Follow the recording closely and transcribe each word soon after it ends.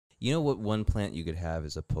You know what one plant you could have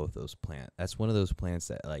is a pothos plant. That's one of those plants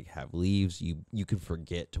that like have leaves. You could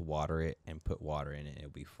forget to water it and put water in it.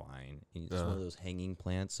 It'll be fine. And it's one of those hanging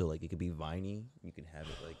plants, so like it could be viney. You can have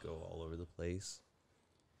it like go all over the place.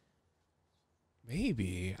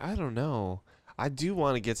 Maybe. I don't know. I do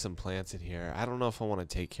want to get some plants in here. I don't know if I want to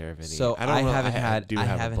take care of any. So I don't know. haven't had do have a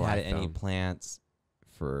haven't had black any thumb. plants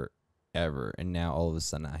forever, and now all of a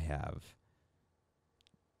sudden I have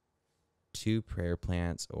 2 prayer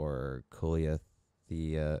plants or Coleothea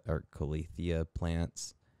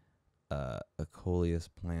plants, a coleus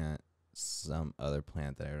plant, some other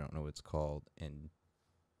plant that I don't know what it's called, and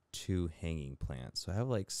 2 hanging plants. So I have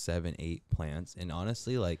like 7, 8 plants, and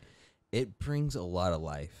honestly, like it brings a lot of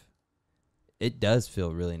life. It does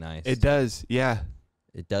feel really nice. It does, yeah.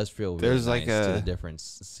 It does feel really There's nice like a to the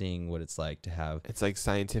difference, seeing what it's like to have. It's like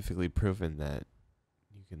scientifically proven that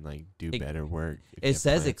you can like do better work. It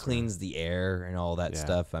says it cleans the air and all that Yeah.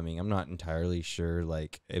 stuff. I mean, I'm not entirely sure,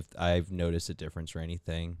 like, if I've noticed a difference or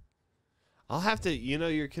anything. I'll have to.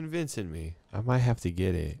 You're convincing me. I might have to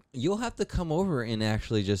get it. You'll have to come over and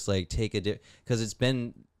actually just like take a dip, because it's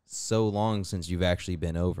been so long since you've actually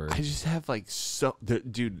been over. I just have like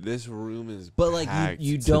dude. This room is But like packed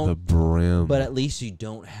you to don't. the brim. But at least you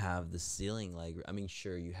don't have the ceiling. Like, I mean,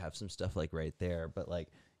 sure, you have some stuff like right there, but like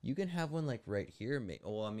you can have one like right here.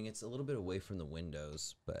 Well, I mean, it's a little bit away from the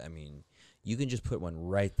windows, but I mean, you can just put one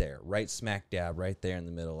right there, right smack dab, right there in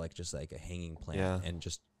the middle, like just like a hanging plant. Yeah. And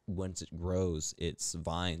just once it grows, its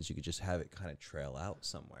vines, you could just have it kind of trail out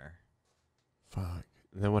somewhere. Fuck.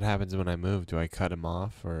 And then what happens when I move? Do I cut them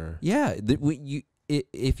off or? Yeah,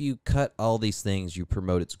 if you cut all these things, you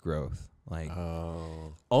promote its growth. Like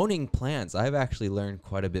owning plants, I've actually learned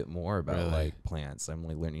quite a bit more about like plants. I'm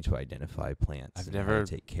like learning to identify plants. I've and never how to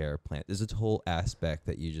take care of plants. There's a whole aspect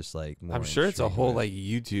that you just like. More I'm sure it's a intrigued whole with. like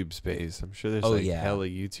YouTube space. I'm sure there's hella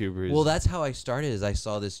YouTubers. Well, that's how I started. Is I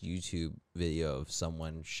saw this YouTube video of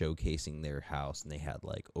someone showcasing their house, and they had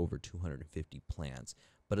like over 250 plants.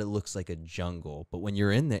 But it looks like a jungle. But when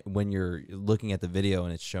you're in there, when you're looking at the video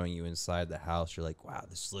and it's showing you inside the house, you're like, wow,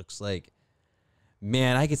 this looks like,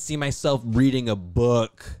 man, I could see myself reading a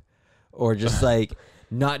book or just like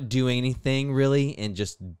not doing anything really and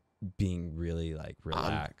just being really like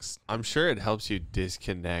relaxed. I'm sure it helps you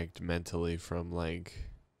disconnect mentally from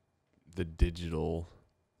like the digital.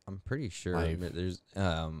 I'm pretty sure there's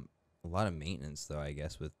a lot of maintenance though, I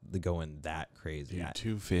guess, with the going that crazy. Dude,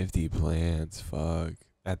 250 plants, fuck.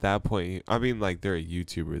 At that point, I mean, like, they're a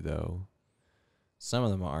YouTuber, though. Some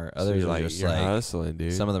of them are. Others are just you're like hustling,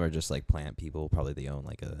 dude. Some of them are just like plant people. Probably they own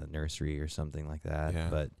like a nursery or something like that. Yeah.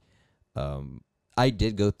 But I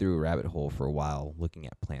did go through a rabbit hole for a while looking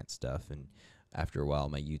at plant stuff, and after a while,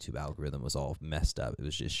 my YouTube algorithm was all messed up. It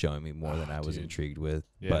was just showing me more than I was intrigued with.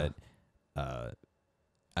 Yeah. But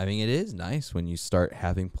I mean, it is nice when you start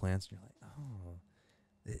having plants. And you're like,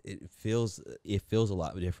 it feels a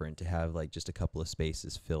lot different to have like just a couple of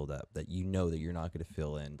spaces filled up that you know that you're not going to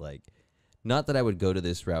fill in. Like, not that I would go to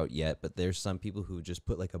this route yet, but there's some people who just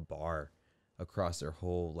put like a bar across their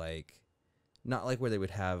whole, like, not like where they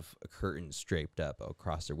would have a curtain draped up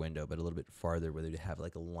across their window, but a little bit farther where they'd have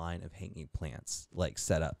like a line of hanging plants like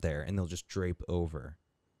set up there, and they'll just drape over.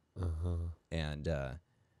 And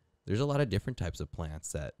there's a lot of different types of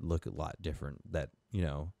plants that look a lot different that,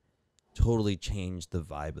 totally change the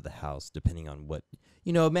vibe of the house depending on what,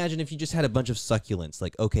 imagine if you just had a bunch of succulents,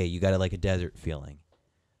 like, okay, you got like a desert feeling.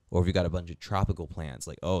 Or if you got a bunch of tropical plants,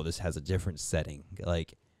 like, oh, this has a different setting.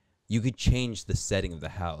 Like, you could change the setting of the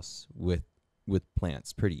house with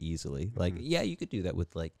plants pretty easily. Like, yeah, you could do that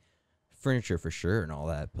with like furniture for sure and all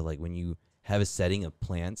that. But like when you have a setting of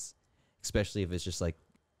plants, especially if it's just like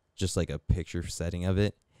a picture setting of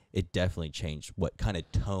it, it definitely changed what kind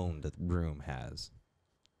of tone the room has.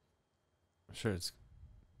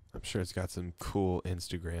 I'm sure it's got some cool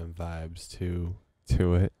Instagram vibes to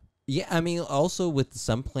it. Yeah, I mean, also with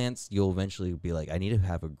some plants, you'll eventually be like, I need to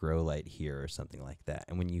have a grow light here or something like that.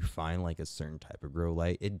 And when you find like a certain type of grow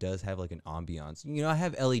light, it does have like an ambiance. I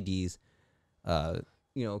have LEDs,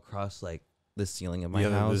 across like the ceiling of my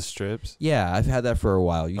house. The strips? Yeah, I've had that for a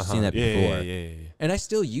while. You've seen that before. Yeah. And I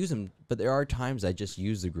still use them, but there are times I just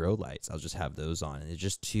use the grow lights. I'll just have those on. And it's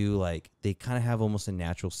just too, like, they kind of have almost a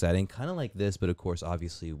natural setting, kind of like this, but of course,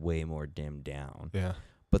 obviously way more dimmed down. Yeah.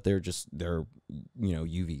 But they're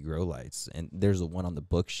UV grow lights. And there's the one on the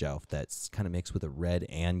bookshelf that's kind of mixed with a red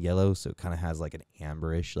and yellow, so it kind of has like an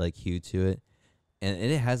amberish like hue to it. And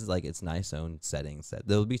it has like its nice own settings. That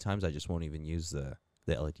there'll be times I just won't even use the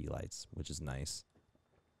LED lights, which is nice.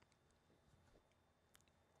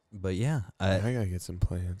 But yeah, I gotta get some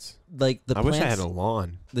plants. like the I plants, wish I had a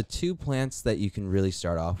lawn. the two plants that you can really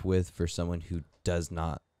start off with for someone who does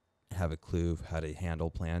not have a clue of how to handle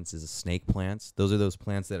plants is snake plants. Those are those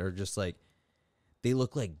plants that are just like, they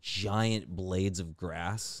look like giant blades of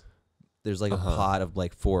grass. There's like a pot of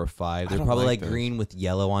like 4 or 5. They're don't probably like like green with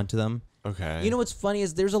yellow onto them. Okay. You know what's funny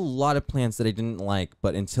is there's a lot of plants that I didn't like,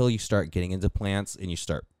 but until you start getting into plants and you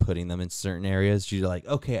start putting them in certain areas, you're like,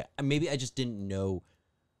 okay, maybe I just didn't know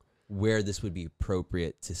where this would be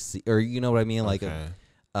appropriate to see, or you know what I mean? Like, okay.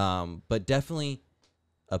 but definitely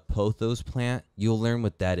a pothos plant. You'll learn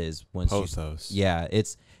what that is once Pothos. yeah,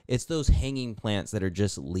 it's those hanging plants that are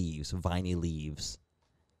just leaves, viney leaves.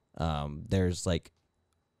 There's like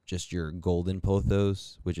just your golden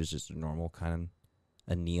pothos, which is just a normal kind of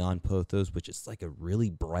a neon pothos, which is like a really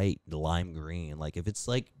bright lime green. Like if it's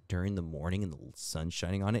like during the morning and the sun's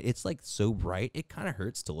shining on it, it's like so bright it kind of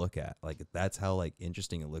hurts to look at. Like that's how like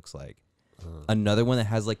interesting it looks like. Another one that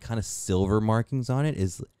has like kind of silver markings on it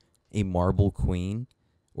is a marble queen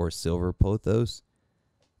or silver pothos,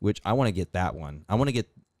 which I want to get that one. I want to get,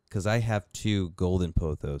 because I have 2 golden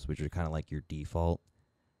pothos, which are kind of like your default.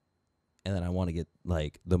 And then I want to get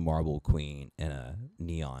like the marble queen and a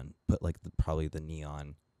neon, put like probably the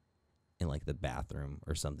neon in like the bathroom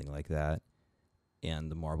or something like that.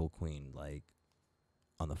 And the marble queen like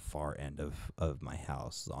on the far end of my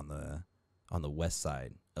house on the west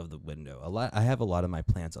side of the window. I have a lot of my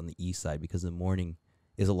plants on the east side because the morning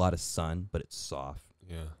is a lot of sun, but it's soft.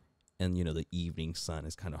 Yeah. And you know, the evening sun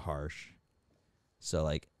is kind of harsh. So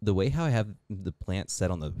like the way how I have the plant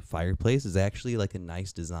set on the fireplace is actually like a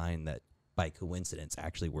nice design that by coincidence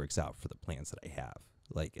actually works out for the plants that I have.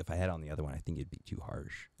 Like if I had on the other one, I think it'd be too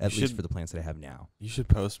harsh. At least for the plants that I have now. You should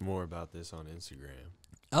post more about this on Instagram.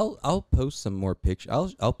 I'll post some more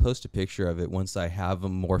pictures. I'll post a picture of it once I have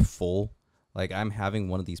them more full. Like I'm having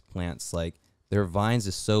one of these plants, like their vines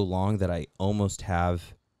is so long that I almost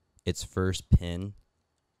have its first pin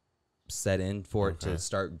set in for it to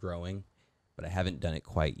start growing, but I haven't done it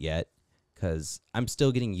quite yet because I'm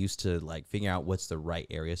still getting used to like figuring out what's the right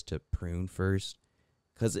areas to prune first,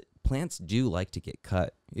 because plants do like to get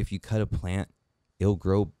cut. If you cut a plant, it'll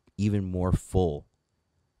grow even more full,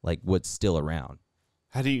 like what's still around.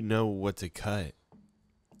 How do you know what to cut?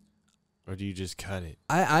 Or do you just cut it?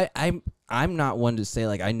 I'm not one to say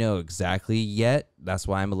like I know exactly yet. That's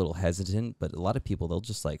why I'm a little hesitant. But a lot of people, they'll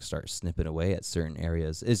just like start snipping away at certain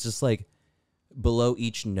areas. It's just like below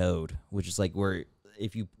each node, which is like where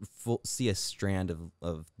if you see a strand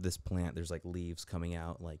of this plant, there's like leaves coming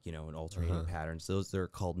out, like, you know, in alternating patterns. Those, they're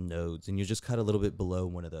called nodes. And you just cut a little bit below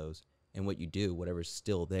one of those. And what you do, whatever's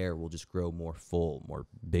still there will just grow more full, more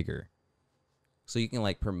bigger. So you can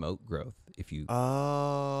like promote growth if you. Oh,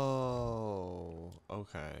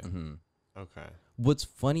 okay. Mm-hmm. Okay. What's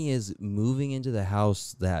funny is moving into the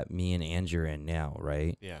house that me and Angie are in now,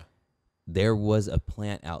 right? Yeah. There was a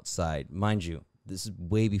plant outside. Mind you, this is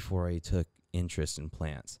way before I took interest in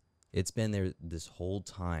plants. It's been there this whole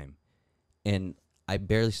time. And I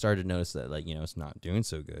barely started to notice that, like, you know, it's not doing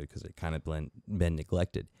so good because it kind of been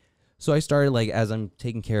neglected. So I started, like, as I'm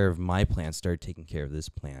taking care of my plants, started taking care of this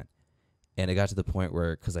plant. And it got to the point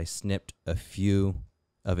where, because I snipped a few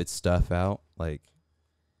of its stuff out, like,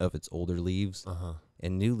 of its older leaves,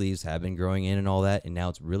 and new leaves have been growing in and all that, and now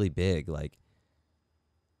it's really big. Like,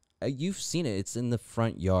 you've seen it. It's in the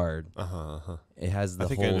front yard. It has the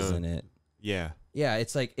holes in it. Yeah. Yeah,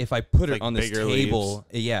 it's like if I put it like on this table.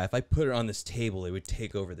 leaves. Yeah, if I put it on this table, it would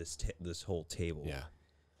take over this whole table.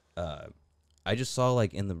 Yeah. I just saw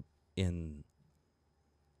like in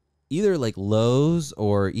either like Lowe's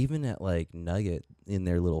or even at like Nugget in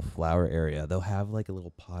their little flower area, they'll have like a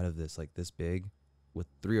little pot of this like this big with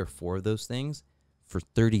 3 or 4 of those things for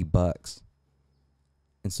 $30.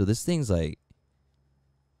 And so this thing's like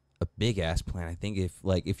a big ass plant. I think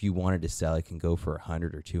if you wanted to sell, it can go for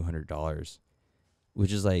 $100 or $200,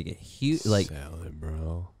 which is like a huge, like, sell it,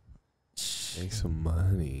 bro. Make some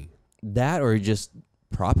money. That, or just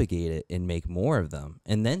propagate it and make more of them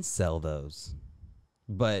and then sell those.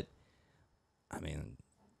 But I mean,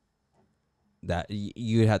 that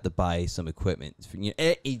you'd have to buy some equipment.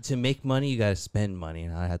 To make money, you got to spend money,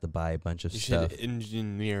 and I had to buy a bunch of stuff. You should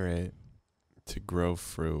engineer it to grow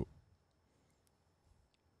fruit.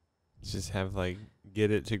 Just have, like,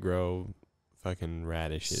 get it to grow fucking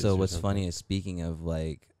radishes. So what's funny is, speaking of,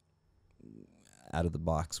 like, out of the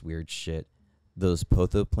box weird shit, those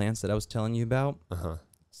potho plants that I was telling you about.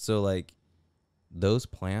 So, like, those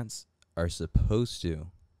plants are supposed to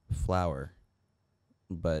flower,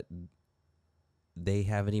 but they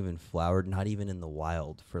haven't even flowered, not even in the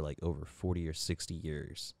wild, for like over 40 or 60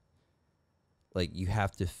 years. like you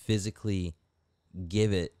have to physically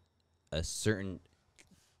give it a certain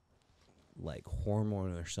like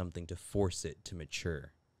hormone or something to force it to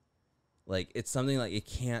mature. Like it's something like it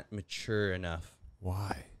can't mature enough.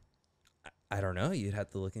 Why? I don't know. You'd have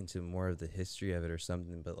to look into more of the history of it or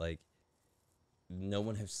something, but like no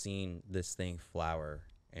one has seen this thing flower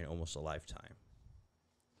in almost a lifetime.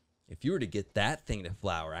 If you were to get that thing to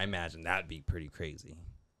flower, I imagine that'd be pretty crazy.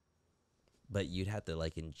 But you'd have to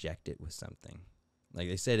like inject it with something. Like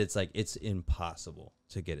they said, it's impossible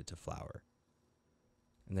to get it to flower.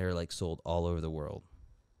 And they're like sold all over the world.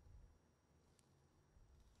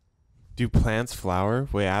 Do plants flower?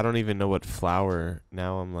 Wait, I don't even know what flower.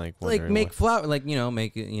 Now I'm like wondering. Like make flower, like, you know,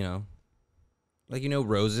 make it, you know. Like, you know,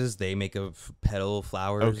 roses, they make a petal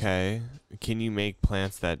flowers. Okay. Can you make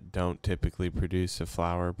plants that don't typically produce a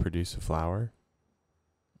flower?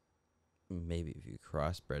 Maybe if you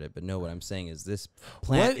crossbred it. But no, what I'm saying is this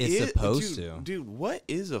plant is supposed to. Dude, what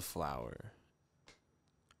is a flower?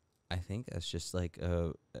 I think that's just like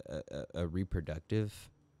a reproductive.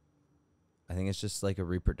 I think it's just like a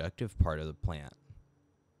reproductive part of the plant.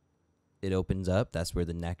 It opens up. That's where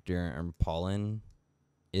the nectar and pollen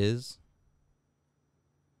is.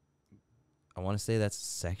 I want to say that's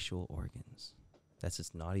sexual organs. That's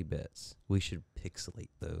its naughty bits. We should pixelate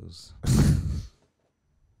those.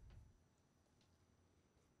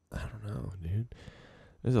 I don't know, dude.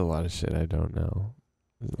 There's a lot of shit I don't know.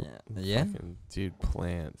 Yeah. Dude,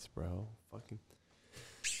 plants, bro.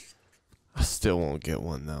 I still won't get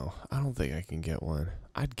one, though. I don't think I can get one.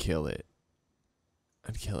 I'd kill it.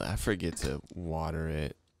 I forget to water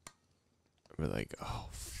it. I'd be like, oh,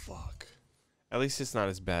 fuck. At least it's not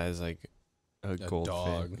as bad as, like, a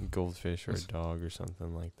goldfish or a dog or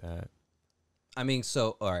something like that. I mean,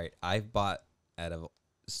 so, all right. I've bought, out of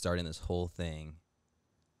starting this whole thing,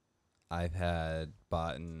 I've had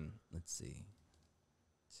bought in, let's see,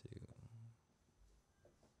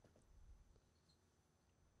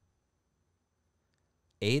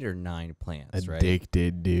 8 or 9 plants, right?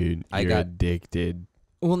 Addicted, dude. You're addicted.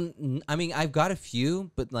 Well, I mean, I've got a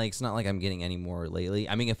few, but like it's not like I'm getting any more lately.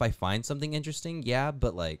 I mean, if I find something interesting, yeah,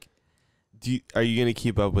 but like, are you gonna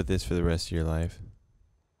keep up with this for the rest of your life?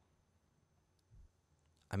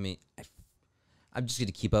 I mean, I'm just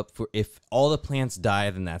gonna keep up for if all the plants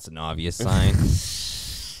die, then that's an obvious sign.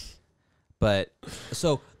 But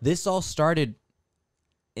so this all started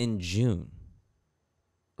in June.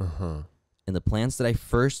 And the plants that I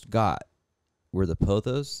first got were the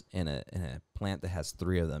pothos and a plant that has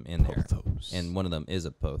 3 of them in there. And one of them is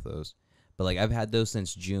a pothos. But like I've had those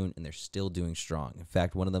since June and they're still doing strong. In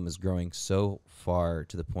fact, one of them is growing so far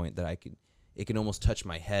to the point that it can almost touch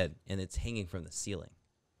my head and it's hanging from the ceiling.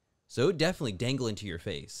 So it would definitely dangle into your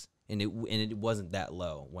face. And it wasn't that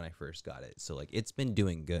low when I first got it. So like it's been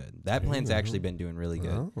doing good. That plant's actually been doing really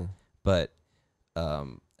good. But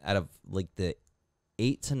out of like the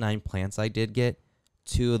 8 to 9 plants I did get,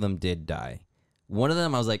 2 of them did die. One of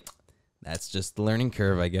them I was like, that's just the learning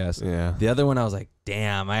curve, I guess. Yeah. The other one I was like,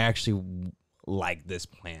 damn, I actually like this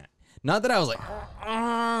plant. Not that I was like,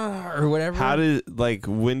 or whatever.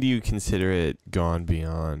 When do you consider it gone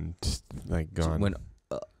beyond, like gone? When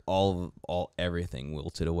everything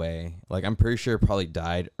wilted away. Like I'm pretty sure it probably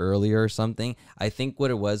died earlier or something. I think what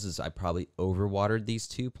it was is I probably overwatered these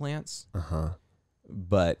 2 plants.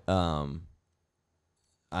 But I'm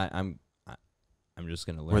just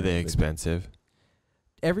gonna learn. Were they expensive?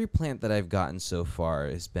 Every plant that I've gotten so far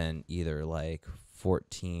has been either like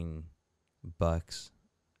 $14.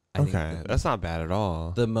 Okay, that's not bad at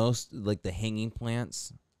all. The most, like the hanging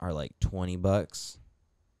plants, are like $20.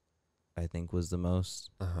 I think was the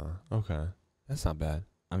most. Okay, that's not bad.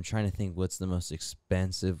 I'm trying to think what's the most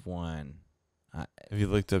expensive one. Have you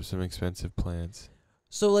looked up some expensive plants?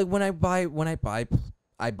 So like when I buy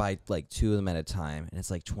like 2 of them at a time, and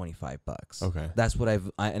it's like $25. Okay, that's what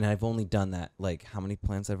I've only done that. Like how many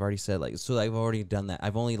plants I've already said? Like so I've already done that.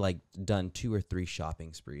 I've only like done 2 or 3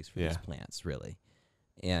 shopping sprees for these plants, really.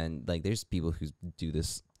 And like there's people who do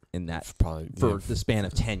this in that for the span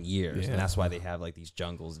of 10 years, and that's why they have like these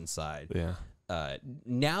jungles inside. Yeah.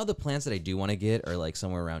 Now the plants that I do want to get are like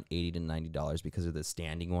somewhere around $80 to $90 because of the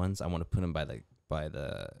standing ones. I want to put them by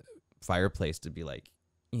the fireplace to be like,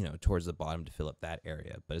 you know, towards the bottom to fill up that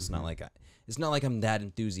area. But it's not like I'm that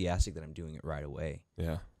enthusiastic that I'm doing it right away.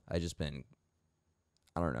 Yeah. I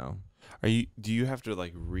don't know. Do you have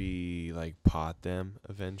to pot them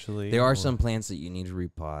eventually? There are some plants that you need to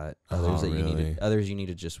repot. Others you need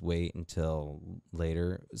to just wait until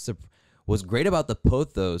later. So what's great about the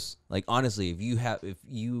pothos, like honestly, if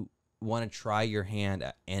you want to try your hand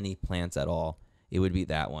at any plants at all, it would be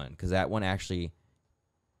that one, because that one actually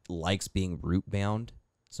likes being root bound.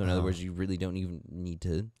 So in other words, you really don't even need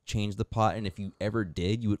to change the pot. And if you ever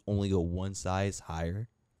did, you would only go one size higher.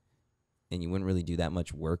 And you wouldn't really do that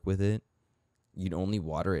much work with it. You'd only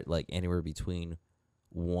water it like anywhere between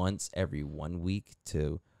once every 1 week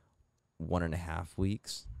to 1.5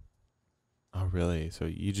 weeks. Oh, really? So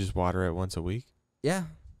you just water it once a week? Yeah.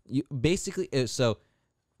 You basically,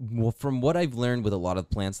 from what I've learned with a lot of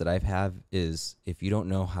plants that I've have is if you don't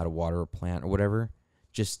know how to water a plant or whatever,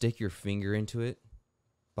 just stick your finger into it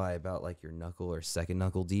by about like your knuckle or second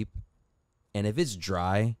knuckle deep. And if it's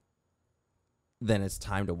dry, then it's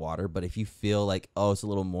time to water. But if you feel like, oh, it's a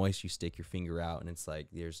little moist, you stick your finger out and it's like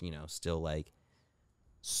there's, still like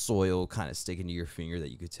soil kind of sticking to your finger that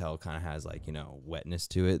you could tell kind of has like, wetness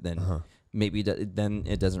to it, then maybe then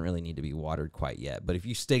it doesn't really need to be watered quite yet. But if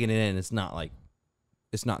you stick it in, it's not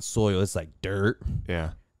soil, it's like dirt.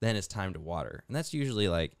 Yeah. Then it's time to water. And that's usually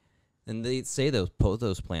like, and they say those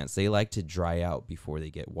plants, they like to dry out before they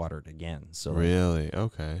get watered again. So really?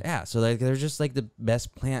 Okay. Yeah. So like they're just like the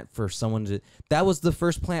best plant for someone to. That was the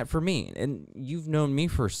first plant for me, and you've known me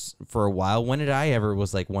for a while. When did I ever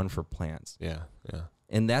was like one for plants? Yeah. Yeah.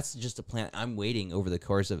 And that's just a plant I'm waiting over the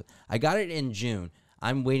course of. I got it in June.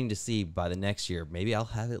 I'm waiting to see by the next year. Maybe I'll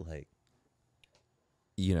have it like,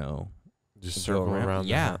 just circle around.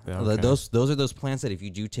 Yeah. Okay. Those are those plants that if you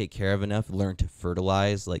do take care of enough, learn to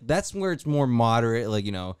fertilize. Like that's where it's more moderate. Like,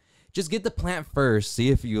 just get the plant first, see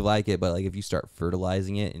if you like it. But like if you start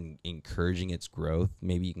fertilizing it and encouraging its growth,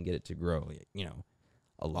 maybe you can get it to grow,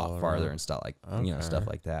 a lot farther and stuff like, stuff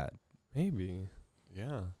like that. Maybe.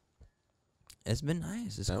 Yeah. It's been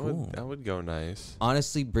nice. It's cool. That would go nice.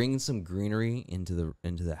 Honestly, bringing some greenery into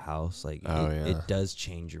the house, like it does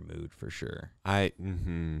change your mood for sure.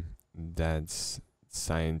 That's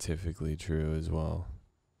scientifically true as well.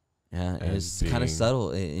 Yeah, and it's kind of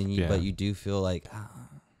subtle, but you do feel like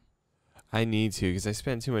I need to because I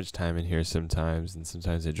spend too much time in here sometimes, and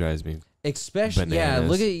sometimes it drives me. Especially, bananas.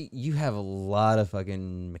 Look at you have a lot of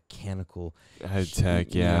fucking mechanical high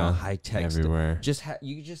tech, high tech everywhere.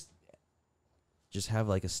 You just have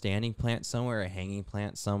like a standing plant somewhere, a hanging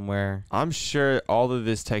plant somewhere. I'm sure all of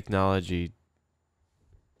this technology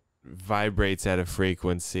vibrates at a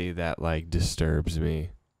frequency that like disturbs me.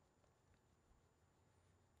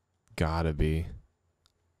 Gotta be.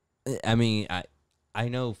 I mean, I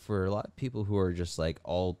know for a lot of people who are just like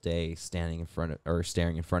all day staring in front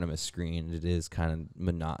of a screen, it is kind of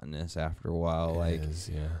monotonous after a while.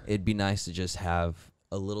 It'd be nice to just have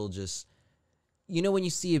a little when you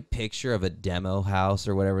see a picture of a demo house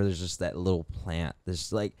or whatever, there's just that little plant.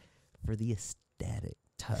 There's like for the aesthetic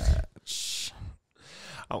touch.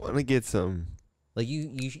 I want to get some. Like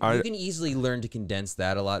you can easily learn to condense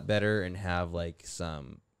that a lot better and have like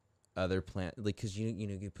some other plant, like because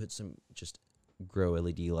you put some just grow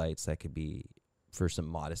LED lights that could be for some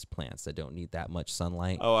modest plants that don't need that much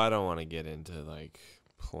sunlight. Oh, I don't want to get into like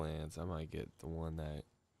plants. I might get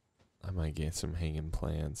some hanging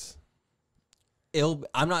plants.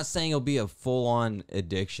 I'm not saying it'll be a full on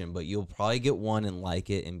addiction, but you'll probably get one and like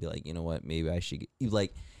it and be like, you know what, maybe I should get.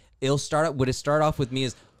 It'll start up. Would it start off with me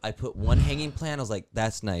as I put one hanging plant? I was like,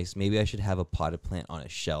 that's nice. Maybe I should have a potted plant on a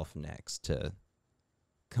shelf next to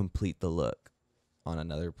complete the look on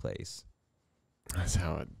another place. That's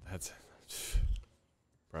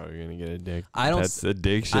probably gonna get addicted. That's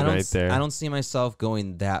addiction right there. I don't see myself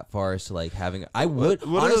going that far as to like having. I would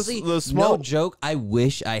what honestly, those small, no joke. I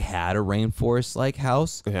wish I had a rainforest like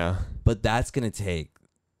house. Yeah, but that's gonna take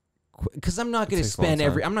because I'm not gonna spend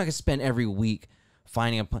every week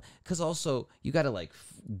finding a plant. Because also you got to like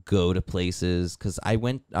go to places. Because I've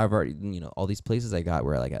already all these places I got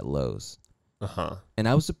were like at Lowe's. And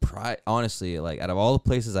I was surprised, honestly, like out of all the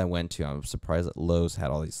places I went to, I was surprised that Lowe's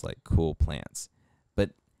had all these like cool plants.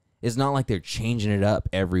 But it's not like they're changing it up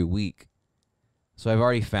every week. So I've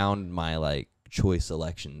already found my like choice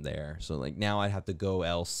selection there. So like now I'd have to go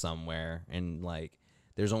else somewhere, and like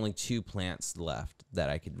there's only 2 plants left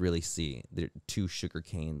that I could really see. They're 2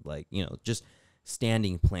 sugarcane, like just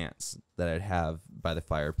standing plants that I'd have by the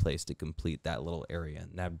fireplace to complete that little area,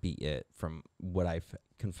 and that'd be it from what I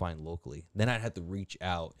can find locally. Then I'd have to reach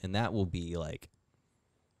out, and that will be like.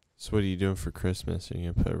 So what are you doing for Christmas? Are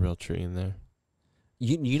you gonna put a real tree in there?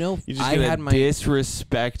 You're just I had my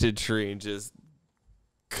disrespect a tree and just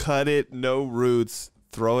cut it, no roots,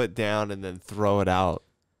 throw it down, and then throw it out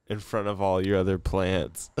in front of all your other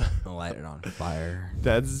plants. Light it on fire.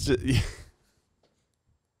 That's just.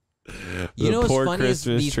 The poor funny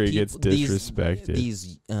Christmas tree gets disrespected.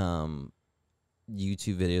 These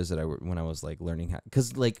YouTube videos that when I was like learning how,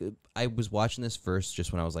 because like I was watching this first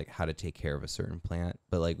just when I was like how to take care of a certain plant,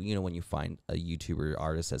 but like when you find a YouTuber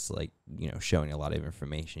artist that's like showing a lot of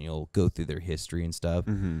information, you'll go through their history and stuff.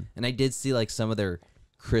 And I did see like some of their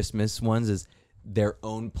Christmas ones is their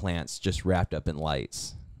own plants just wrapped up in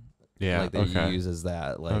lights. Yeah, like they use as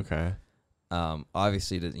that. Like,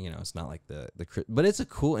 obviously, it's not like the but it's a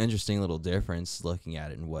cool, interesting little difference looking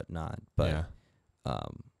at it and whatnot. But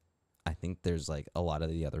I think there's like a lot of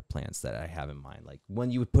the other plants that I have in mind. Like when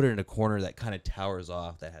you would put it in a corner that kind of towers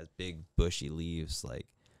off, that has big bushy leaves, like,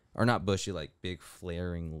 or not bushy, like big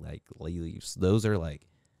flaring like leaves. Those are like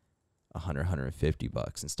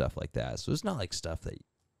 $150 and stuff like that. So it's not like stuff that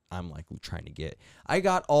I'm like trying to get. I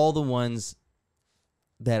got all the ones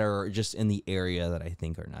that are just in the area that I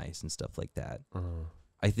think are nice and stuff like that.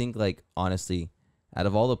 I think like honestly, out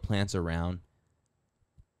of all the plants around,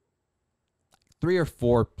 3 or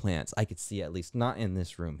 4 plants I could see, at least not in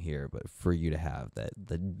this room here, but for you to have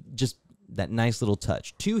that nice little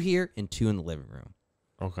touch. 2 here and 2 in the living room.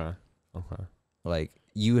 Okay. Like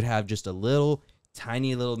you would have just a little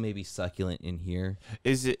tiny little maybe succulent in here.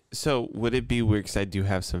 Would it be weird, because I do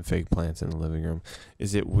have some fake plants in the living room,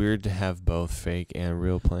 is it weird to have both fake and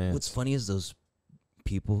real plants? What's funny is those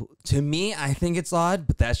people, to me, I think it's odd,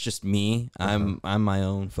 but that's just me. I'm my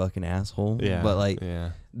own fucking asshole. Yeah. But like,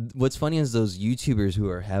 what's funny is those YouTubers who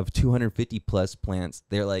have 250 plus plants.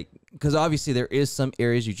 They're like, because obviously there is some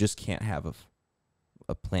areas you just can't have a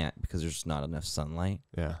plant because there's not enough sunlight.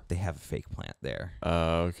 Yeah. They have a fake plant there.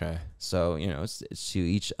 Oh, okay. So it's to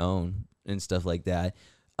each own and stuff like that.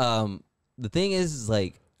 The thing is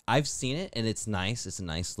like, I've seen it and it's nice. It's a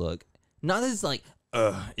nice look. Not that it's like,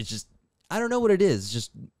 it's just, I don't know what it is. It's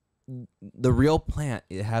just the real plant.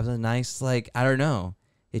 It has a nice, like, I don't know.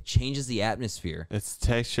 It changes the atmosphere. It's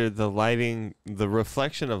texture, the lighting, the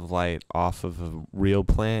reflection of light off of a real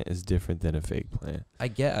plant is different than a fake plant. I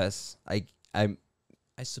guess. I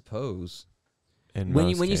suppose. When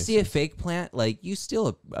you see a fake plant, like, you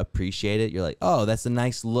still appreciate it. You're like, oh, that's a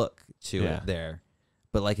nice look to it there.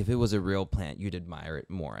 But like if it was a real plant, you'd admire it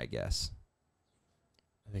more, I guess.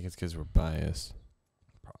 I think it's because we're biased.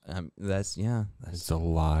 It's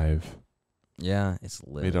alive. Yeah, it's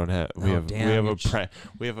lit. We don't have we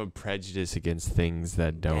have a prejudice against things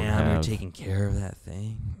that don't have. You're taking care of that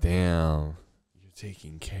thing. Damn, you're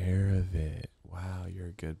taking care of it. Wow, you're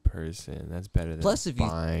a good person. That's better than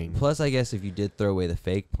buying. Plus, I guess if you did throw away the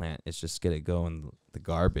fake plant, it's just gonna go in the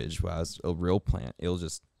garbage. While it's a real plant, it'll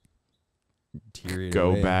just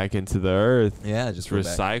go back into the earth. Yeah, just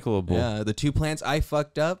recyclable. Yeah, the 2 plants I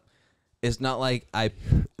fucked up. It's not like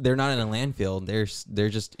they're not in a landfill. They're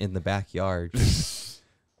just in the backyard.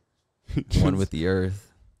 One with the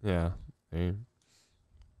earth. Yeah.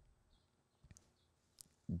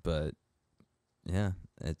 But yeah,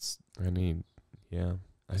 I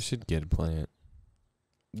should get a plant.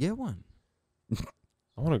 Get one.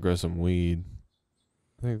 I want to grow some weed.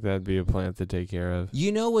 I think that'd be a plant to take care of.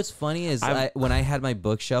 You know what's funny is when I had my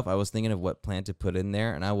bookshelf, I was thinking of what plant to put in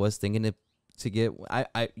there, and I was thinking to get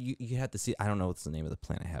you have to see. I don't know what's the name of the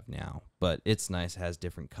plant I have now, but it's nice. It has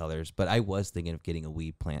different colors. But I was thinking of getting a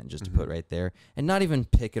weed plant just to put right there, and not even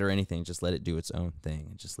pick it or anything. Just let it do its own thing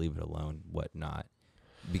and just leave it alone, whatnot.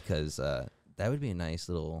 Because that would be a nice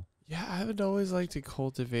little. Yeah, I would always like to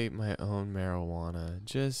cultivate my own marijuana.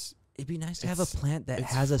 It'd be nice to have a plant that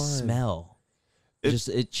has a smell.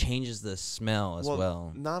 It changes the smell as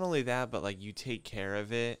well. Not only that, but like you take care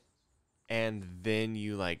of it. And then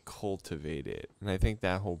you like cultivate it. And I think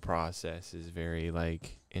that whole process is very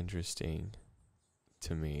like interesting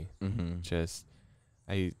to me.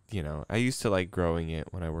 I used to like growing it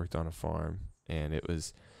when I worked on a farm, and it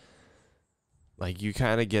was like you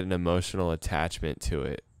kind of get an emotional attachment to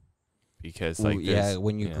it because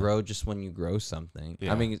when you grow something.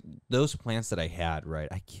 I mean, those plants that I had, right,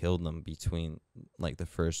 I killed them between like the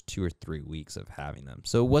first 2 or 3 weeks of having them.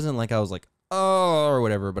 So it wasn't like I was like, oh, or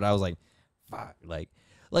whatever, but I was like,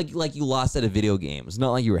 like you lost at a video game. It's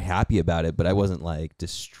not like you were happy about it, but I wasn't like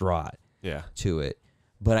distraught to it.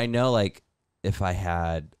 But I know like if I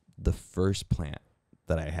had the first plant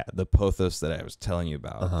that I had, the pothos that I was telling you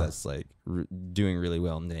about, that's like doing really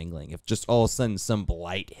well in dangling. If just all of a sudden some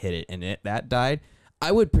blight hit it and that died,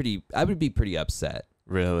 I would be pretty upset.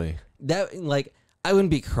 Really? That like I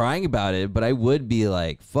wouldn't be crying about it, but I would be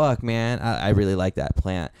like, fuck, man, I really like that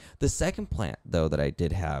plant. The second plant though that I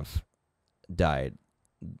did have died.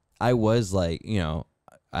 I was like,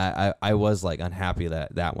 I was like unhappy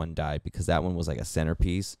that one died because that one was like a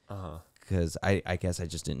centerpiece. Because I guess I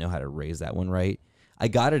just didn't know how to raise that one right. I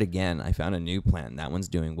got it again. I found a new plant. That one's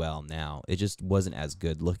doing well now. It just wasn't as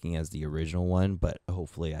good looking as the original one, but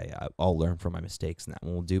hopefully I'll learn from my mistakes and that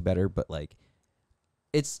one will do better. But like,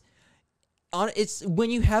 it's when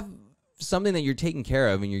you have something that you're taking care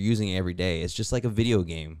of and you're using it every day. It's just like a video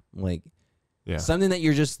game, like something that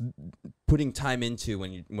you're just putting time into.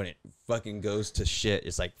 When it fucking goes to shit,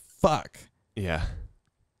 it's like fuck. Yeah,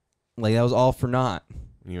 like that was all for naught.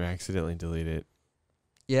 You accidentally delete it.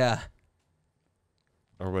 Yeah.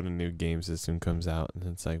 Or when a new game system comes out and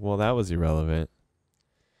it's like, well, that was irrelevant.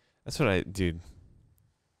 That's what dude.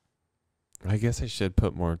 I guess I should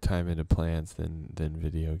put more time into plants than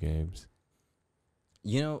video games.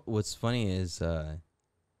 You know, what's funny is I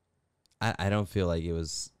don't feel like it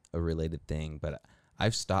was a related thing, but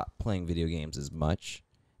I've stopped playing video games as much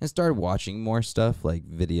and started watching more stuff like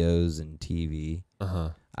videos and TV.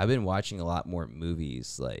 I've been watching a lot more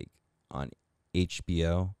movies like on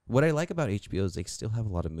HBO. What I like about HBO is they still have a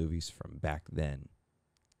lot of movies from back then,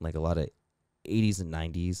 like a lot of 80s and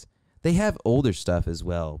 90s. They have older stuff as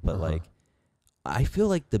well, but like I feel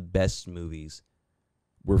like the best movies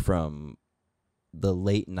were from the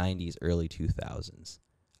late 90s, early 2000s.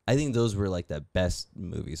 I think those were like the best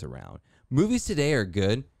movies around. Movies today are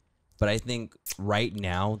good, but I think right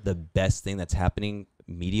now the best thing that's happening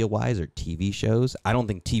media-wise are TV shows. I don't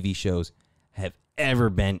think TV shows have ever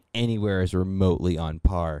been anywhere as remotely on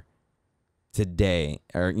par today,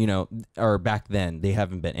 or back then. They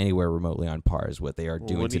haven't been anywhere remotely on par as what they are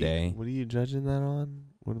doing today. What are you judging that on?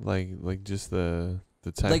 What like just the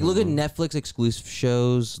type? Like look at Netflix exclusive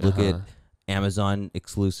shows. Look at Amazon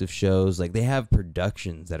exclusive shows. Like they have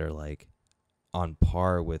productions that are like on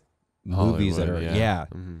par with movies that are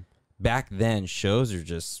Back then, shows are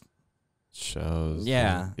just shows.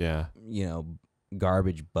 Yeah. Yeah.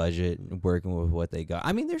 Garbage budget and working with what they got.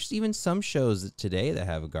 I mean, there's even some shows today that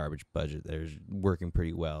have a garbage budget that are working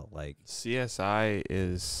pretty well. Like CSI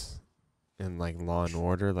is, and like Law and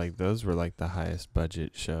Order, like those were like the highest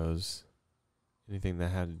budget shows. Anything that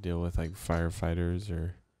had to deal with like firefighters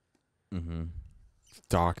or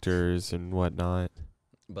doctors and whatnot.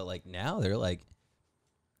 But like now they're like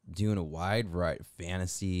doing a wide variety,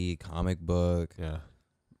 fantasy, comic book,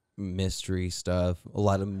 mystery stuff, a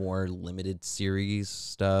lot of more limited series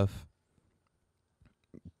stuff.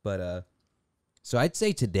 But so I'd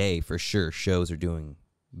say today for sure shows are doing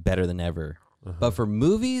better than ever. But for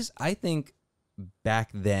movies, I think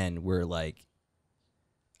back then we're like,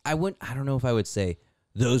 I don't know if I would say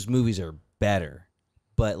those movies are better,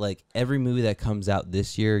 but like every movie that comes out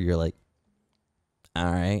this year, you're like, all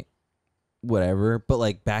right, whatever. But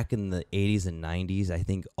like back in the 80s and 90s, I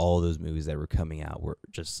think all those movies that were coming out were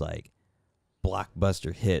just like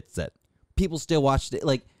blockbuster hits that people still watched it.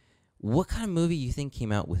 Like, what kind of movie you think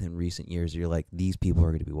came out within recent years? You're like, these people are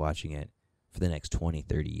going to be watching it for the next 20,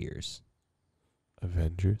 30 years.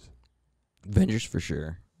 Avengers for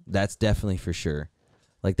sure. That's definitely for sure.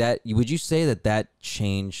 Like that, would you say that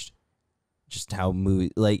changed just how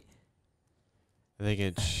movie, like, I think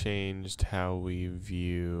it changed how we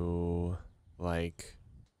view, like,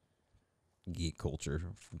 geek culture,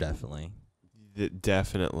 definitely.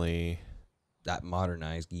 Definitely. That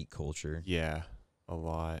modernized geek culture. Yeah, a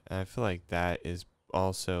lot. And I feel like that is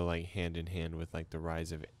also, like, hand in hand with, like, the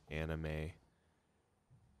rise of anime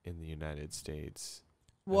in the United States.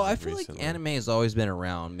 Well, I feel like anime has always been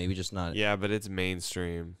around, maybe just not. Yeah, but it's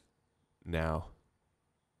mainstream now.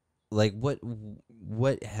 Like,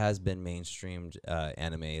 what has been mainstreamed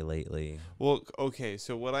anime lately? Well, okay,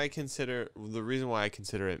 so the reason why I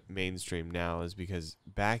consider it mainstream now is because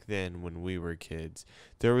back then when we were kids,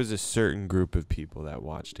 there was a certain group of people that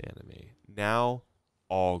watched anime. Now,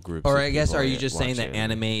 all groups Or of I guess, people are you just saying that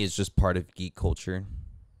anime is just part of geek culture?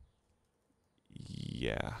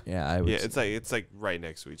 Yeah. Yeah, I would. Yeah, it's like right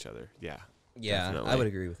next to each other. Yeah. Yeah, definitely. I would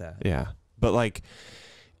agree with that. Yeah. But like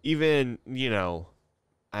even,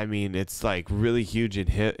 I mean, it's like really huge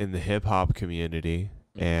in the hip hop community,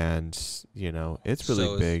 and it's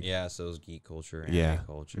really big. Yeah, so is geek culture, anime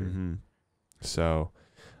culture. So,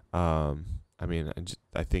 I mean,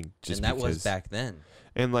 I think just and that because, was back then.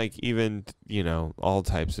 And like even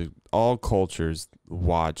all cultures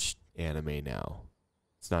watch anime now.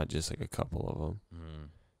 It's not just like a couple of them.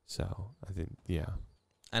 So I think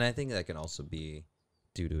and I think that can also be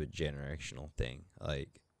due to a generational thing, like.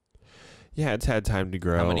 Yeah, it's had time to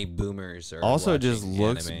grow. How many boomers are also watching just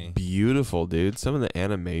looks anime? Beautiful, dude. Some of the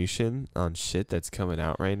animation on shit that's coming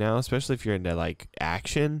out right now, especially if you're into like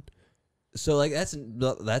action, So like that's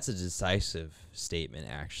a decisive statement.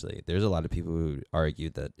 Actually, there's a lot of people who argue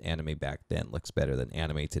that anime back then looks better than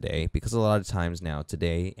anime today, because a lot of times now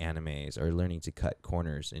today animes are learning to cut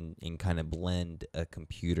corners and kind of blend a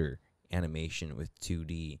computer animation with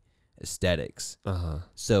 2D aesthetics.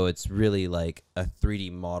 So it's really like a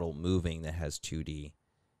 3D model moving that has 2D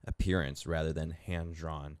appearance rather than hand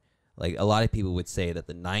drawn. Like a lot of people would say that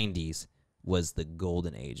the 90s was the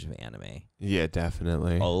golden age of anime. Yeah,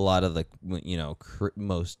 definitely. A lot of the, you know,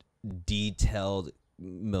 most detailed,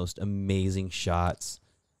 most amazing shots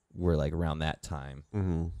were like around that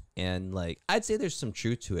time. And like I'd say there's some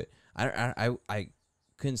truth to it. I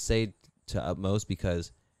couldn't say to utmost,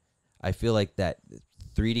 because I feel like that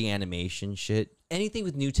 3D animation shit, anything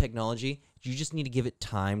with new technology, you just need to give it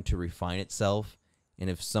time to refine itself. And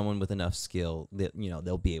if someone with enough skill,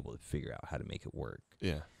 they'll be able to figure out how to make it work.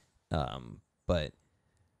 Yeah. But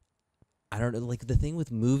I don't know, like the thing with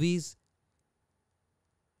movies,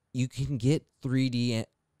 you can get 3D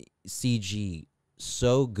CG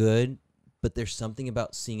so good, but there's something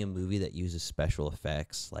about seeing a movie that uses special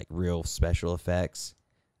effects, like real special effects,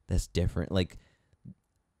 that's different. Like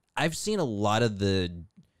I've seen a lot of the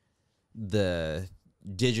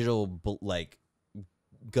digital like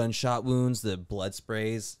gunshot wounds, the blood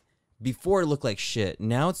sprays. Before it looked like shit.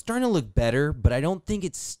 Now it's starting to look better, but I don't think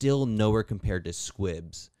it's still nowhere compared to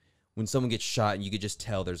squibs. When someone gets shot and you could just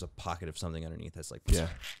tell there's a pocket of something underneath that's like, yeah.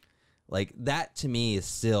 Like that to me is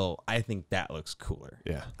still, I think that looks cooler.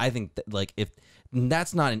 Yeah. I think that, like, if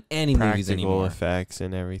that's not in any movies anymore. Practical effects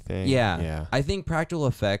and everything. Yeah. Yeah. I think practical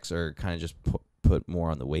effects are kind of just put more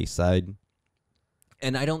on the wayside.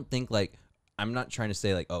 And I don't think like, I'm not trying to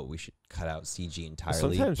say like, oh, we should cut out CG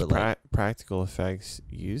entirely. Sometimes but practical effects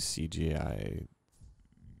use CGI.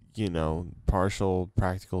 You know, partial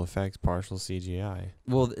practical effects, partial CGI.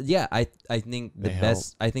 Well, yeah, I think the They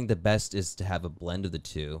best. I think the best is to have a blend of the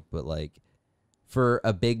two. But like, for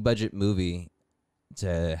a big budget movie,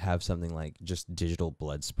 to have something like just digital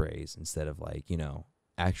blood sprays instead of like, you know,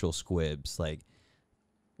 actual squibs, like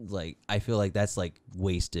I feel like that's like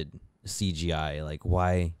wasted CGI. Like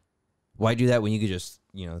why do that when you could just,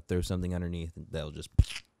 you know, throw something underneath and they'll just.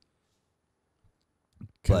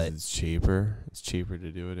 Because it's cheaper. It's cheaper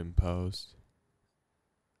to do it in post.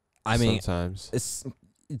 I mean, sometimes it's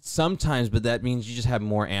sometimes, but that means you just have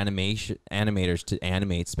more animators to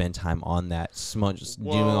animate, spend time on that, just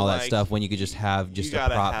doing all that stuff, when you could just have just a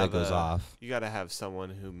prop that goes off. You got to have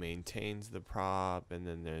someone who maintains the prop, and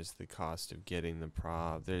then there's the cost of getting the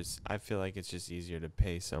prop. I feel like it's just easier to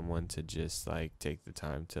pay someone to just like take the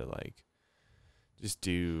time to like just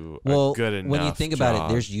do a good enough when you think about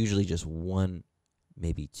job. it, there's usually just one,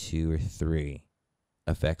 maybe 2 or 3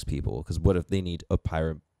 effects people, because what if they need a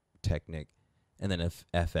pyrotechnic and then a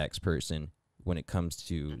FX person? When it comes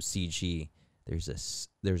to CG,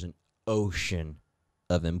 there's an ocean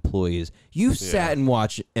of employees. You sat and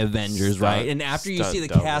watched Avengers, right? And after you see the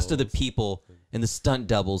cast of the people and the stunt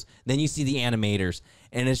doubles, then you see the animators,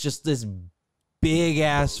 and it's just this big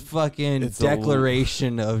ass fucking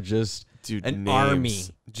declaration of just an army.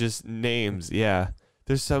 Just names, yeah.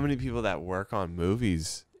 There's so many people that work on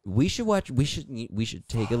movies. We should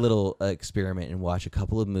take a little experiment and watch a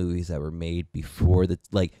couple of movies that were made before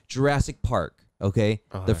like Jurassic Park. Okay,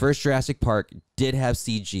 the first Jurassic Park did have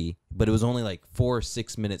CG, but it was only like 4 or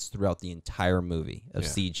 6 minutes throughout the entire movie of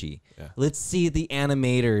CG. Yeah. Let's see the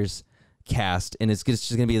animators cast, and it's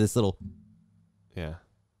just gonna be this little. Yeah.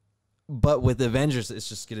 But with Avengers, it's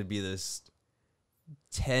just gonna be this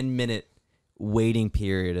 10-minute waiting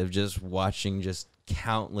period of just watching just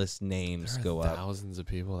countless names go up. Thousands of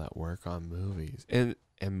people that work on movies, and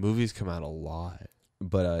movies come out a lot.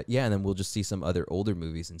 But and then we'll just see some other older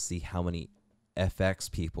movies and see how many FX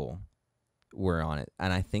people were on it,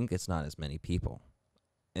 and I think it's not as many people.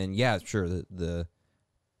 And yeah, sure, the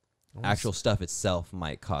actual stuff itself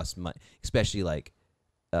might cost money, especially like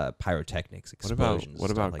pyrotechnics, explosions.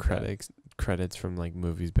 What about like credits from like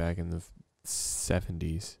movies back in the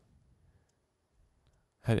 70s?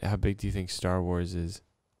 How big do you think Star Wars is?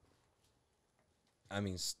 I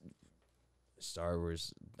mean, Star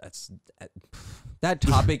Wars, that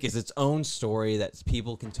topic is its own story that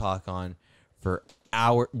people can talk on for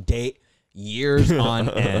years on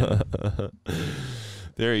end.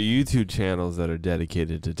 There are YouTube channels that are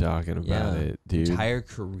dedicated to talking about it, dude. Entire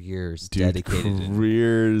careers dedicated.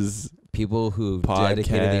 Careers. people who dedicated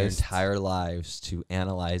their Podcasts. entire lives to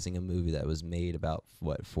analyzing a movie that was made about,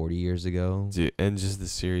 what, 40 years ago? Dude, and just the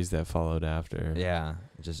series that followed after. Yeah,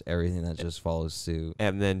 just everything that just follows suit.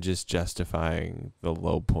 And then just justifying the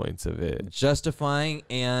low points of it. Justifying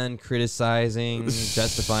and criticizing,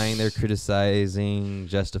 justifying their criticizing,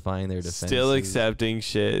 justifying their defense. Still accepting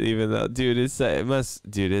shit, even though, dude, it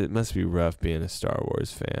must be rough being a Star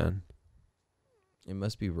Wars fan. It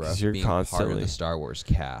must be rough you're being part of constantly- the Star Wars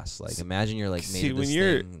cast. Like, imagine you're like made See, of when this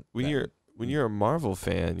you're thing when that- you're a Marvel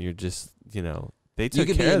fan, you're just, they you took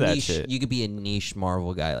could be care a of that niche. shit. You could be a niche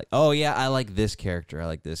Marvel guy. Like, oh yeah, I like this character. I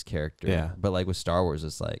like this character. Yeah. But like with Star Wars,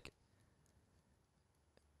 it's like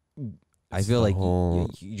I It's feel the like whole-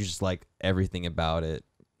 you just like everything about it.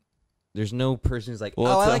 There's no person who's like, Well,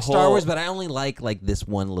 oh, it's I a like Star whole- Wars, but I only like this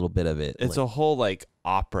one little bit of it. It's like, a whole like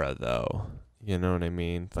opera though. You know what I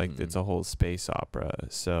mean? Like it's a whole space opera.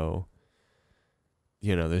 So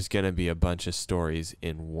there's going to be a bunch of stories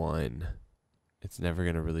in one. It's never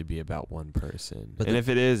going to really be about one person. But and if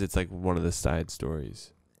it is, it's like one of the side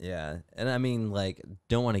stories. yeah, and I mean, like,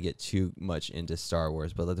 don't want to get too much into Star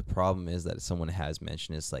Wars, but the problem is that someone has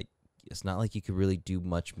mentioned it's not like you could really do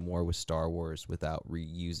much more with Star Wars without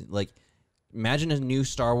reusing. Like, imagine a new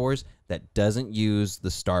Star Wars that doesn't use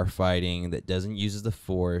the star fighting, that doesn't use the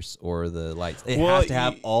Force or the lights. It has to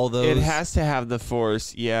have all those. It has to have the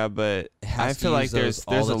Force, yeah, but It has I to feel use like there's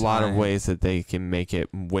those all a the lot of time. ways that they can make it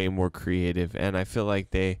way more creative, and I feel like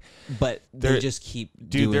but they they're- just keep dude,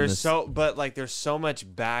 doing there's this. there's so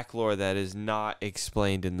much back lore that is not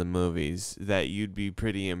explained in the movies that you'd be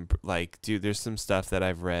pretty dude, there's some stuff that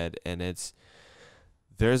I've read and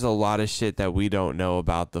there's a lot of shit that we don't know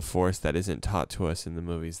about the Force that isn't taught to us in the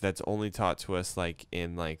movies. That's only taught to us like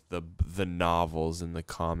in like the novels and the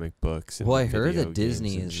comic books. And Well, I the heard video that Disney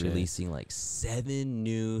games and is shit. releasing like 7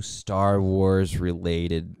 new Star Wars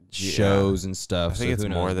related shows and stuff. I think so it's who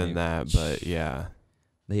more knows, than maybe- that, but yeah.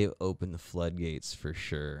 They have opened the floodgates for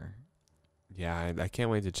sure. Yeah, I can't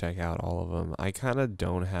wait to check out all of them. I kind of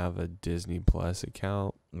don't have a Disney Plus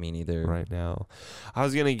account Me neither. right now. I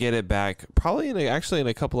was gonna get it back probably in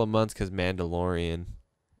a couple of months because Mandalorian.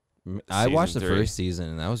 I watched the Season 3. first season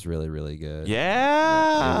and that was really, really good.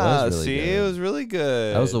 Yeah, It was really see, good. it was really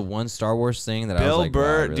good. That was the one Star Wars thing that I was Bill like, wow, I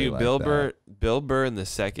Burr, really dude. like Bill that. Burr, Bill Burr in the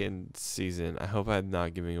second season. I hope I'm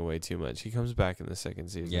not giving away too much. He comes back in the second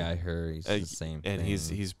season. Yeah, I heard he's the same and thing.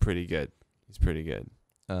 he's pretty good. He's pretty good.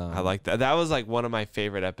 I like that. That was like one of my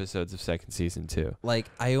favorite episodes of second season too. Like,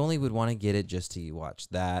 I only would want to get it just to watch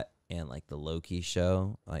that and like the Loki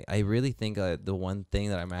show. Like, I really think the one thing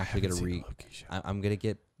that I'm actually gonna I'm gonna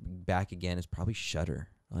get back again is probably Shudder.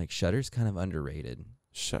 Like, Shudder's kind of underrated.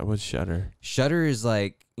 What's Shudder? Shudder is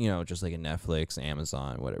like, just like a Netflix,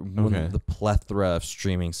 Amazon, whatever. One of the plethora of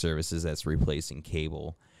streaming services that's replacing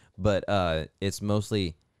cable. But it's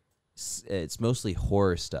mostly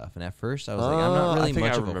horror stuff. And at first I was like, I'm not really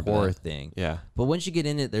much of a horror thing. Yeah. But once you get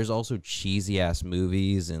in it, there's also cheesy ass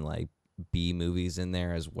movies and like B movies in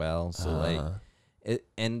there as well. So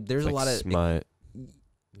and there's a lot of smut.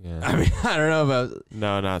 Yeah. I mean, I don't know about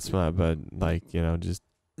No, not smut, but like,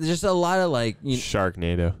 just a lot of like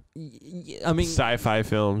Sharknado. I mean, Sci-fi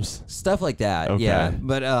films. stuff like that. Okay. Yeah.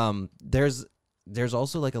 But there's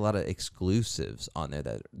also like a lot of exclusives on there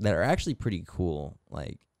that are actually pretty cool.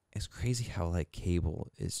 Like, it's crazy how like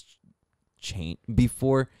cable is changed.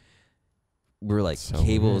 Before we were like, So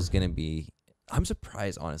cable weird. is gonna be. I'm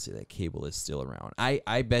surprised, honestly, that cable is still around.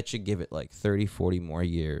 I bet you give it like 30, 40 more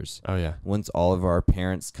years. Oh yeah. Once all of our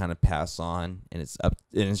parents kind of pass on and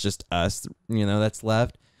it's just us, that's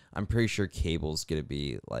left. I'm pretty sure cable's gonna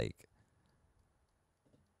be like.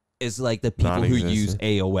 It's like the people who use Non-existent.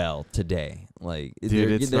 AOL today. Like,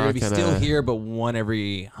 Dude, they're gonna be still gonna- here, but one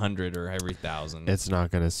every 100 or every 1,000. It's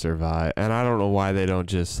not gonna survive, and I don't know why they don't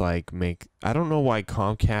just like make. I don't know why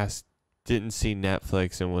Comcast didn't see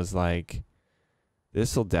Netflix and was like,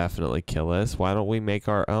 "This will definitely kill us. Why don't we make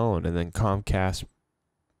our own?" And then Comcast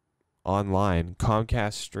online,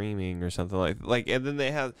 Comcast streaming or something like, and then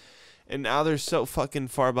they have, and now they're so fucking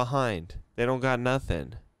far behind. They don't got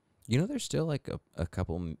nothing. There's still like a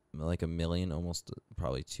couple, like 1 million, almost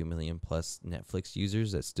probably 2 million plus Netflix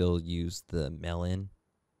users that still use the mail-in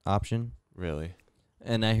option. Really?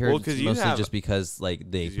 And I heard Well, it's 'cause you mostly have- just because like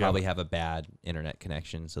they 'cause you probably have a bad internet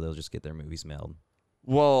connection, so they'll just get their movies mailed.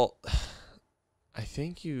 Well, I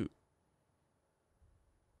think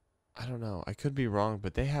I don't know. I could be wrong,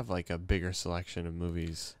 but they have like a bigger selection of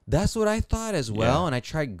movies. That's what I thought as well, Yeah. and I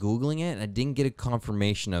tried Googling it, and I didn't get a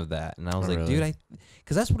confirmation of that. And I was Oh, like, really? dude,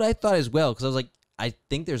 because that's what I thought as well. Because I was like, I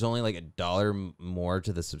think there's only like $1 more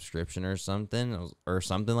to the subscription or something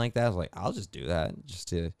like that. I was like, I'll just do that just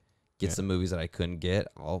to get some movies that I couldn't get.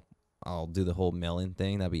 I'll do the whole mail-in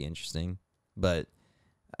thing. That'd be interesting. But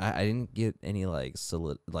I didn't get any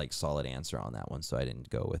solid answer on that one, so I didn't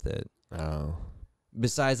go with it. Oh.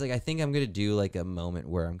 Besides, I think I'm gonna do a moment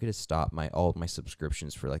where I'm gonna stop all of my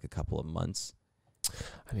subscriptions for a couple of months.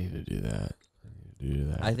 I need to do that.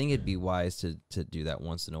 I think it'd be wise to do that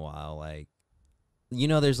once in a while.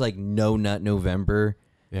 There's No Nut November.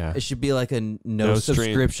 Yeah. It should be a no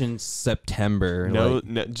subscription September.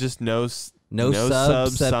 Just no sub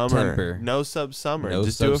September. No sub summer. No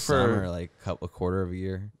just sub do it for summer, a quarter of a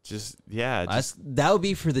year. That would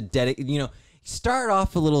be for the start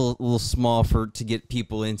off a little small to get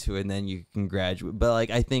people into it, and then you can graduate.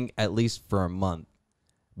 But I think at least for a month.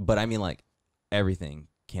 But I mean everything.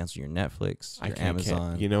 Cancel your Netflix, your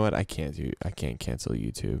Amazon. You know what? I can't cancel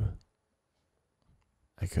YouTube.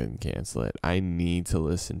 I couldn't cancel it. I need to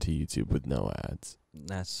listen to YouTube with no ads.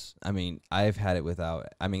 I've had it without.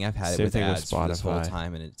 I've had it with ads for this whole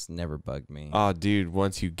time, and it's never bugged me. Oh, dude!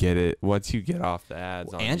 Once you get off the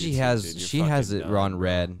ads, on Angie YouTube, has it on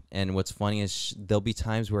red. And what's funny is there'll be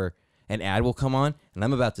times where an ad will come on, and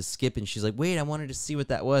I'm about to skip, and she's like, "Wait, I wanted to see what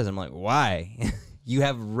that was." I'm like, "Why? You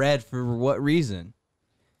have red for what reason?"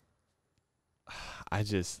 I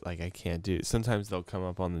just I can't do it. Sometimes they'll come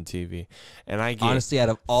up on the TV, and I get honestly out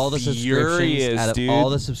of all the subscriptions,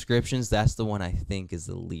 that's the one I think is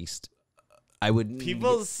the least.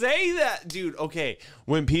 People say that, dude. Okay,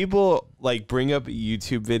 when people bring up a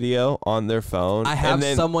YouTube video on their phone, I have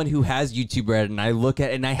someone who has YouTube Red, and I look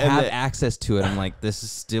at it, and I have access to it. I'm like, this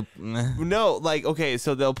is still no. Okay,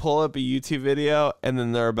 so they'll pull up a YouTube video, and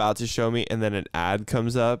then they're about to show me, and then an ad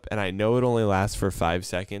comes up, and I know it only lasts for 5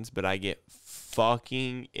 seconds, but I get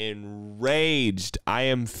fucking enraged. I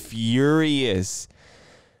am furious.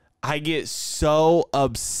 I get so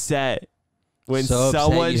upset when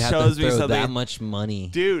someone shows me something that much money,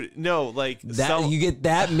 dude. No, you get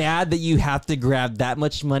that mad that you have to grab that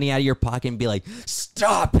much money out of your pocket and be like,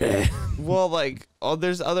 stop it. Well,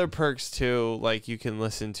 there's other perks too. You can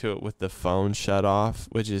listen to it with the phone shut off,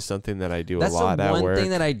 which is something that I do a lot at work. That's one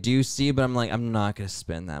thing that I do see, but I'm not gonna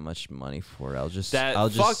spend that much money for it. I'll just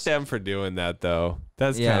fuck them for doing that though.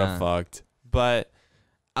 That's kind of fucked. But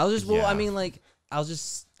I'll just I'll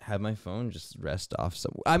just have my phone just rest off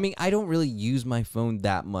somewhere. I don't really use my phone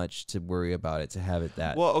that much to worry about it, to have it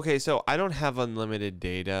that. Well, okay, so I don't have unlimited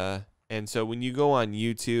data. And so when you go on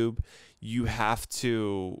YouTube, you have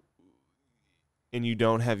to, and you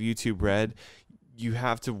don't have YouTube Red, you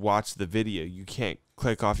have to watch the video. You can't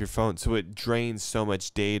click off your phone. So it drains so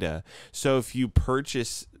much data. So if you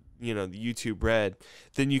purchase, the YouTube Red,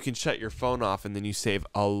 then you can shut your phone off and then you save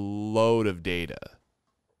a load of data.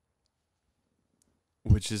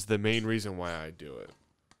 Which is the main reason why I do it.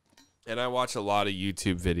 And I watch a lot of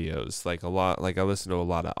YouTube videos, I listen to a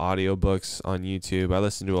lot of audiobooks on YouTube. I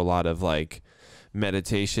listen to a lot of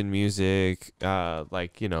meditation music,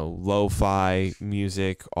 lo-fi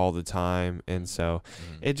music all the time. And so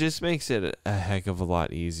it just makes it a heck of a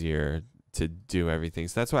lot easier to do everything.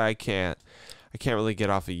 So that's why I can't really get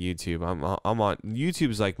off of YouTube. I'm on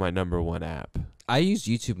YouTube's my number one app. I use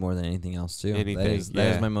YouTube more than anything else too. That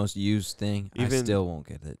is my most used thing. I still won't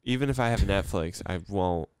get it. Even if I have Netflix, I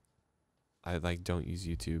won't. I don't use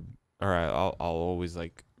YouTube, or I'll always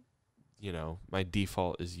my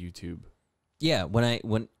default is YouTube. Yeah,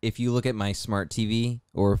 if you look at my smart TV,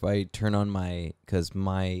 or if I turn on because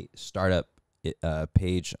my startup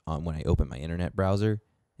page on when I open my internet browser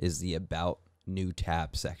is the about new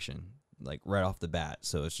tab section, right off the bat.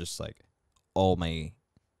 So it's just all my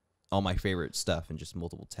favorite stuff and just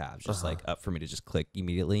multiple tabs, just up for me to just click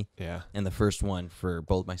immediately. Yeah. And the first one for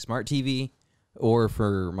both my smart TV or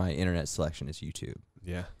for my internet selection is YouTube.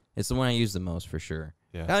 Yeah. It's the one I use the most for sure.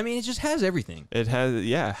 Yeah. It just has everything. It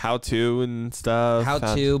has, how-to and stuff.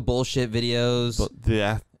 How-to, bullshit videos.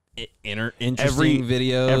 Yeah. Interesting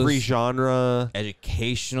videos. Every genre.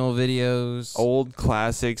 Educational videos. Old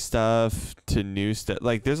classic stuff to new stuff.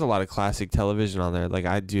 There's a lot of classic television on there.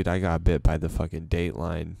 I got bit by the fucking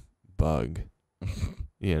Dateline bug,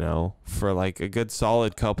 for a good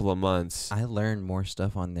solid couple of months. I learned more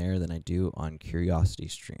stuff on there than I do on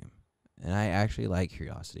CuriosityStream, and I actually like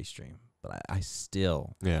CuriosityStream, but I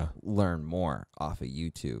still learn more off of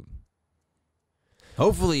YouTube.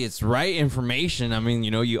 Hopefully it's right information.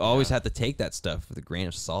 You always have to take that stuff with a grain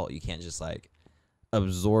of salt. You can't just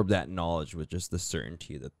absorb that knowledge with just the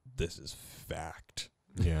certainty that this is fact.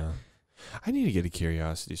 Yeah. I need to get a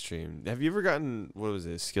CuriosityStream. Have you ever gotten, what was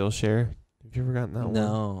it, Skillshare? Have you ever gotten that one?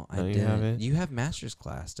 No, I didn't. You have it? You have master's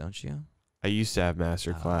class, don't you? I used to have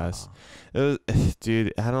master class. It was,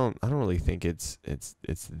 dude, I don't really think it's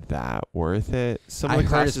that worth it. Some of I the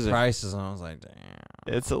heard its classes prices and I was like, damn.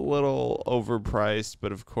 it's a little overpriced,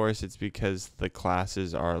 but of course it's because the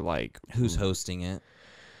classes are like Who's hosting it?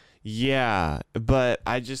 Yeah, but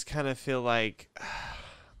I just kind of feel like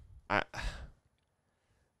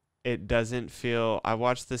it doesn't feel. I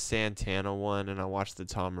watched the Santana one and I watched the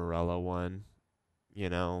Tom Morello one, the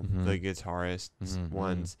guitarist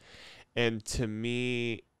ones. And to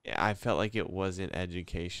me, I felt like it wasn't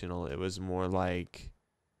educational. It was more like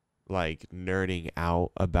nerding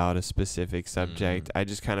out about a specific subject. I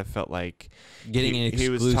just kind of felt like getting an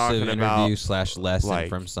exclusive interview / lesson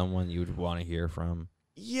from someone you would want to hear from.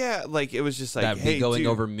 Yeah, like it was just like, that'd be going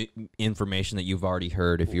over information that you've already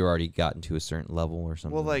heard if you already gotten to a certain level or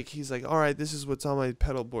something. Well, like he's like, all right, this is what's on my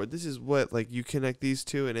pedal board. This is what like you connect these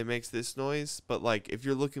two and it makes this noise. But like if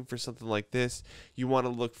you're looking for something like this, you want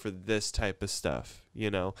to look for this type of stuff,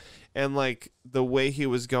 And like the way he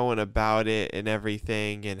was going about it and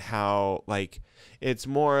everything, and how like it's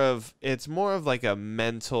more of like a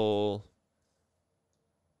mental,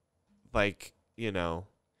 like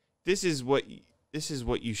this is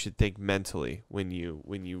what you should think mentally when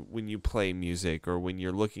you play music, or when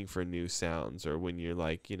you're looking for new sounds, or when you're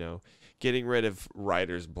like, getting rid of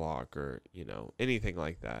writer's block, or, anything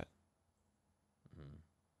like that.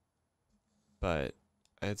 But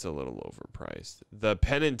it's a little overpriced. The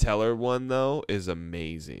Penn and Teller one though is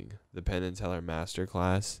amazing. The Penn and Teller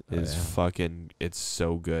Masterclass is fucking, it's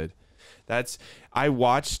so good. I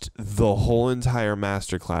watched the whole entire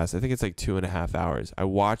masterclass. I think it's like 2.5 hours. I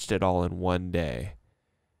watched it all in one day.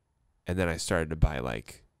 And then I started to buy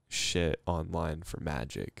like shit online for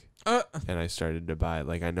Magic. And I started to buy,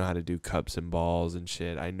 like, I know how to do cups and balls and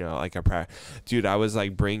shit. I know, like, dude, I was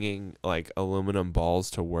like bringing like aluminum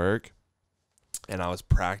balls to work. And I was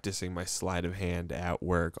practicing my sleight of hand at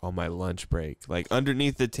work on my lunch break. Like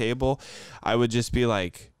underneath the table, I would just be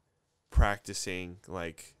like practicing,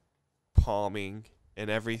 like, palming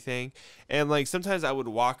and everything. And like sometimes I would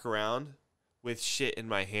walk around with shit in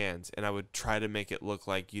my hands and I would try to make it look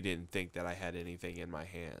like you didn't think that I had anything in my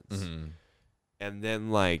hands. And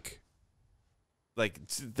then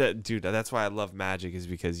dude, that's why I love Magic, is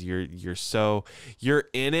because you're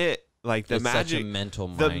in it. Like the it's magic, such a mental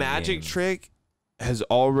mind the magic game. trick has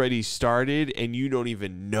already started and you don't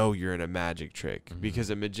even know you're in a magic trick,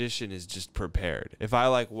 because a magician is just prepared. If I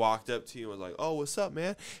like walked up to you and was like, oh, what's up,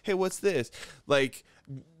 man? Hey, what's this? Like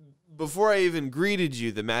before I even greeted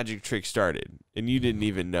you, the magic trick started and you didn't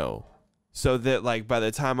even know. So that like by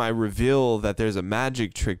the time I reveal that there's a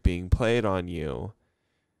magic trick being played on you,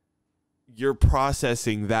 you're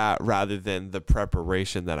processing that rather than the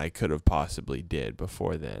preparation that I could have possibly did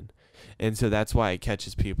before then. And so that's why it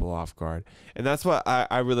catches people off guard. And that's what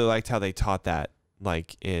I really liked how they taught that,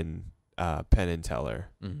 like in Penn and Teller,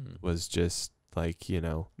 was just like,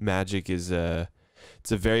 magic is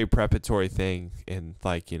it's a very preparatory thing. And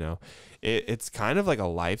like, it's kind of like a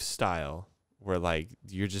lifestyle where like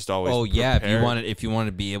you're just always prepared, if you want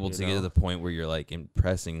to be able to get to the point where you're like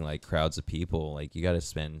impressing like crowds of people, like you got to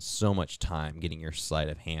spend so much time getting your sleight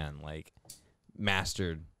of hand like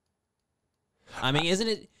mastered. I mean, isn't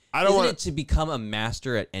it to become a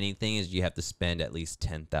master at anything is you have to spend at least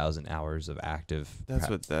 10,000 hours of active That's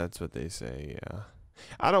what they say. Yeah.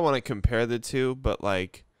 I don't want to compare the two, but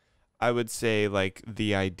like I would say like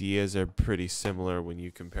the ideas are pretty similar when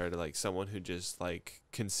you compare to like someone who just like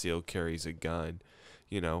conceal carries a gun.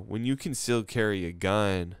 When you conceal carry a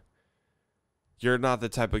gun, you're not the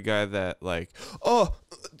type of guy that like,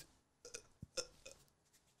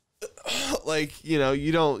 like, you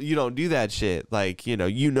don't do that shit. Like, you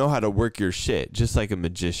know how to work your shit, just like a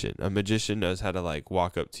magician. A magician knows how to like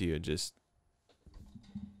walk up to you and just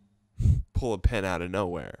pull a pen out of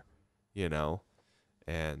nowhere,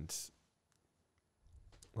 and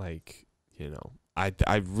like,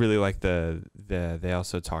 I really like they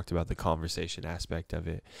also talked about the conversation aspect of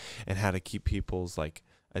it and how to keep people's like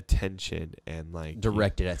attention and like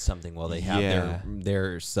directed at something while they have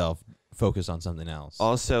their self focus on something else.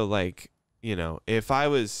 Also, like, if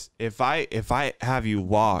I have you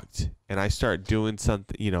locked and I start doing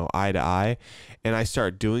something, eye to eye, and I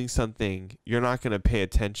start doing something, you're not going to pay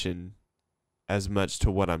attention as much to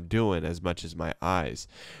what I'm doing as much as my eyes.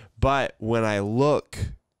 But when I look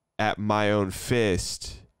at my own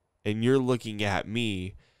fist and you're looking at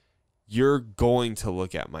me, you're going to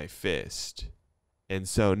look at my fist. And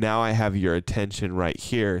so now I have your attention right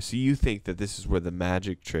here. So you think that this is where the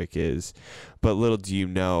magic trick is. But little do you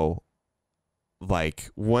know, like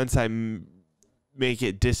once I make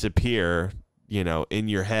it disappear, in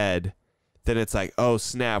your head, then it's like, oh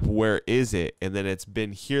snap, where is it? And then it's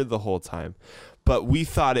been here the whole time. But we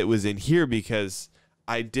thought it was in here because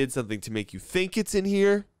I did something to make you think it's in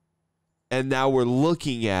here, and now we're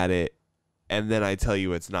looking at it, and then I tell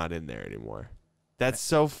you it's not in there anymore. That's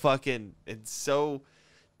so fucking, it's so,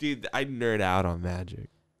 dude, I nerd out on magic.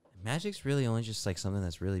 Magic's really only just like something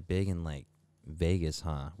that's really big in like Vegas,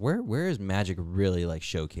 huh? Where is magic really like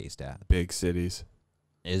showcased at? Big cities.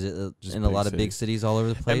 Is it Just in a lot big of big cities all over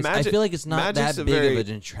the place? magic- I feel like it's not magic's that a big very- of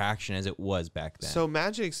an attraction as it was back then. So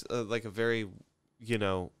magic's like a very, you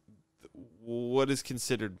know, what is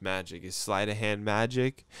considered magic? Is sleight of hand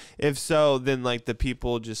magic? If so, then like the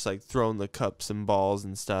people just like throwing the cups and balls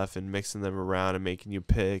and stuff and mixing them around and making you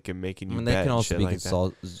pick and making you bet they can and also shit be like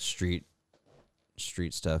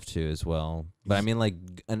street stuff too as well. But I mean like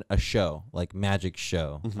a show, like magic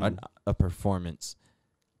show, Mhm. a performance.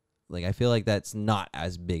 Like I feel like that's not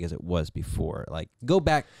as big as it was before. Like go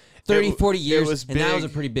back 30, 40 years was and that was a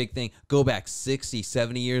big. pretty big thing. Go back 60,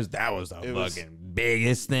 70 years, that was the It was- fucking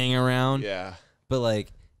biggest thing around. Yeah. But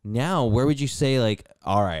like now, where would you say like,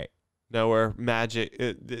 all right, Nowhere magic.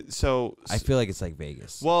 So I feel like it's like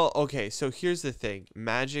Vegas. well, okay. So here's the thing: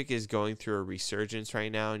 magic is going through a resurgence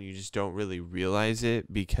right now, and you just don't really realize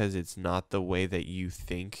it because it's not the way that you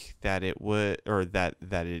think that it would, or that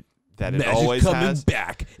it Magic always coming has.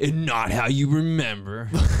 back and not how you remember.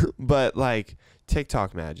 But like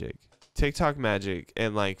TikTok magic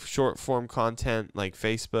and like short form content like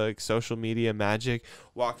Facebook, social media magic,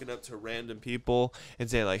 walking up to random people and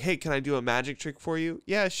saying like, hey, can I do a magic trick for you?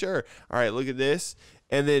 Yeah, sure. All right, look at this.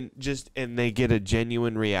 And then and they get a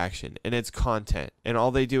genuine reaction, and it's content. And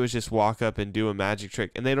all they do is just walk up and do a magic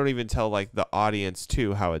trick, and they don't even tell like the audience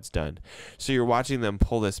too how it's done. So you're watching them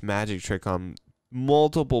pull this magic trick on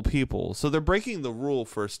multiple people. So they're breaking the rule,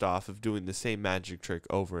 first off, of doing the same magic trick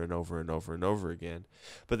over and over and over and over again,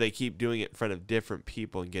 but they keep doing it in front of different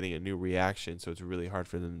people and getting a new reaction, so it's really hard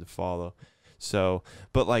for them to follow. So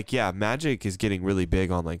but like, yeah, magic is getting really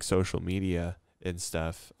big on like social media and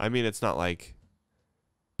stuff. I mean, it's not like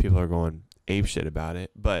people are going apeshit about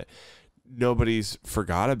it, but nobody's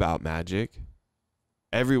forgot about magic.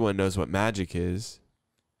 Everyone knows what magic is,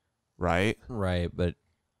 right? Right, but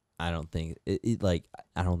I don't think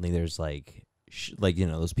I don't think there's like you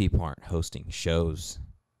know, those people aren't hosting shows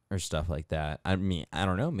or stuff like that. I mean, I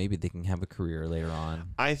don't know. Maybe they can have a career later on.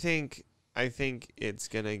 I think it's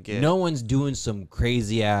gonna get. No one's doing some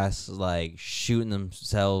crazy ass like shooting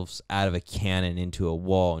themselves out of a cannon into a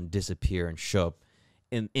wall and disappear and show up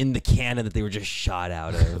in the cannon that they were just shot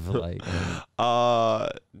out of. Like,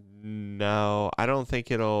 no, I don't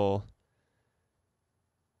think it'll.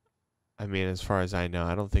 I mean, as far as I know,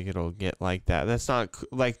 I don't think it'll get like that. That's not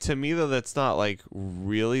like, to me though. That's not like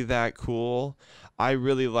really that cool. I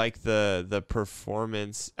really like the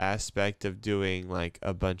performance aspect of doing like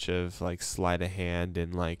a bunch of like sleight of hand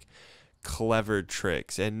and like clever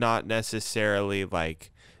tricks, and not necessarily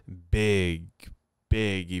like big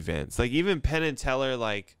events. Like even Penn and Teller,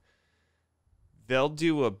 like they'll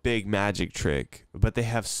do a big magic trick, but they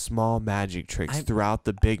have small magic tricks throughout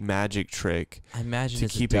the big magic trick. I imagine to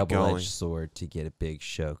it's keep a it going. double-edged sword to get a big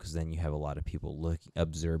show, because then you have a lot of people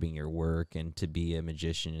observing your work, and to be a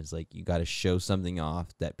magician is like you got to show something off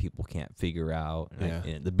that people can't figure out. Yeah.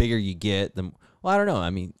 And the bigger you get, well, I don't know. I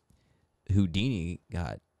mean, Houdini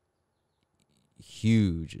got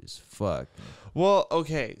huge as fuck. Well,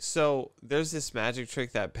 okay, so there's this magic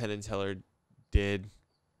trick that Penn and Teller did,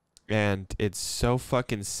 and it's so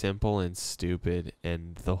fucking simple and stupid,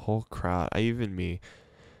 and the whole crowd, even me,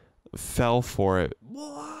 fell for it.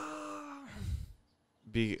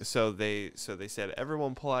 So they said,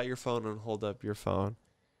 everyone pull out your phone and hold up your phone.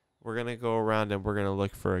 We're gonna go around and we're gonna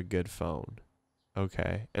look for a good phone.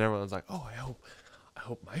 Okay. And everyone's like, oh, I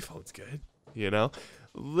hope my phone's good. You know?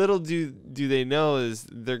 Little do they know is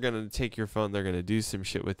they're gonna take your phone, they're gonna do some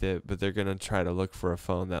shit with it, but they're gonna try to look for a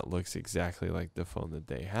phone that looks exactly like the phone that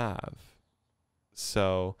they have.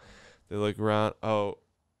 So they look around, oh,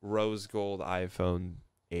 rose gold iPhone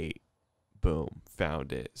 8. Boom,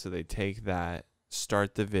 found it. So they take that,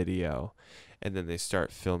 start the video, and then they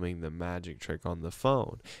start filming the magic trick on the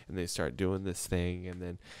phone, and they start doing this thing, and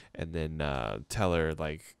then Teller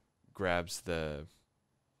like grabs the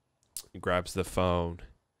phone,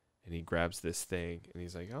 and he grabs this thing, and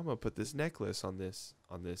he's like, I'm gonna put this necklace on this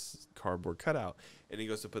cardboard cutout, and he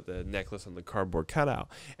goes to put the necklace on the cardboard cutout,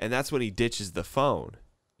 and that's when he ditches the phone,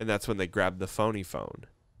 and that's when they grab the phony phone.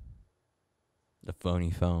 The phony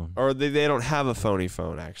phone. Or they don't have a phony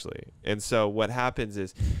phone, actually. And so what happens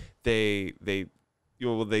is they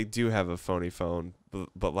do have a phony phone,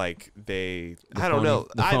 but like I don't know.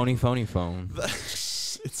 The phony phone.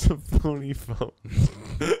 It's a phony phone.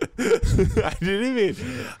 I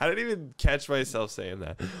didn't even catch myself saying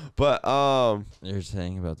that. But You're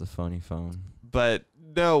saying about the phony phone. But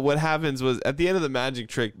no, what happens was at the end of the magic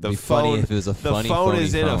trick, the phone. Funny if it was a funny the phone phony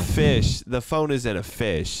is in phone. a fish. The phone is in a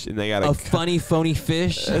fish, and they got A funny phony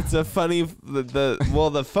fish. It's a funny.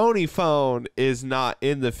 The phony phone is not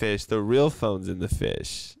in the fish. The real phone's in the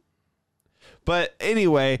fish. But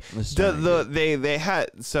anyway, they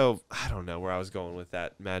had, so I don't know where I was going with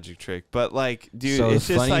that magic trick, but like, dude, so it's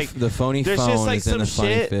just like the phony there's phone just like is in some the funny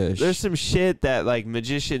shit. fish. There's some shit that like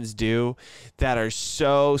magicians do that are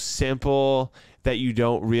so simple that you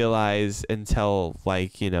don't realize until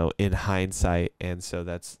like, you know, in hindsight. And so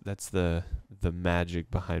that's the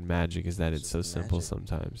magic behind magic, is that it's so simple magic.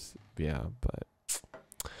 sometimes. Yeah, but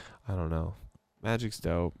I don't know. Magic's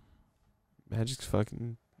dope. Magic's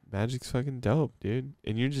fucking dope, dude.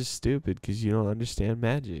 And you're just stupid because you don't understand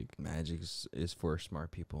magic. Magic is for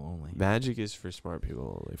smart people only. Magic is for smart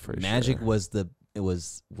people only, for Magic sure. it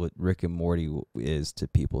was what Rick and Morty is to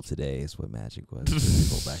people today, is what magic was to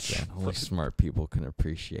people back then. Only smart people can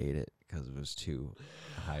appreciate it because it was too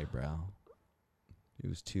highbrow. It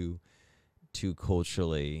was too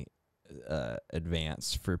culturally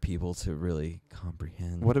advanced for people to really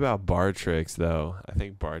comprehend. What about bar tricks, though? I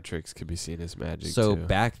think bar tricks could be seen as magic, So too.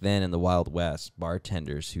 back then in the Wild West,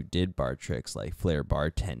 bartenders who did bar tricks like flair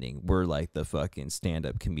bartending were like the fucking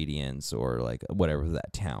stand-up comedians or like whatever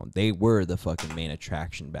that town. They were the fucking main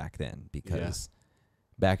attraction back then, because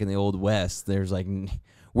back in the Old West, there's like,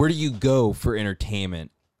 where do you go for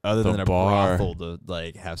entertainment other The than a bar. brothel to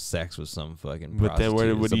like have sex with some fucking But then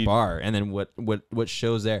prostitute? what It's do a you- bar. And then what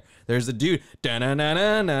shows there? There's a dude. You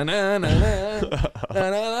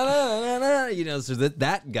know, so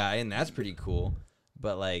that guy, and that's pretty cool.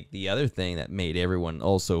 But like the other thing that made everyone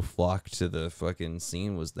also flock to the fucking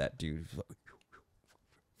scene was that dude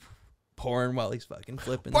pouring while he's fucking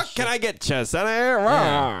flipping. What can I get you, sonny?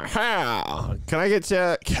 How? Can I get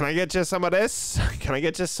you some of this? Can I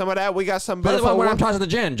get you some of that? We got some beautiful when I'm tossing the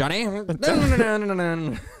gin, Johnny.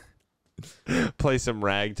 Play some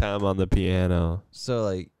ragtime on the piano. So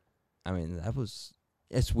like, I mean,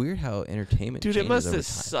 it's weird how entertainment. Dude, it changes must over have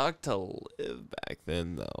time. sucked to live back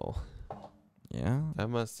then, though. Yeah. That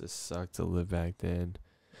must have sucked to live back then.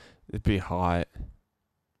 It'd be hot.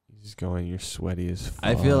 You just going, you're sweaty as fuck.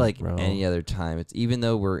 I feel like bro. any other time, it's even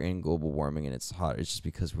though we're in global warming and it's hot, it's just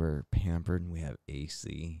because we're pampered and we have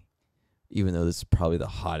AC. Even though this is probably the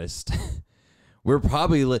hottest, we're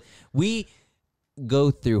probably we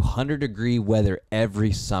go through 100-degree weather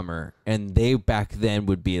every summer, and they back then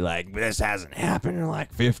would be like, this hasn't happened in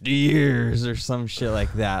like 50 years or some shit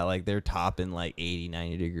like that. Like they're topping like 80,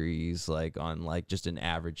 90 degrees like on like just an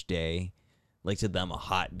average day. Like to them, a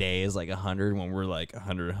hot day is like 100 when we're like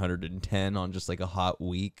 100, 110 on just like a hot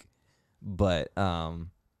week. But, I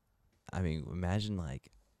mean, imagine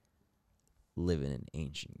like living in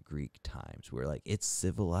ancient Greek times where like it's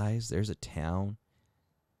civilized. There's a town,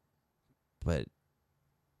 but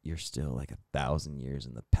you're still like 1,000 years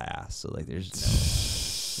in the past. So like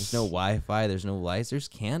there's no Wi-Fi. There's no lights. There's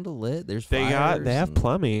candlelit. There's they fires have and-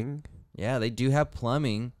 plumbing. Yeah, they do have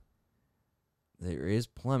plumbing. There is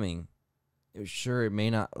plumbing. Sure, it may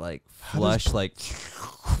not like flush like.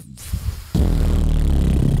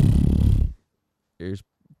 There's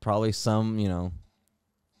probably some, you know.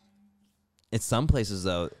 It's some places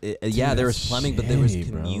though. Yeah, there was that's plumbing, but there was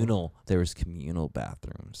shitty, bro. communal. There was communal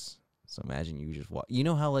bathrooms. So imagine you just walk. You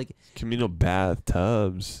know how like Communal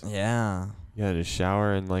bathtubs. yeah, You had a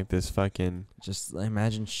shower in like this fucking. just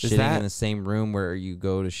imagine shitting that- in the same room where you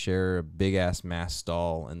go to share a big ass mass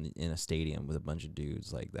stall in a stadium with a bunch of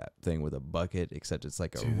dudes, like that thing with a bucket, except it's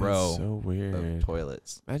like a Dude, row that's so weird. of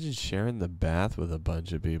toilets. Imagine sharing the bath with a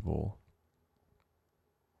bunch of people.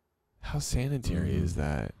 How sanitary is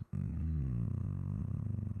that?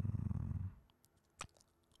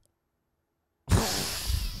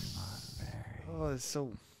 Oh, it's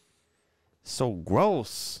so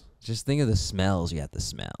gross. Just think of the smells you have to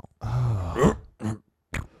smell.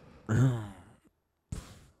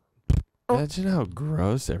 Imagine how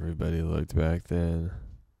gross everybody looked back then.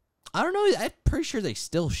 I don't know. I'm pretty sure they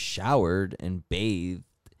still showered and bathed.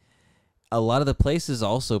 A lot of the places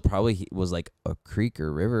also probably was like a creek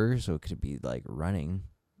or river, so it could be like running.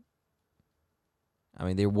 I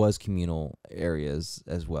mean, there was communal areas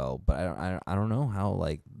as well, but I don't know how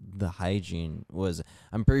like the hygiene was.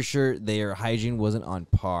 I'm pretty sure their hygiene wasn't on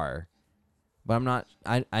par, but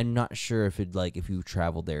I'm not sure if it like if you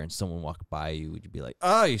traveled there and someone walked by you, would you be like,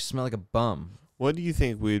 oh, you smell like a bum? What do you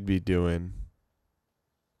think we'd be doing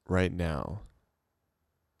right now?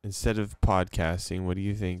 Instead of podcasting, what do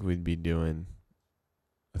you think we'd be doing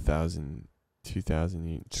 1,000,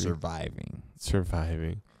 2,000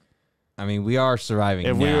 surviving. I mean, we are surviving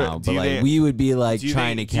If now, but like we would be like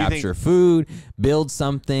trying to capture food, build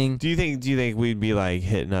something. Do you think we'd be like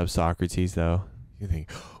hitting up Socrates though? You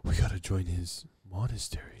think we gotta join his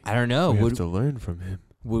monastery? I don't know. We have to learn from him.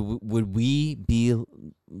 Would we be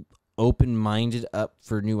open-minded up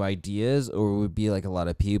for new ideas, or would be like a lot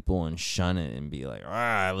of people and shun it and be like,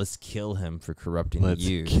 let's kill him for corrupting the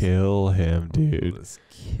youth. Let's kill him, dude. Let's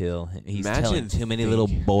kill him. He's telling too many little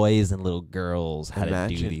boys and little girls how to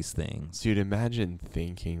do these things. Dude, imagine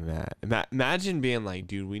thinking that. Imagine being like,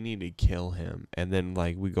 dude, we need to kill him. And then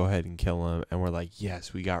like we go ahead and kill him and we're like,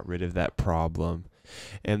 yes, we got rid of that problem.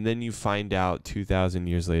 And then you find out 2,000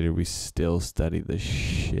 years later, we still study the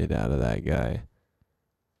shit out of that guy.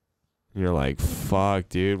 And you're like, fuck,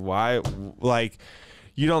 dude, why? Like,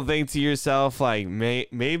 you don't think to yourself, like,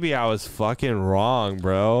 maybe I was fucking wrong,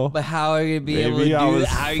 bro. But how are you going to be able to do that?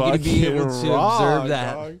 How are you going to be able to observe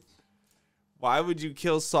that? Dog. Why would you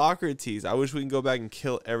kill Socrates? I wish we can go back and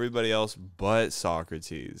kill everybody else but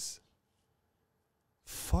Socrates.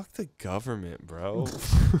 Fuck the government, bro.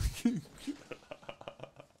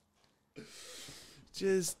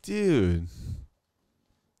 Just, dude.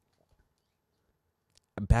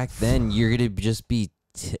 Back then, you're gonna just be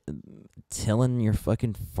tilling your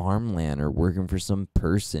fucking farmland or working for some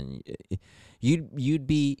person.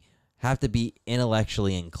 You'd have to be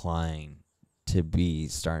intellectually inclined to be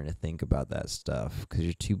starting to think about that stuff because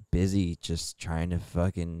you're too busy just trying to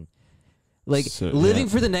fucking living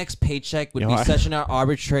for the next paycheck would be such an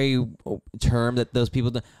arbitrary term that those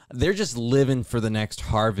people they're just living for the next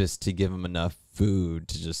harvest to give them enough food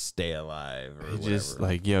to just stay alive or just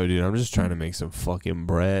like, yo, dude, I'm just trying to make some fucking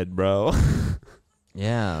bread, bro.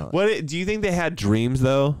 Yeah. What do you think they had dreams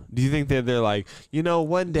though? Do you think that they're like, you know,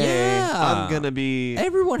 one day I'm gonna be?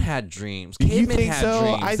 Everyone had dreams. Cavemen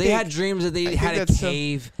had dreams. They had dreams that they had a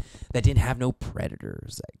cave that didn't have no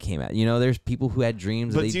predators that came out. You know, there's people who had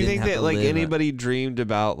dreams. But that they do you didn't think have that to like live anybody dreamed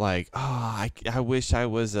about like, oh, I wish I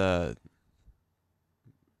was a.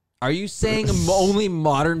 Are you saying only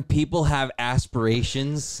modern people have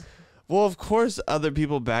aspirations? Well, of course, other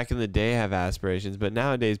people back in the day have aspirations, but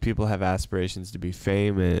nowadays people have aspirations to be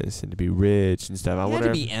famous and to be rich and stuff. I wonder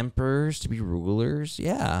to be emperors, to be rulers,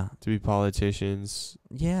 yeah, to be politicians,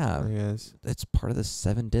 yeah. Yes, that's part of the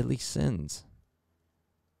 7 deadly sins.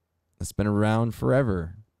 That's been around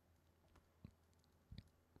forever.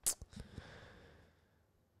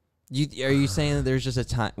 Are you saying that there's just a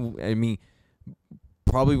time? I mean,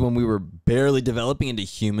 probably when we were barely developing into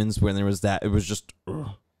humans, when there was that, it was just.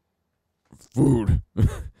 Food,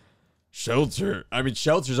 shelter. I mean,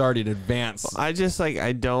 shelter's already in advance. I just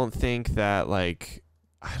I don't think that I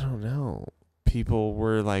don't know. People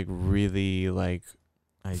were really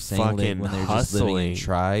Are you saying when they're just living in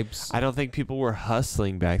tribes? I don't think people were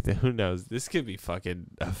hustling back then. Who knows? This could be fucking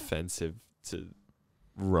offensive to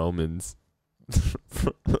Romans.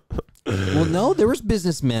 Well, no, there was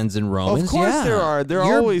businessmen and Romans. Of course there are.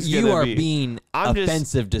 You are being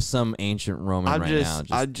offensive to some ancient Roman now.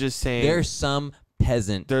 I'm just saying. There's some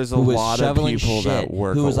peasant. There's a lot of people that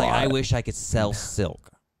work who was a lot. I wish I could sell silk.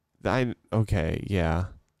 Okay, yeah.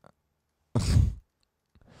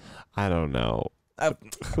 I don't know.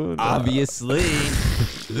 Obviously.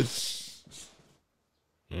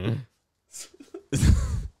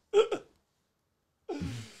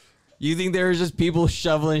 You think there was just people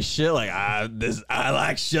shoveling shit I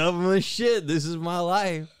like shoveling shit. This is my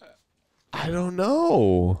life. I don't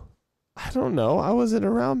know. I wasn't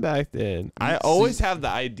around back then. I always have the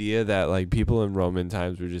idea that people in Roman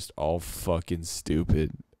times were just all fucking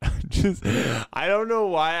stupid. I don't know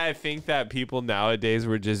why I think that people nowadays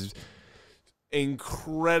were just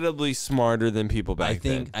incredibly smarter than people back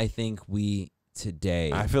then. I think we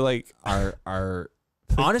today I feel like are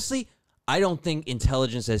honestly, I don't think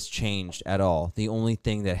intelligence has changed at all. The only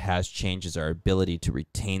thing that has changed is our ability to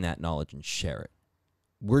retain that knowledge and share it.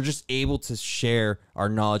 We're just able to share our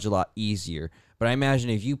knowledge a lot easier. But I imagine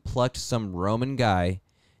if you plucked some Roman guy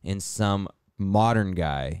and some modern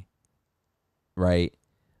guy, right?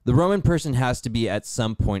 The Roman person has to be at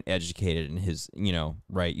some point educated in his,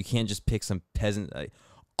 right? You can't just pick some peasant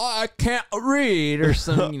I can't read or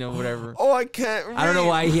some, whatever. I can't read. I don't know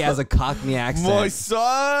why he has a Cockney accent. My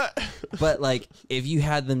son. But if you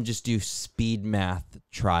had them just do speed math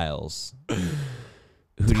trials.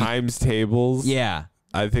 Times tables. Yeah.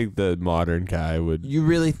 I think the modern guy would. You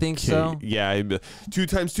really think so? Yeah. 2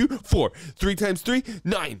 times 2, 4. 3 times 3,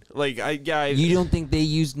 9. You don't think they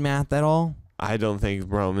used math at all? I don't think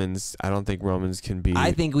Romans can be.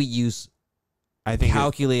 I think we use I think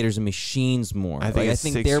calculators and machines more. I think, I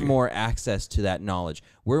think they're more access to that knowledge.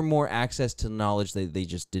 We're more access to knowledge that they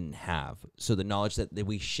just didn't have. So the knowledge that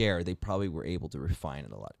we share, they probably were able to refine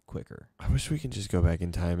it a lot quicker. I wish we could just go back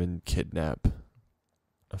in time and kidnap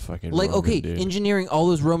a fucking like, Roman okay, dude. engineering all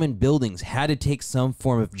those Roman buildings had to take some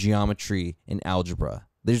form of geometry and algebra.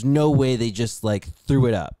 There's no way they just like threw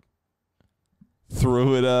it up.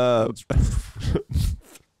 Threw it up.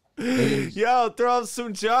 Yo, throw up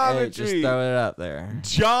some geometry. Hey, just throw it up there.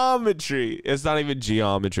 Geometry. It's not even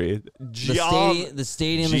geometry. The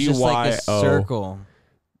stadium is just like a circle.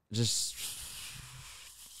 Just,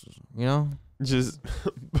 you know? Just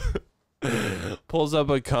pulls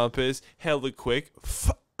up a compass, hella quick.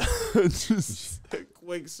 Just a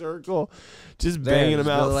quick circle. Just banging them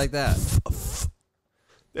out. Like that.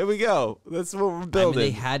 There we go. That's what we're building. I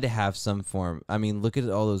mean, they had to have some form. I mean, look at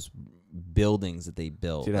all those buildings that they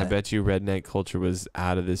built. Dude, I bet you redneck culture was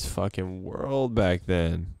out of this fucking world back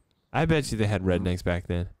then. I bet you they had rednecks back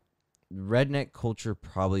then. Redneck culture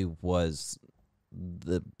probably was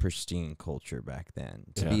the pristine culture back then.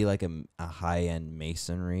 To be like a high-end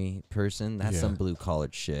masonry person, that's some blue-collar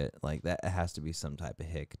shit. Like, that has to be some type of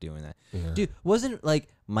hick doing that. Yeah. Dude, wasn't, like,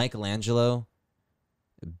 Michelangelo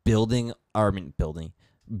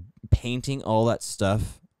painting all that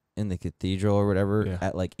stuff in the cathedral or whatever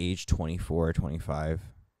at like age 24 or 25?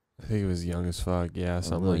 I think it was young as fuck. Yeah,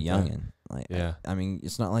 something a like little that. youngin'. Like, I mean,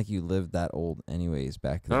 it's not like you lived that old anyways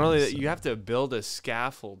back then. Not only that, you have to build a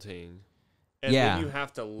scaffolding. And then you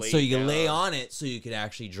have to lay so you down. can lay on it so you could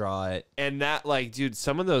actually draw it. And that, like, dude,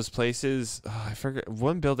 some of those places, I forget,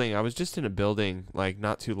 one building, I was just in a building, like,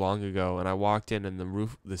 not too long ago, and I walked in, and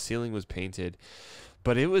the ceiling was painted,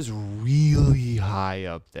 but it was really high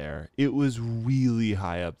up there. It was really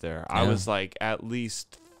high up there. Yeah. I was, like, at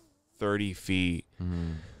least 30 feet,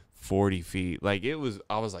 40 feet. Like,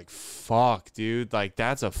 I was like, fuck, dude. Like,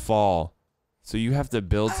 that's a fall. So you have to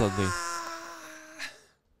build something.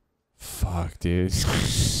 Fuck, dude.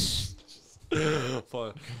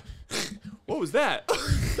 What was that?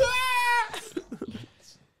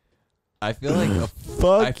 I feel like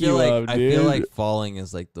I feel like falling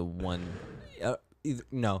is like the one.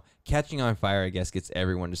 No, catching on fire, I guess, gets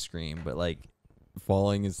everyone to scream, but like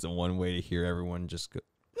falling is the one way to hear everyone just go.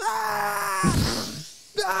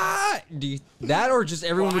 That or just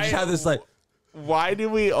everyone would just have this like. Why do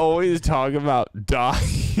we always talk about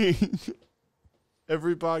dying?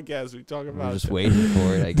 Every podcast we talk about. I'm just waiting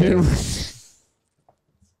for it, I guess.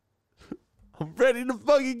 I'm ready to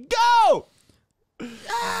fucking go.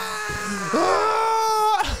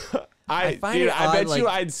 I bet you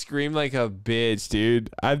I'd scream like a bitch, dude.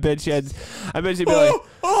 I bet you'd be like,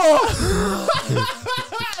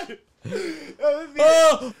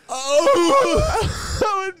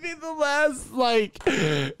 that would be the last, like,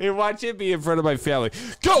 and watch it be in front of my family.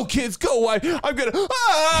 Go, kids, go. I'm gonna.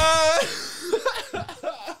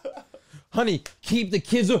 Honey, keep the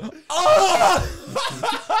kids. You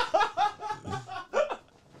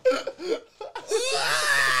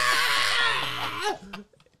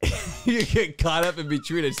get caught up in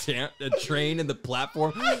between a train and the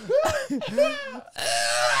platform.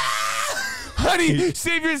 Honey,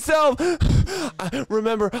 save yourself.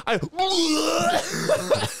 Remember,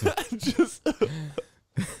 just.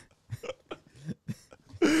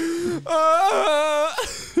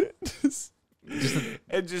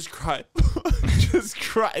 Just cry. Just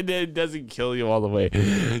cry. And then it doesn't kill you all the way.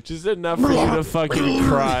 Just enough for you to fucking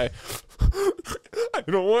cry. I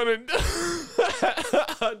don't want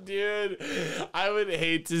to. Dude, I would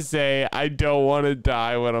hate to say I don't want to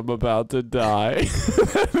die when I'm about to die.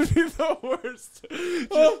 That would be the worst.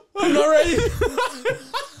 I'm not ready.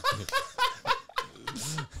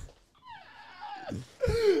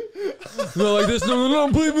 No, like this. No,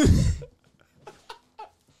 please.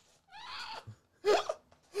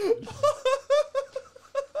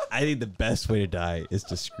 I think the best way to die is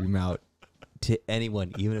to scream out to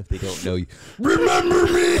anyone, even if they don't know you. Remember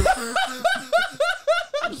me!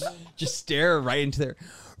 Just stare right into their.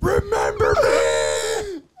 Remember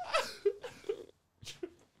me!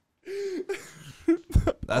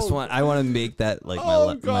 That's one. I want to make that like my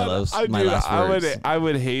last words. I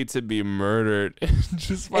would hate to be murdered.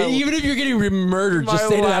 Just even if you're getting murdered, just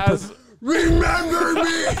say to that person, "Remember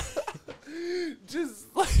me."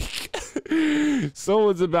 Just like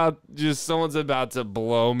someone's about to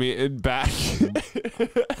blow me back. And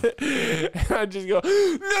I just go, no.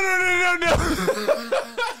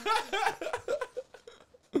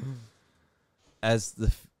 As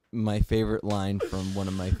my favorite line from one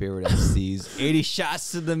of my favorite MCs, 80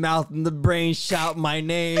 shots to the mouth and the brain, shout my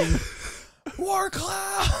name. War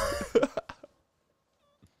Cloud.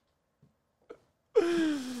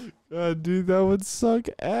 Dude, that would suck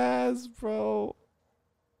ass, bro.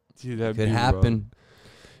 Dude, that Could happen.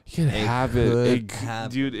 It could happen. Could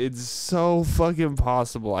happen. Dude, it's so fucking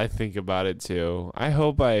possible. I think about it too. I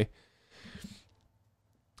hope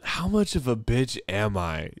how much of a bitch am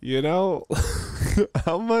I? You know?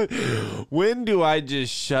 How much? When do I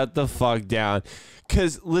just shut the fuck down?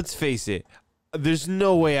 Because let's face it, there's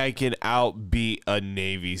no way I can outbeat a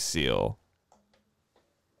Navy SEAL.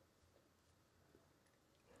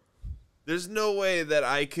 There's no way that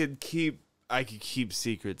I could keep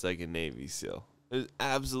secrets like a Navy SEAL. There's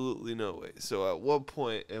absolutely no way. So at what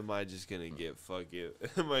point am I just gonna get fucking?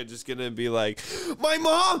 Am I just gonna be like, my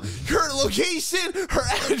mom, her location, her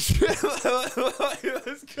address?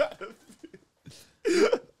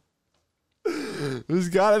 There's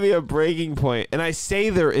gotta be a breaking point. And I say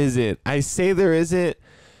there isn't.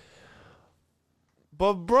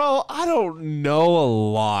 But bro, I don't know a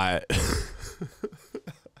lot. I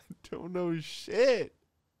don't know shit.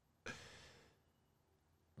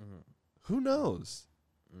 Who knows?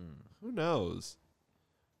 Who knows?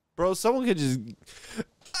 Bro, someone could just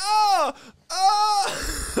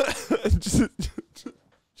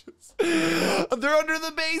they're under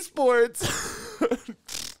the baseboards.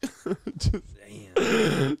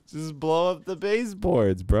 Just blow up the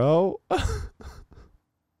baseboards, bro.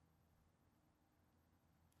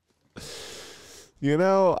 You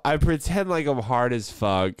know, I pretend like I'm hard as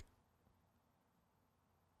fuck.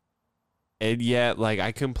 And yet, like,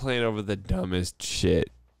 I complain over the dumbest shit.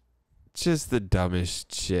 Just the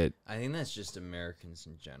dumbest shit. I think that's just Americans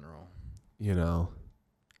in general. You know?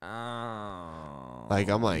 Oh. Like,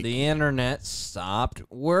 I'm like... The internet stopped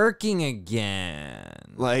working again.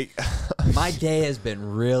 Like... My day has been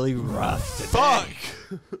really rough today. Fuck!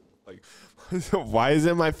 Like, why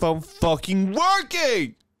isn't my phone fucking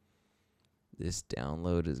working? This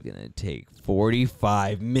download is going to take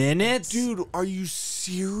 45 minutes. Dude, are you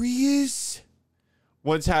serious?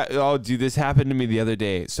 Oh, dude, this happened to me the other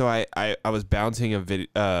day. So I was bouncing a video,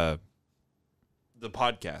 the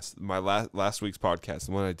podcast, my last week's podcast,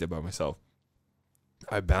 the one I did by myself.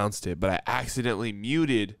 I bounced it, but I accidentally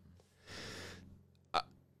muted.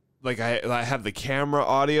 Like I have the camera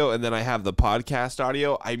audio and then I have the podcast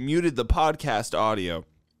audio. I muted the podcast audio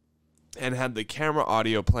and had the camera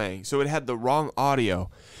audio playing. So it had the wrong audio.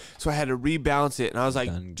 So I had to rebalance it. And I was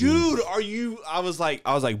like, dude, I was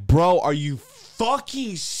like, bro, are you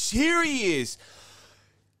fucking serious?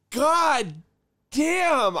 God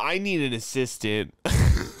damn, I need an assistant.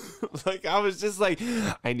 Like, I was just like,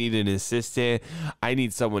 I need an assistant. I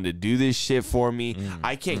need someone to do this shit for me.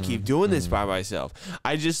 I can't keep doing this by myself.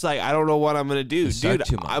 I don't know what I'm going to do. Dude,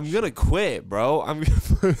 I'm going to quit, bro.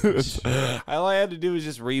 All I had to do was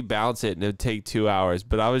just rebalance it and it would take 2 hours.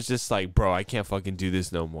 But I was just like, bro, I can't fucking do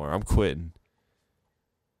this no more. I'm quitting.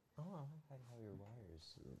 Oh, I like how your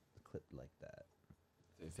wires clipped like that.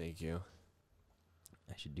 Thank you.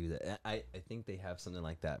 I should do that. I think they have something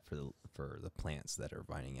like that for the plants that are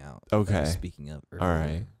vining out. Okay. Speaking of earlier. All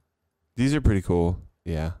right. These are pretty cool.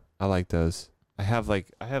 Yeah, I like those. I have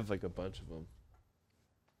like a bunch of them.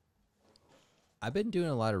 I've been doing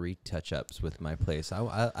a lot of retouch-ups with my place.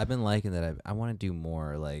 I've been liking that. I want to do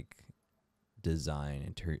more like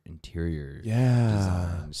design, interior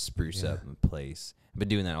design, spruce up my place. I've been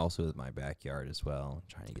doing that also with my backyard as well,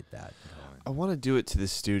 trying to get that going. I want to do it to the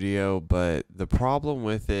studio, but the problem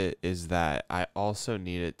with it is that I also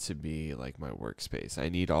need it to be like my workspace. I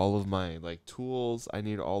need all of my like tools. I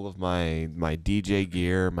need all of my DJ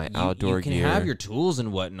gear, my outdoor gear. You can have your tools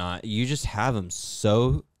and whatnot. You just have them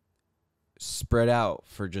so spread out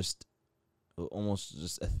for just almost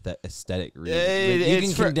just aesthetic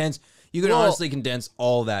reasons. You can honestly condense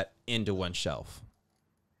all that into one shelf.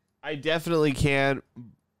 I definitely can,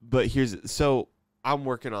 but so I'm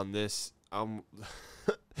working on this.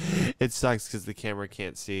 It sucks because the camera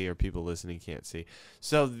can't see or people listening can't see.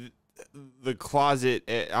 So the closet,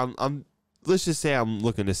 let's just say I'm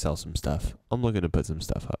looking to sell some stuff. I'm looking to put some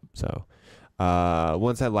stuff up. So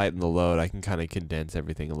once I lighten the load, I can kind of condense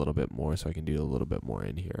everything a little bit more, so I can do a little bit more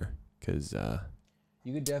in here. Because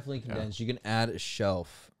you could definitely condense. You can add a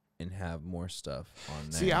shelf and have more stuff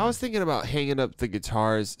on there. See, I was thinking about hanging up the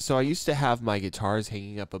guitars. So I used to have my guitars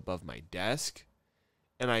hanging up above my desk.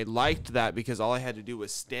 And I liked that because all I had to do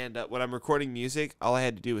was stand up. When I'm recording music, all I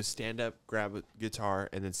had to do was stand up, grab a guitar,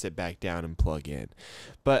 and then sit back down and plug in.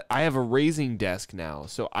 But I have a raising desk now,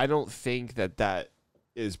 so I don't think that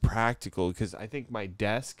is practical because I think my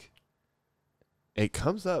desk, it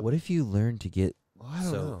comes up. What if you learn to get... I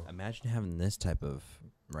don't know. Imagine having this type of...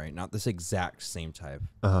 Right, not this exact same type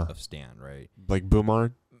of stand, right? Like boom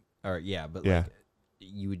arm? Or yeah, but yeah. like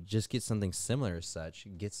you would just get something similar as such,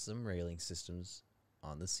 get some railing systems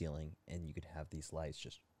on the ceiling, and you could have these lights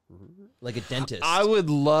just like a dentist. I would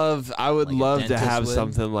love to have would.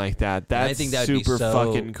 something like that. That's I think that would be super so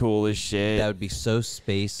fucking cool as shit. That would be so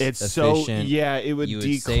space It's efficient. it would You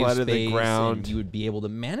save declutter the space, ground. and you would be able to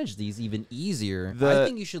manage these even easier. The- I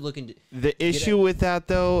think you should look into The issue with that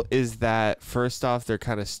though is that first off they're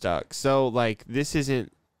kind of stuck. So like this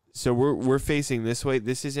isn't. So we're facing this way.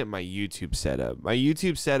 This isn't my YouTube setup. My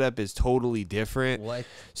YouTube setup is totally different. what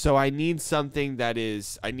So I need something that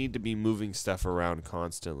is. I need to be moving stuff around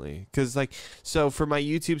constantly. Cause like so for my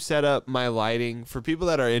YouTube setup, my lighting for people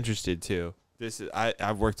that are interested too. This is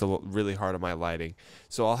I've worked really hard on my lighting.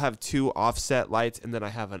 So I'll have 2 offset lights and then I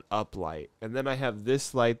have an up light and then I have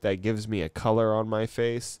this light that gives me a color on my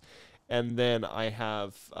face, and then I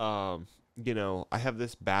have I have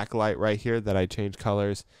this backlight right here that I change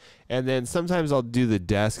colors, and then sometimes I'll do the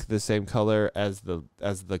desk the same color as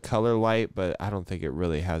the color light, but I don't think it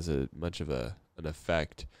really has much of an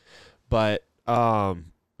effect. But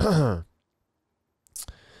the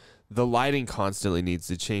lighting constantly needs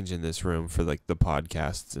to change in this room for like the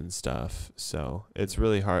podcasts and stuff, so it's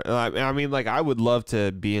really hard. I mean, like I would love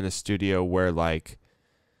to be in a studio where like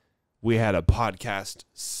we had a podcast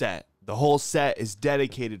set. The whole set is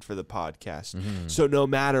dedicated for the podcast. Mm-hmm. So no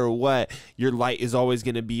matter what, your light is always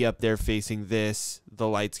going to be up there facing this. The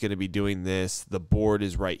light's going to be doing this. The board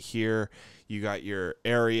is right here. You got your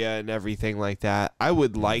area and everything like that. I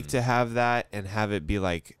would like to have that and have it be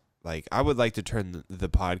like I would like to turn the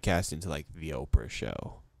podcast into like the Oprah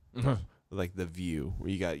show. Like The View, where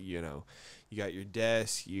you got you got your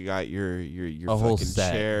desk, you got your whole fucking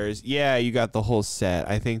set. chairs. Yeah, you got the whole set.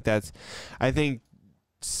 I think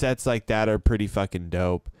sets like that are pretty fucking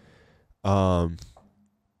dope.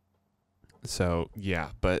 So yeah,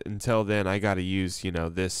 but until then I got to use,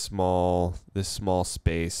 this small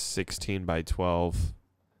space, 16 by 12,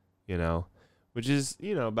 which is,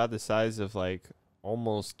 about the size of like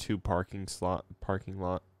almost 2 parking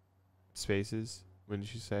lot spaces,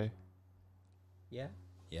 wouldn't you say? Yeah.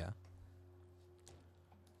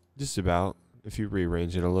 Just about, if you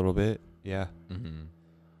rearrange it a little bit. Yeah. Mm-hmm.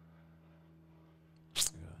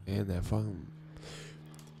 And that fucking.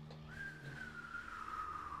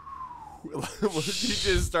 What did you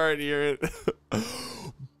just start hearing?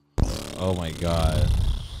 Oh my god.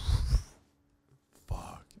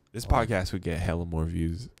 Fuck. This podcast would get hella more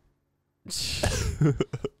views.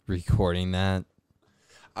 Recording that,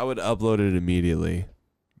 I would upload it immediately.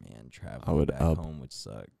 man, traveling I would back home would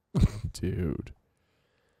suck. Dude.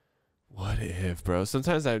 What if, bro?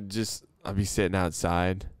 Sometimes I'd be sitting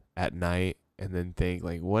outside at night and then think,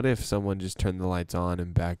 like, what if someone just turned the lights on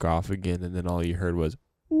and back off again, and then all you heard was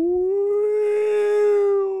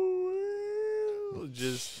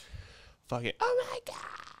just fucking, oh my god.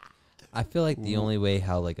 I feel like the only way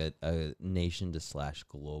how like a nation to /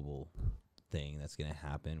 global thing that's gonna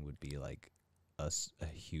happen would be like a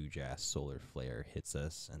huge ass solar flare hits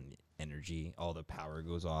us and energy, all the power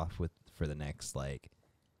goes off for the next like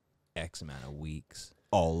X amount of weeks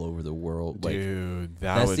all over the world. Like, dude,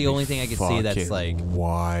 that's the only thing I could see that's like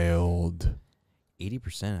wild.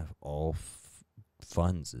 80% of all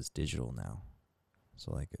funds is digital now.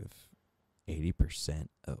 So like if 80%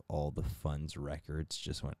 of all the funds records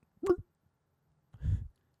just went.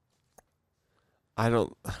 I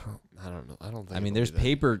don't know. I don't think. I mean, there's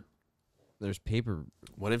paper. There's paper.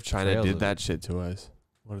 What if China trails did of that shit to us?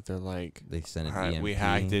 What if they're like, They sent it. all right, we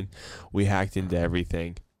EMP. hacked into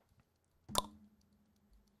everything.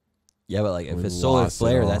 Yeah, but like if We it's solar lost it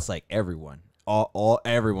flare, all. that's like everyone. All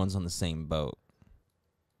everyone's on the same boat.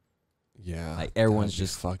 Yeah, Like everyone's that'd be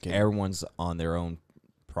just fucking. everyone's on their own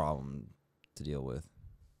problem to deal with.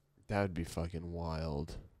 That would be fucking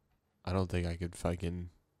wild. I don't think I could fucking.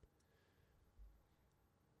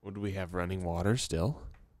 Would we have running water still?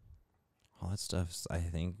 All that stuff's I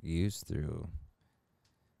think used through,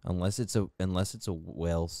 unless it's a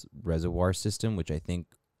well reservoir system, which I think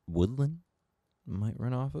Woodland might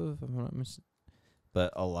run off of. If I'm not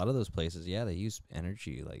but a lot of those places, yeah, they use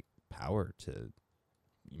energy like power to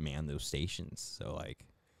man those stations. So like,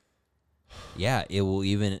 yeah, it will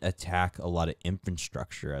even attack a lot of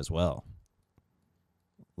infrastructure as well.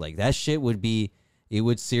 Like that shit it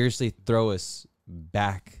would seriously throw us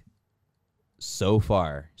back so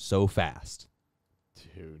far, so fast.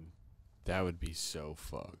 Dude, that would be so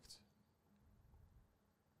fucked.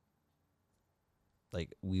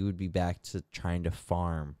 Like we would be back to trying to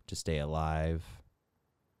farm to stay alive.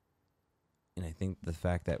 And I think the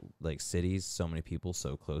fact that like cities, so many people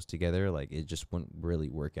so close together, like it just wouldn't really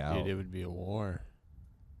work out. Dude, it would be a war.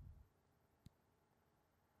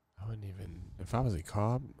 I wouldn't even. If I was a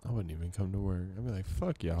cop, I wouldn't even come to work. I'd be like,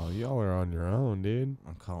 fuck y'all. Y'all are on your own, dude.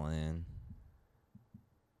 I'm calling in.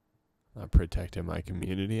 I'm protecting my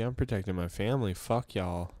community. I'm protecting my family. Fuck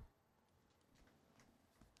y'all.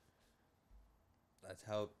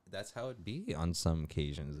 That's how it be on some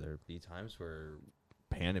occasions. There'd be times where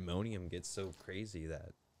pandemonium gets so crazy that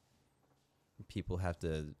people have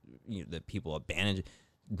to, that people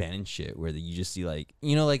abandon shit, where you just see like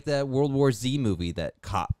that World War Z movie, that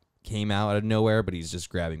cop came out of nowhere, but he's just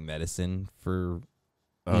grabbing medicine for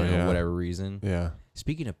whatever reason. Yeah.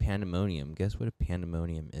 Speaking of pandemonium, guess what a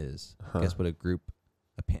pandemonium is? Guess what a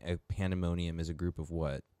pandemonium is? A group of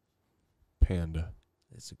what? Panda.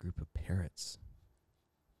 It's a group of parrots.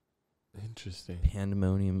 Interesting.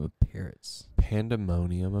 Pandemonium of parrots.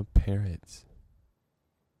 Pandemonium of parrots.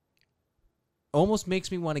 Almost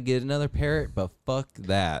makes me want to get another parrot, but fuck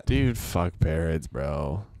that. Dude, fuck parrots,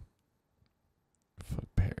 bro. Fuck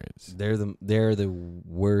parrots. They're the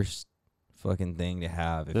worst fucking thing to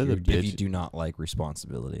have if you do not like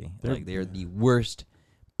responsibility. They're the worst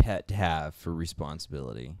pet to have for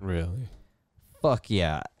responsibility. Really? Fuck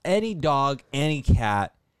yeah. Any dog, any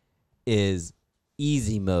cat is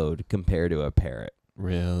easy mode compared to a parrot.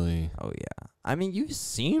 Really? Oh yeah. I mean, you've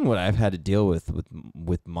seen what I've had to deal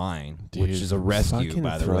with mine, dude, which is a rescue,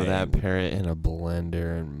 by the way. Throw that parrot in a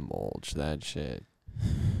blender and mulch that shit.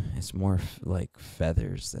 It's more like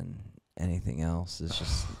feathers than anything else. It's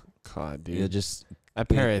just God, dude. That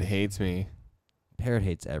parrot parrot hates me. Parrot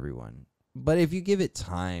hates everyone. But if you give it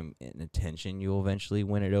time and attention, you'll eventually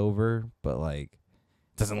win it over. But like,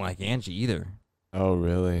 it doesn't like Angie either. Oh,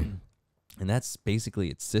 really? And that's basically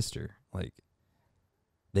its sister. Like,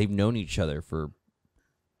 they've known each other for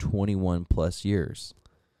 21 plus years.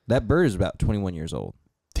 That bird is about 21 years old.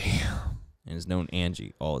 Damn. And has known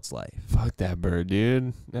Angie all its life. Fuck that bird,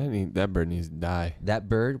 dude. That bird needs to die. That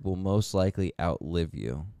bird will most likely outlive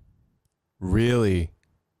you. Really?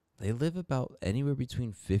 They live about anywhere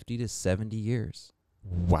between 50 to 70 years.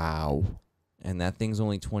 Wow. And that thing's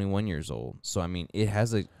only 21 years old. So, I mean, it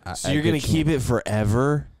has a... So you're going to keep it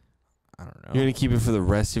forever? I don't know. You're going to keep it for the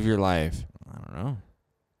rest of your life? I don't know.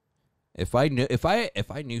 If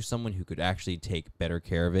I knew someone who could actually take better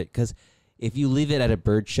care of it, because if you leave it at a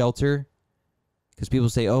bird shelter, because people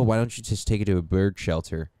say, oh, why don't you just take it to a bird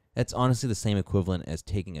shelter? That's honestly the same equivalent as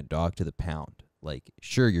taking a dog to the pound. Like,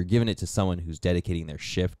 sure, you're giving it to someone who's dedicating their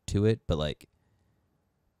shift to it, but like,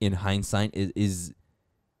 in hindsight, is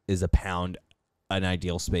a pound an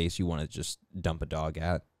ideal space you want to just dump a dog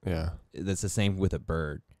at? Yeah. That's the same with a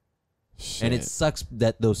bird. Shit. And it sucks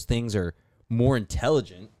that those things are more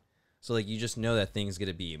intelligent. So like, you just know that thing's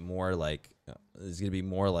gonna be more like,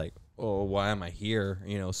 oh, why am I here?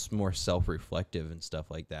 More self-reflective and stuff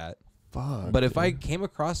like that. Fuck. But if dude. I came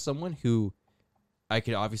across someone who I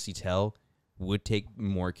could obviously tell would take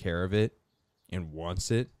more care of it and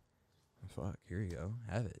wants it, fuck, here you go,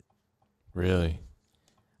 have it. Really?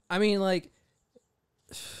 I mean, like,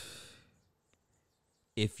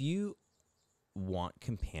 if you want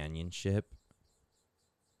companionship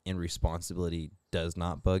and responsibility does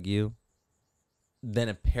not bug you, then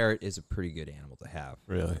a parrot is a pretty good animal to have.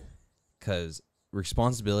 Really? Because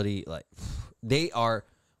responsibility, like, they are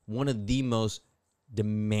one of the most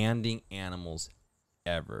demanding animals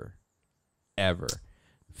ever.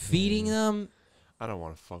 Feeding them, I don't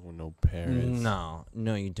want to fuck with no parrots. No,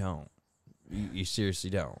 you don't. You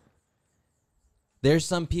seriously don't. There's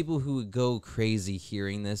some people who would go crazy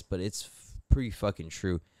hearing this, but it's pretty fucking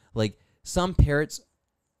true. Like, some parrots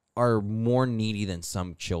are more needy than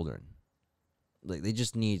some children. Like, they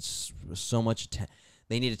just need so much attention.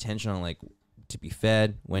 They need attention on, like, to be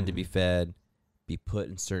fed, when to be fed, be put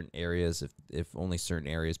in certain areas if only certain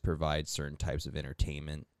areas provide certain types of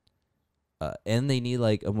entertainment. And they need,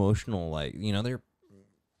 like, emotional, like, they're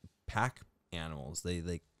pack animals.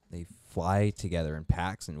 They fly together in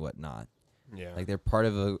packs and whatnot. Yeah. Like, they're part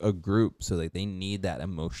of a group, so like they need that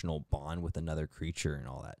emotional bond with another creature and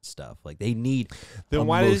all that stuff. Like, they need. Then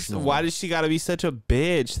why does she got to be such a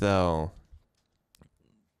bitch though?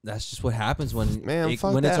 That's just what happens when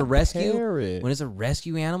when it's a rescue. Parrot. When it's a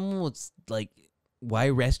rescue animal, it's like, why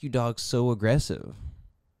rescue dogs so aggressive?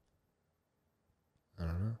 I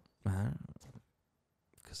don't know.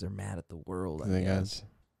 Because they're mad at the world, I guess.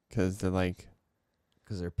 Because they're like.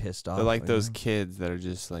 Because they're pissed off. They're like those kids that are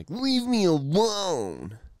just like, leave me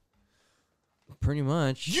alone. Pretty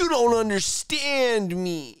much. You don't understand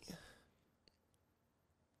me.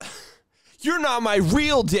 You're not my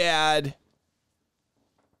real dad.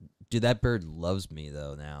 Dude, that bird loves me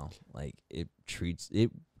though now. Like, it treats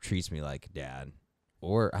me like dad.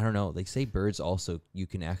 Or I don't know. They say birds also, you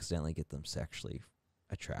can accidentally get them sexually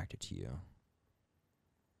attracted to you.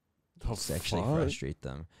 The Sexually fuck? frustrate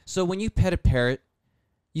them. So when you pet a parrot,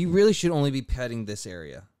 you really should only be petting this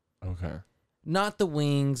area. Okay. Not the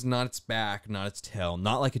wings, not its back, not its tail,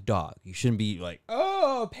 not like a dog. You shouldn't be like,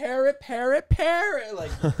 oh, parrot, parrot, parrot.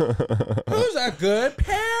 Like, who's a good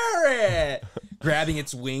parrot? Grabbing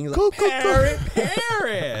its wings, like, parrot,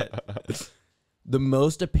 parrot. The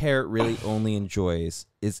most a parrot really only enjoys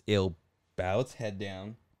is it'll bow its head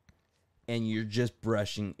down and you're just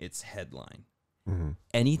brushing its headline. Mm-hmm.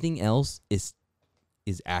 Anything else is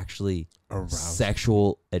actually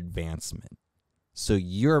sexual advancement. So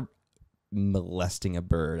you're molesting a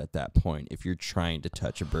bird at that point if you're trying to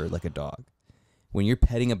touch a bird like a dog. When you're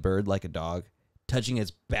petting a bird like a dog, touching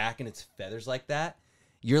its back and its feathers like that,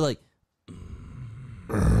 you're like,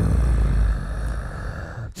 I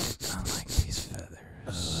like these feathers.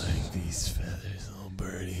 I like these feathers, little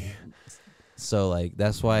birdie. So like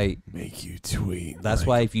that's why Make you tweet. that's like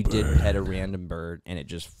why a if you did bird. pet a random bird and it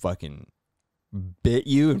just fucking bit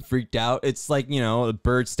you and freaked out, it's like, you know, a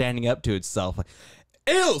bird standing up to itself like,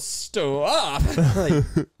 ew, stop. Like,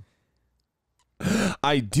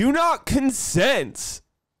 I do not consent.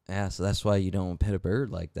 yeah, so that's why you don't pet a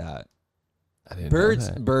bird like that. I didn't Birds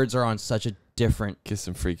know that. birds are on such a different Get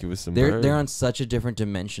some freaky with some they're bird. they're on such a different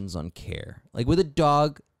dimensions on care. Like with a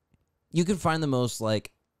dog, you can find the most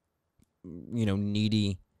like, you know,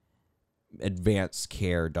 needy advanced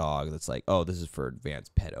care dog that's like, oh, this is for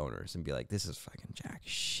advanced pet owners, and be like, this is fucking jack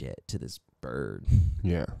shit to this bird.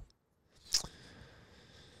 Yeah.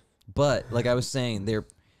 But like I was saying,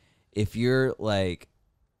 if you're like,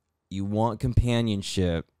 you want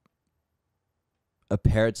companionship, a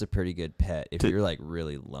parrot's a pretty good pet. If you're like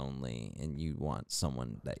really lonely and you want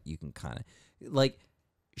someone that you can kind of like,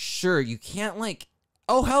 sure, you can't like,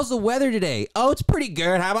 oh, how's the weather today? Oh, it's pretty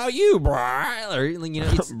good. How about you, brah? Or, you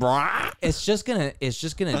know, it's just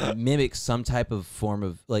gonna mimic some type of form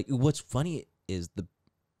of like. What's funny is the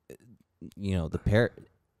parrot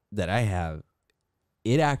that I have,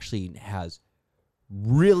 it actually has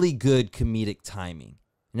really good comedic timing.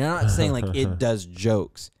 And I'm not saying like it does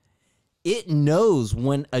jokes. It knows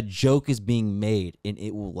when a joke is being made and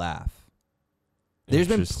it will laugh.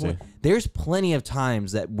 There's plenty of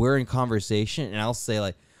times that we're in conversation and I'll say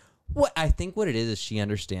like, what I think what it is she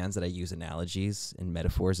understands that I use analogies and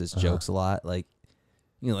metaphors as jokes a lot. Like,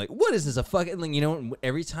 you know, like, what is this, a fucking, like, you know,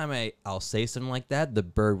 every time I'll say something like that, the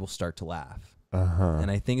bird will start to laugh.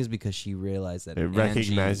 And I think it's because she realized that It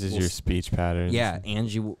recognizes your speech patterns. Yeah,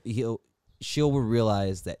 Angie she'll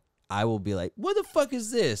realize that I will be like, what the fuck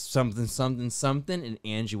is this? Something, something, something, and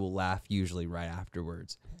Angie will laugh usually right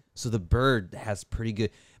afterwards. So the bird has pretty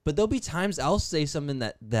good, but there'll be times I'll say something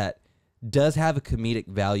that does have a comedic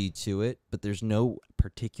value to it, but there's no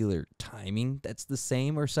particular timing that's the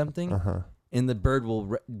same or something. And the bird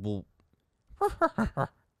will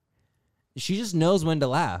she just knows when to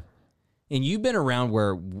laugh. And you've been around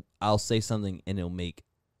where I'll say something and it'll make,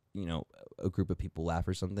 you know, a group of people laugh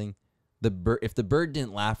or something. If the bird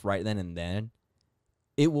didn't laugh right then and then,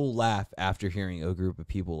 it will laugh after hearing a group of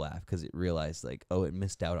people laugh because it realized like, oh, it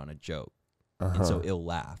missed out on a joke, and so it'll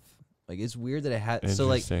laugh. Like it's weird that it had. So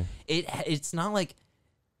like it's not like,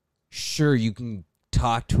 sure, you can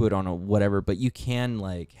talk to it on a whatever, but you can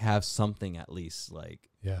like have something at least like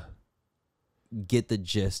get the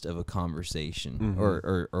gist of a conversation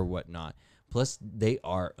or whatnot. Plus, they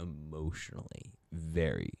are emotionally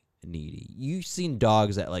very needy. You've seen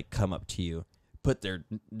dogs that like come up to you, put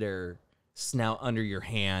their snout under your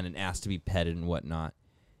hand and ask to be petted and whatnot.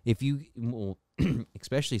 If you,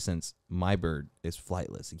 especially since my bird is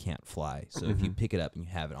flightless, it can't fly. So if you pick it up and you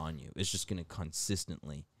have it on you, it's just going to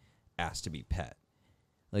consistently ask to be pet.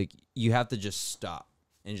 Like you have to just stop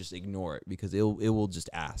and just ignore it because it will just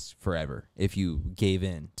ask forever if you gave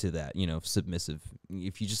in to that, you know, submissive,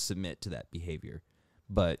 if you just submit to that behavior.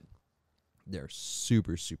 But they're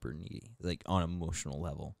super, super needy, like on an emotional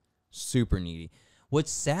level, super needy.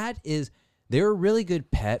 What's sad is they're a really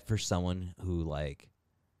good pet for someone who, like,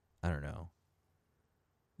 I don't know,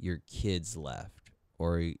 your kids left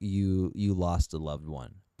or you lost a loved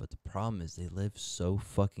one. But the problem is they live so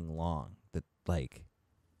fucking long that, like,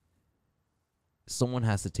 someone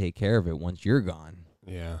has to take care of it once you're gone.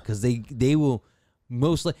 Yeah. Because they will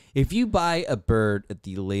mostly, if you buy a bird at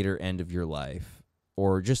the later end of your life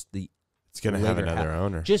or just it's going to have another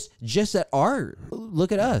owner. Just at our,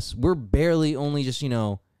 look at us. We're barely only just, you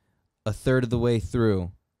know, a third of the way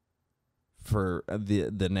through for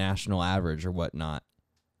the national average or whatnot.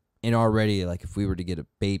 And already, like, if we were to get a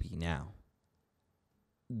baby now,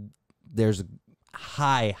 there's a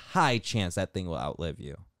high chance that thing will outlive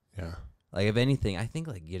you. Yeah. Like, if anything, I think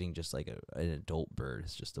like getting just like an adult bird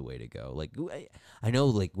is just the way to go. Like, I know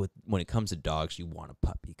like when it comes to dogs, you want a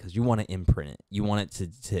puppy because you want to imprint it. You want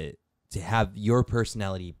it to have your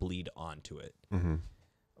personality bleed onto it. Mm-hmm.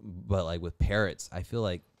 But like with parrots, I feel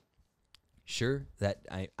like sure that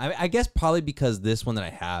I guess probably because this one that I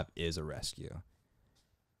have is a rescue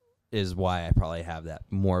is why I probably have that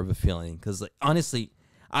more of a feeling. Because like honestly,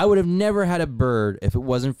 I would have never had a bird if it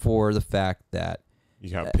wasn't for the fact that. You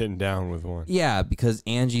got pinned down with one. Yeah, because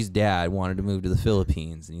Angie's dad wanted to move to the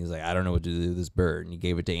Philippines, and he was like, I don't know what to do with this bird, and he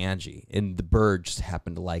gave it to Angie. And the bird just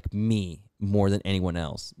happened to like me more than anyone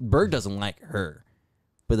else. The bird doesn't like her,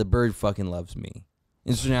 but the bird fucking loves me.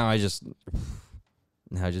 And so now I just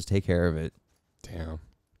take care of it. Damn.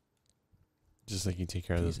 Just like you take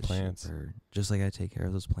care of those plants. Bird. Just like I take care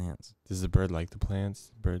of those plants. Does the bird like the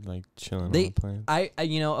plants? The bird like chilling on the plants? I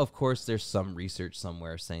of course, there's some research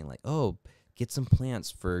somewhere saying like, oh, get some plants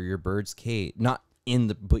for your bird's cage. Not in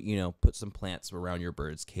the, but put some plants around your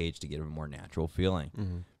bird's cage to get a more natural feeling.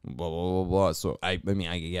 Mm-hmm. Blah, blah, blah, blah. So I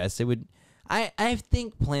guess it would. I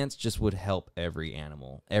think plants just would help every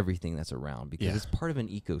animal, everything that's around, because it's part of an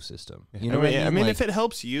ecosystem. You know what I mean? I mean, like, if it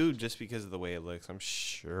helps you just because of the way it looks, I'm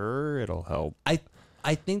sure it'll help.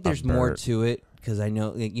 I think there's more to it because I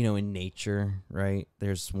know, in nature, right?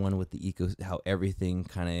 There's one with the how everything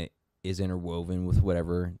kind of is interwoven with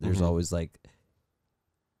whatever. There's always like,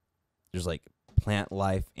 there's like plant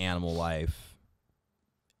life, animal life,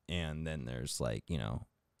 and then there's like,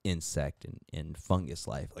 insect and fungus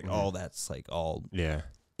life. Like all that's like all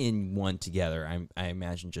in one together. I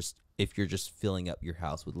imagine just if you're just filling up your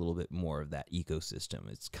house with a little bit more of that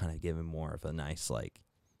ecosystem, it's kind of giving more of a nice, like,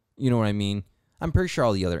 you know what I mean? I'm pretty sure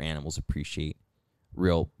all the other animals appreciate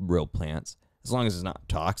real plants as long as it's not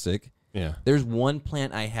toxic. Yeah. There's one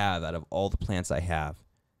plant I have out of all the plants I have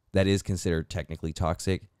that is considered technically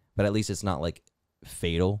toxic, but at least it's not like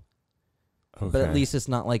fatal. Okay. But at least it's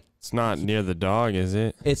not like... It's not near the dog, is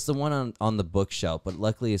it? It's the one on the bookshelf, but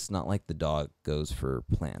luckily it's not like the dog goes for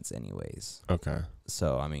plants anyways. Okay.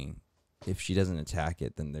 So, I mean, if she doesn't attack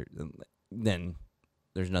it, then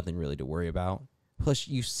there's nothing really to worry about. Plus,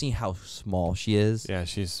 you see how small she is. Yeah,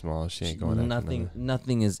 she's small. She ain't going after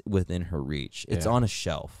nothing is within her reach. It's on a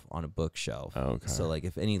shelf, on a bookshelf. Oh, okay. So, like,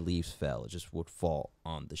 if any leaves fell, it just would fall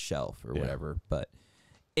on the shelf or whatever. But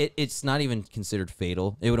it's not even considered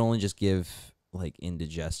fatal. It would only just give, like,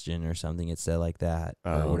 indigestion or something. It said like that.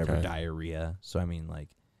 Or whatever, diarrhea. So, I mean, like,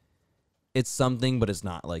 it's something, but it's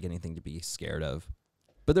not, like, anything to be scared of.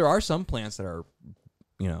 But there are some plants that are,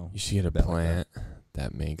 You should get a plant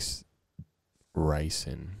that makes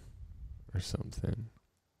ricin or something.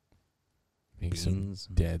 Makes them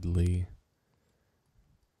deadly.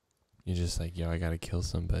 You're just like, yo, I gotta kill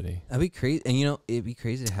somebody. That'd be crazy. And it'd be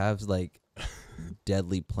crazy to have like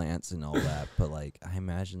deadly plants and all that, but like I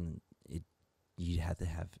imagine you'd have to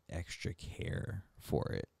have extra care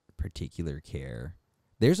for it, particular care.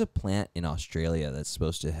 There's a plant in Australia that's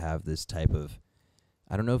supposed to have this type of,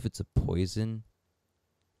 I don't know if it's a poison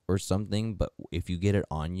or something, but if you get it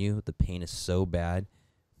on you, the pain is so bad.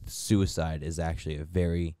 Suicide is actually a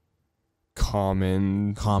very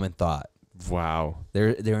common thought. Wow.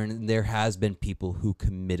 There has been people who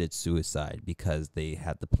committed suicide because they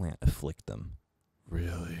had the plant afflict them.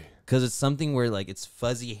 Really? Because it's something where like it's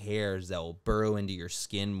fuzzy hairs that will burrow into your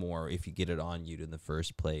skin more if you get it on you in the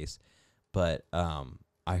first place. But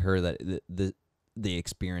I heard that the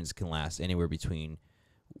experience can last anywhere between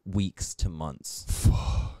weeks to months.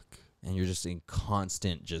 Fuck. And you're just in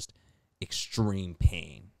constant, just extreme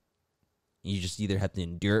pain. You just either have to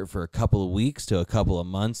endure it for a couple of weeks to a couple of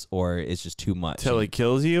months, or it's just too much. Until it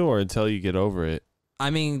kills you, or until you get over it? I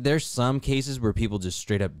mean, there's some cases where people just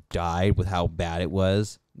straight up died with how bad it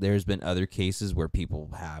was. There's been other cases where people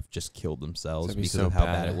have just killed themselves because of how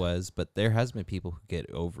bad it was. But there has been people who get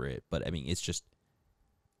over it. But, I mean, it's just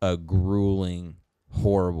a grueling,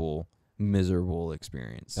 horrible, miserable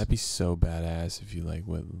experience. That'd be so badass if you, like,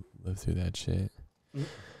 would live through that shit.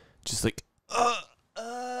 Just like,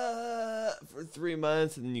 for 3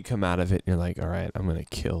 months, and then you come out of it, and you're like, all right, I'm going to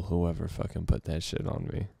kill whoever fucking put that shit on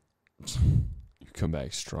me. You come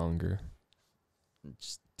back stronger.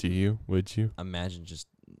 Do you? Would you? Imagine just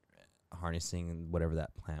harnessing whatever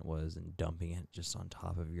that plant was and dumping it just on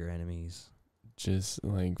top of your enemies. Just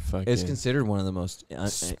like fucking. It's considered one of the most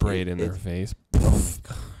sprayed in their face. Oh my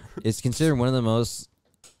God. It's considered one of the most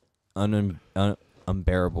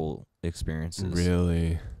unbearable experiences.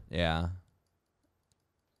 Really? Yeah.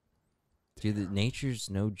 Dude, nature's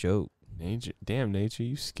no joke. Damn, nature,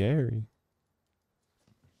 you scary.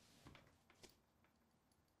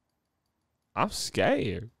 I'm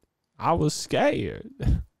scared. I was scared.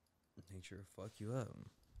 nature fuck you up.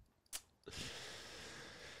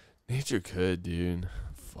 Nature could, dude.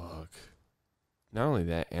 Fuck. Not only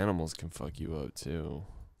that, animals can fuck you up too.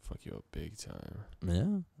 Fuck you up big time.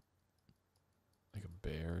 Yeah. Like a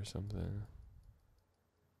bear or something.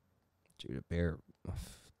 Dude, a bear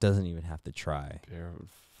doesn't even have to try. Bear would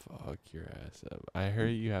fuck your ass up. I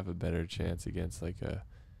heard you have a better chance against like a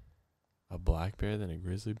black bear than a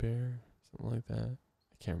grizzly bear. Something like that.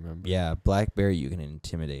 I can't remember. Yeah, black bear you can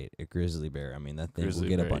intimidate. A grizzly bear, I mean, that thing will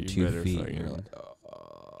get up on 2 feet. And you're like,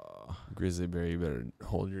 grizzly bear, you better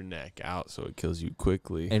hold your neck out so it kills you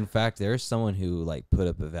quickly. In fact, there's someone who like put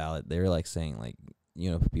up a valid. They were like saying like,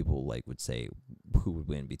 you know, people like would say who would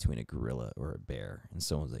win between a gorilla or a bear, and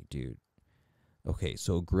someone's like, dude, okay,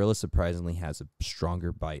 so a gorilla surprisingly has a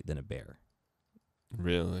stronger bite than a bear.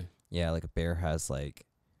 Really? Yeah, like a bear has like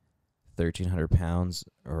 1,300 pounds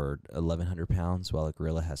or 1,100 pounds, while a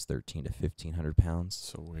gorilla has 1,300 to 1,500 pounds.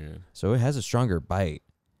 So weird. So it has a stronger bite.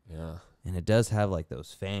 Yeah. And it does have like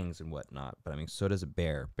those fangs and whatnot, but I mean, so does a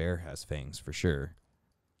bear. Bear has fangs for sure.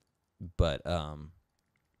 But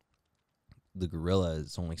the gorilla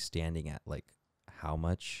is only standing at like how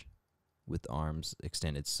much with arms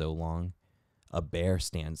extended so long? A bear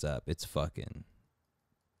stands up. It's fucking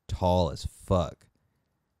tall as fuck.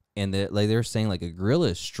 And they're saying like a gorilla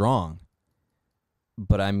is strong,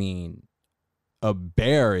 but I mean, a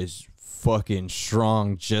bear is fucking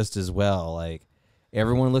strong just as well. Like,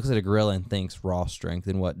 everyone looks at a gorilla and thinks raw strength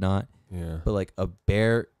and whatnot. Yeah. But like a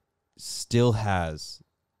bear still has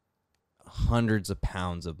hundreds of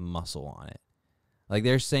pounds of muscle on it. Like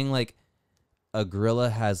they're saying like a gorilla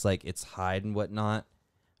has like its hide and whatnot,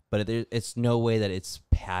 but it's no way that it's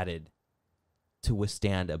padded to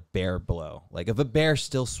withstand a bear blow. Like if a bear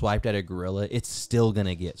still swiped at a gorilla, it's still going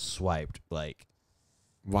to get swiped. Like,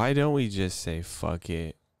 why don't we just say fuck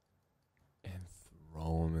it and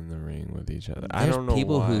throw them in the ring with each other? I don't know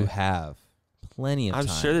people why. who have plenty of I'm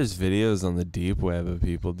time. sure there's videos on the deep web of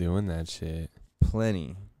people doing that shit.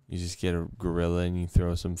 Plenty. You just get a gorilla and you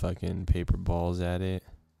throw some fucking paper balls at it.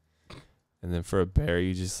 And then for a bear,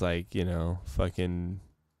 you just like, you know, you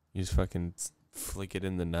just fucking flick it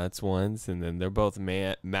in the nuts once. And then they're both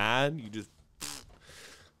mad. You just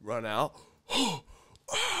run out.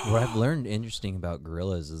 What I've learned interesting about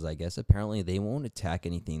gorillas is I guess apparently they won't attack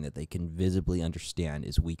anything that they can visibly understand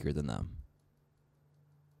is weaker than them.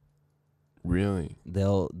 Really?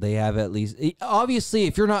 They have at least, obviously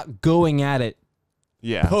if you're not going at it,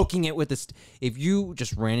 Yeah. poking it with this, if you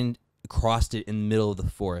just ran across it in the middle of the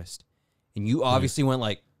forest and you obviously went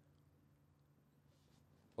like,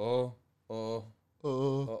 and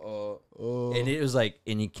it was like,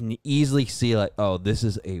 and you can easily see like, oh, this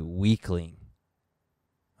is a weakling.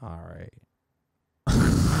 All right.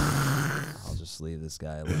 I'll just leave this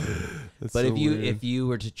guy alone. But so if you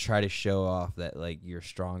were to try to show off that like you're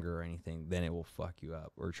stronger or anything, then it will fuck you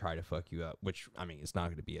up or try to fuck you up, which I mean, it's not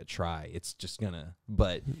going to be a try. It's just gonna,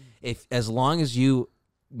 but as long as you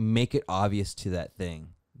make it obvious to that thing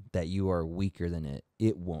that you are weaker than it,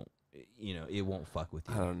 it won't fuck with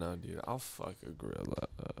you. I don't know, dude. I'll fuck a gorilla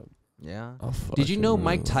up. Yeah. Fuck Did you a know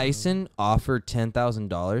Mike gorilla. Tyson offered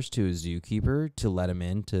 $10,000 to a zookeeper to let him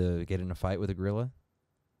in to get in a fight with a gorilla?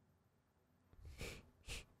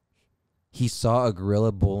 He saw a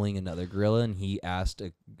gorilla bullying another gorilla, and he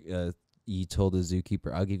told the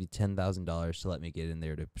zookeeper, "I'll give you $10,000 to let me get in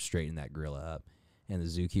there to straighten that gorilla up." And the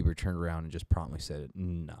zookeeper turned around and just promptly said,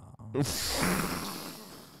 "No."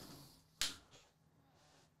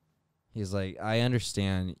 He's like, "I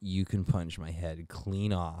understand you can punch my head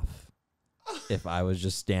clean off if I was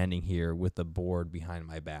just standing here with a board behind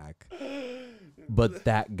my back. But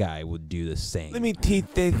that guy would do the same." Let me teach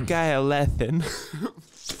this guy a lesson.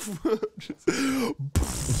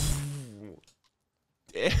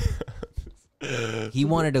 He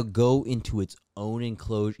wanted to go into its own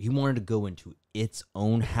enclosure. He wanted to go into its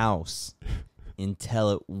own house and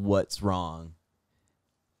tell it what's wrong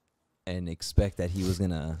and expect that he was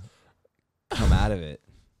going to come out of it.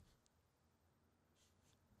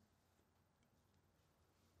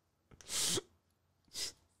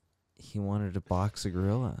 He wanted to box a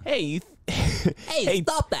gorilla. Hey, Hey,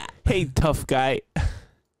 stop that. Hey, tough guy.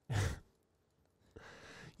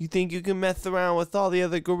 You think you can mess around with all the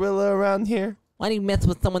other gorilla around here? Why do you mess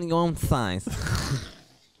with someone your own size?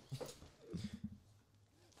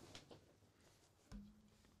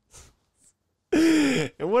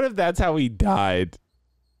 And what if that's how he died?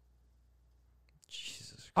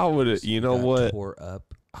 Jesus I would have, Christ, you know got what? Tore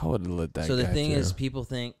up. I would have let that So the guy thing through. is, people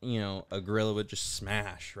think, a gorilla would just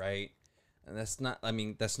smash, right? that's not. I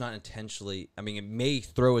mean, that's not intentionally. I mean, it may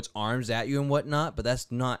throw its arms at you and whatnot, but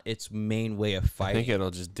that's not its main way of fighting. I think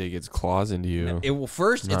it'll just dig its claws into you. It will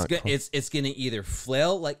first. It's gonna either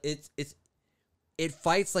flail like it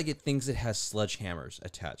fights like it thinks it has sledgehammers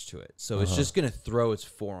attached to it. So it's just gonna throw its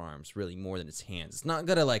forearms really more than its hands. It's not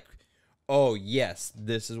gonna like, oh yes,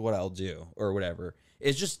 this is what I'll do or whatever.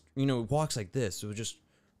 It's just it walks like this. So it just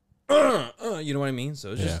you know what I mean?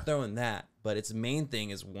 So it's just throwing that. But its main thing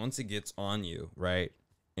is once it gets on you, right,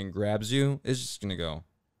 and grabs you, it's just gonna go,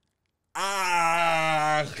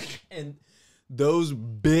 ah, and those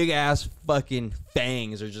big ass fucking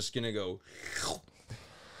fangs are just gonna go.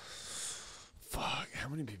 Fuck! How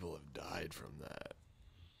many people have died from that?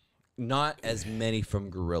 Not as many from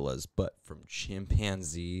gorillas, but from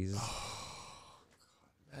chimpanzees.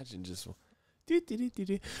 Imagine just.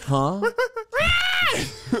 Huh?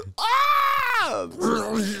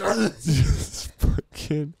 Just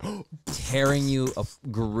fucking Tearing you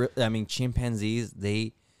chimpanzees,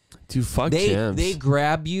 they chimps. They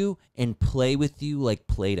grab you and play with you like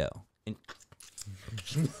Play-Doh. And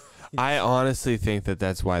I honestly think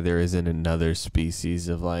that's why there isn't another species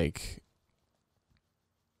of like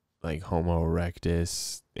Homo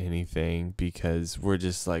erectus anything, because we're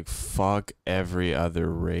just like fuck every other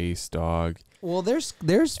race, dog. well, there's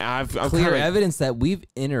I'm clear kinda, evidence that we've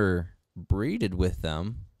interbreeded with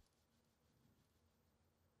them.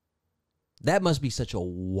 That must be such a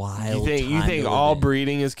wild time. You think all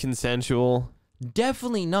breeding is consensual?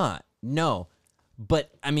 Definitely not. No.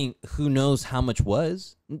 But, I mean, who knows how much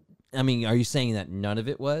was? I mean, are you saying that none of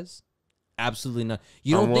it was? Absolutely not.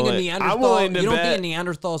 You don't think a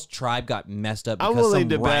Neanderthal's tribe got messed up because I'm willing some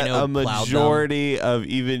to bet rhino a majority of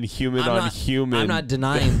even human on human. I'm not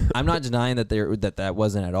denying that that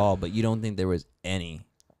wasn't at all, but you don't think there was any.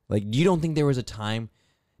 Like, you don't think there was a time?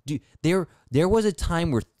 Dude, there was a time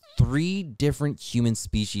where 3 different human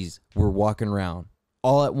species were walking around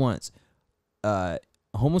all at once.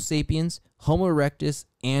 Homo sapiens, Homo erectus,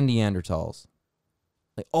 and Neanderthals.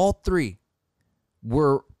 Like, all 3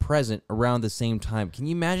 were present around the same time. Can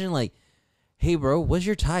you imagine, like, hey, bro, what's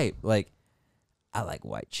your type? Like, I like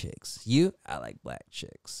white chicks. You? I like black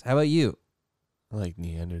chicks. How about you? I like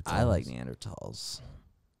Neanderthals. I like Neanderthals.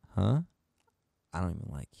 Huh? I don't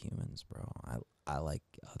even like humans, bro. I like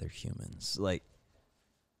other humans. Like,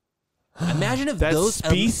 imagine if that's those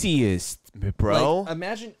speciesist, bro.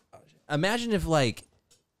 Like, imagine if like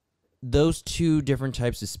those 2 different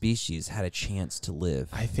types of species had a chance to live.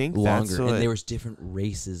 I think longer, and there was different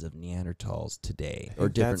races of Neanderthals today, or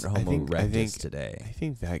different Homo erectus today. I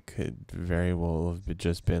think that could very well have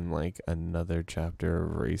just been like another chapter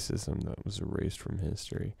of racism that was erased from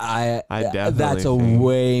history. I definitely that's a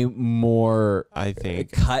way more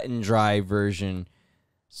cut and dry version.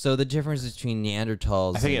 So the difference between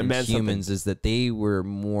Neanderthals and humans is that they were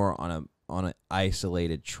more on an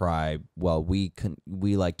isolated tribe, while we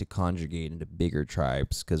like to conjugate into bigger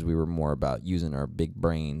tribes because we were more about using our big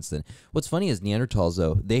brains. And what's funny is Neanderthals,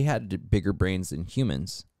 though, they had bigger brains than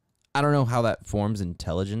humans. I don't know how that forms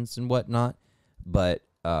intelligence and whatnot, but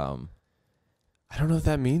I don't know if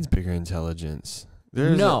that means bigger intelligence.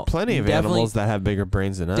 There's plenty of animals that have bigger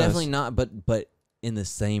brains than us. Definitely not, but in the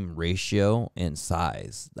same ratio and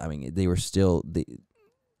size. I mean, they were still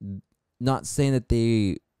not saying that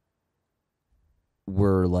they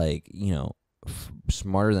were like,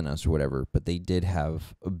 smarter than us or whatever, but they did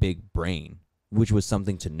have a big brain, which was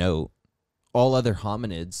something to note. All other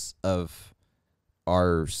hominids of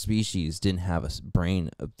our species didn't have a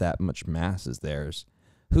brain of that much mass as theirs.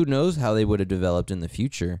 Who knows how they would have developed in the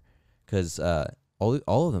future, because all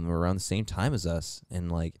of them were around the same time as us.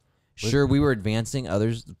 And like, sure, we were advancing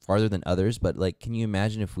others farther than others, but like, can you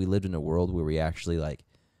imagine if we lived in a world where we actually like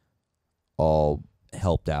all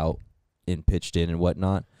helped out and pitched in and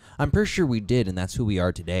whatnot? I'm pretty sure we did, and that's who we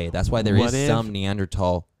are today. That's why there is some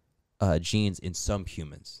Neanderthal genes in some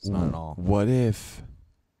humans. It's not at all. What if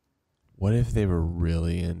they were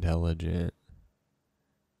really intelligent,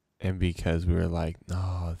 and because we were like,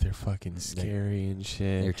 no, they're fucking scary and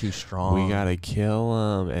shit, they're too strong, we gotta kill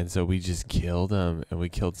them, and so we just killed them, and we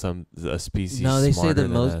killed a species. No, they say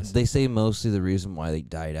they say mostly the reason why they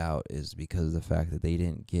died out is because of the fact that they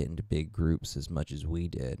didn't get into big groups as much as we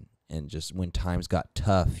did. And just when times got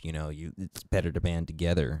tough, it's better to band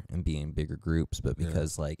together and be in bigger groups. But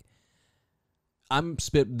because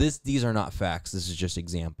these are not facts. This is just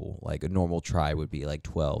example. Like a normal tribe would be like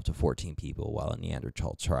 12 to 14 people, while a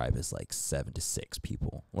Neanderthal tribe is like 7 to 6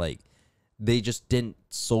 people. Like, they just didn't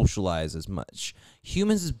socialize as much.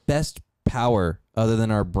 Humans' best power, other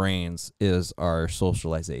than our brains, is our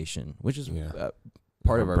socialization, which is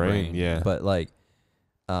part of our brain. Yeah. But like,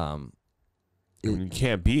 You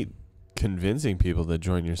can't beat convincing people to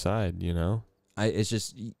join your side, you know? It's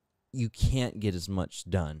just you can't get as much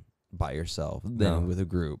done by yourself than with a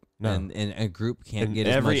group. No. And a group can't In get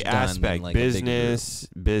as every much done aspect, than like a big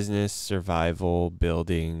group. business, survival,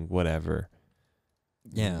 building, whatever.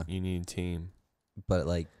 Yeah. You need a team. But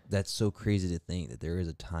like that's so crazy to think that there is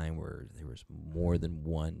a time where there was more than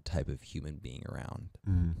one type of human being around.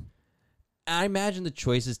 I imagine the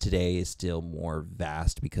choices today is still more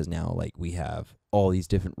vast because now like we have all these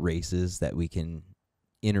different races that we can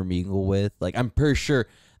intermingle with. Like I'm pretty sure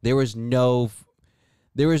there was no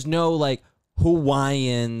like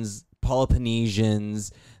Hawaiians,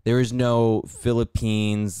 Peloponnesians, there was no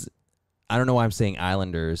Philippines. I don't know why I'm saying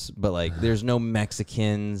islanders, but like there's no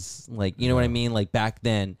Mexicans, like you know what I mean? Like back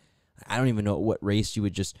then, I don't even know what race you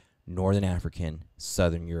would just Northern African,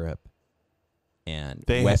 Southern Europe, and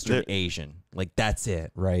Western Asian. Like that's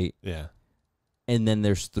it, right? Yeah. And then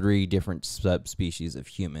there's 3 different subspecies of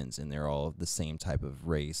humans, and they're all the same type of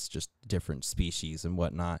race, just different species and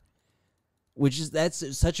whatnot.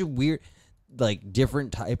 That's such a weird, like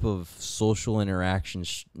different type of social interaction,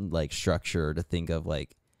 like structure to think of.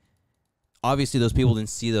 Like, obviously those people didn't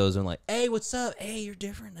see those and like, hey, what's up? Hey, you're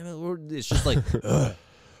different. I mean, it's just like,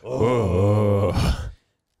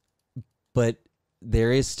 but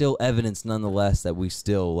there is still evidence nonetheless that we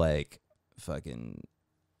still like fucking,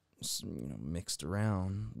 mixed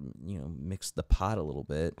around, mixed the pot a little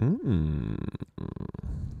bit.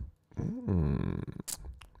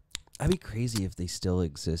 I'd be crazy if they still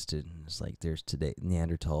existed. It's like there's today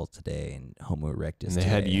Neanderthal today and Homo erectus. And they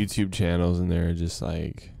had YouTube channels, and they're just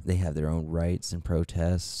like they have their own rights and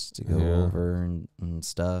protests to go over and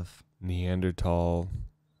stuff. Neanderthal.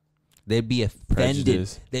 They'd be offended.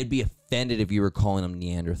 Prejudice. They'd be offended if you were calling them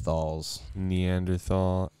Neanderthals.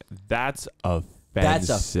 Neanderthal. That's offensive. That's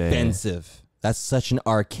offensive. That's such an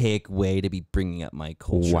archaic way to be bringing up my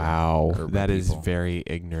culture. Wow, that is very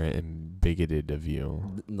ignorant and bigoted of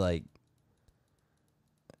you. Like,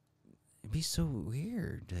 it'd be so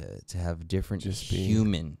weird to have different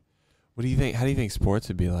human. What do you think? How do you think sports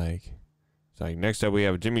would be like? It's like next up we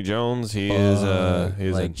have Jimmy Jones. He is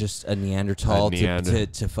like just a Neanderthal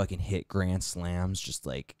to fucking hit grand slams just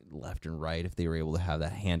like left and right if they were able to have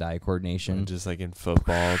that hand-eye coordination. And just like in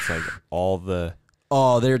football, it's like all the.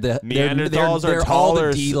 Oh, they're the Neanderthals they're are taller.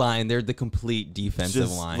 All the D line. They're the complete defensive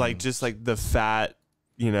line. Just like the fat,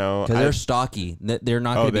 because they're stocky. They're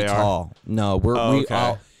not going to be tall. No,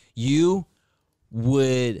 okay. You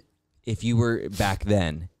would, if you were back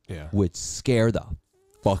then, would scare the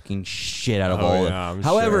fucking shit out of all of them.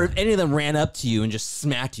 However, if any of them ran up to you and just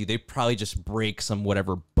smacked you, they'd probably just break some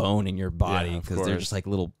whatever bone in your body because they're just like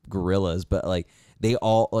little gorillas. But like they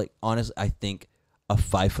all like honestly, I think a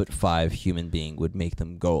 5'5" human being would make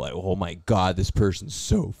them go like, oh my god, this person's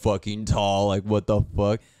so fucking tall. Like what the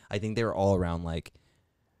fuck? I think they were all around like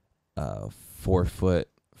 4'5"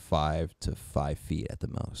 to 5 feet at the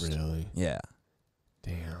most. Really? Yeah.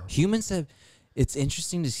 Damn. Humans have. It's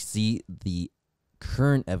interesting to see the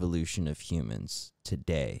current evolution of humans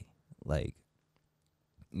today. Like,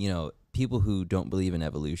 people who don't believe in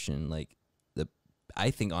evolution, like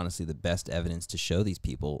I think honestly the best evidence to show these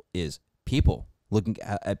people is people. Looking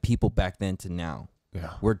at people back then to now,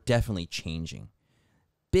 we're definitely changing.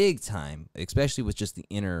 Big time, especially with just the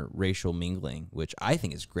interracial mingling, which I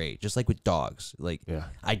think is great. Just like with dogs. Like,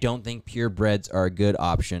 I don't think purebreds are a good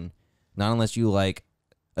option, not unless you like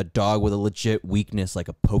a dog with a legit weakness like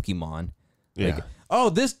a Pokemon. Like, oh,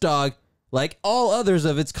 this dog, like all others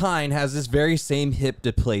of its kind, has this very same hip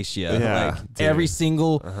dysplasia. Yeah, like every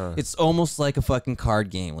single, it's almost like a fucking card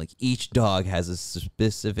game. Like each dog has a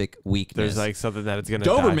specific weakness. There's like something that it's gonna.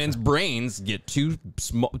 Doberman's brains get too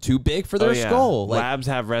big for their skull. Like, labs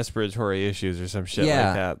have respiratory issues or some shit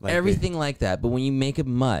like that. Like everything like that. But when you make a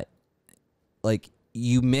mutt, like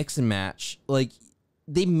you mix and match, like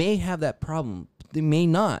they may have that problem. They may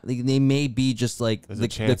not. They may be just like there's a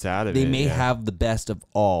chance out of it. They may have the best of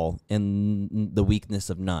all and the weakness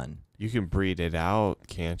of none. You can breed it out,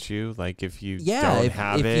 can't you? Like if you don't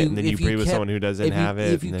have it, and then you breed with someone who doesn't have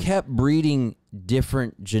it. If you kept breeding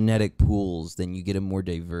different genetic pools, then you get a more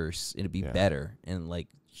diverse. It'd be better. And like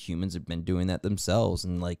humans have been doing that themselves,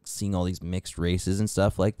 and like seeing all these mixed races and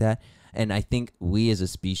stuff like that. And I think we as a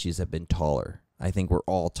species have been taller. I think we're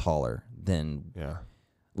all taller than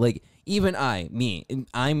like. Even I'm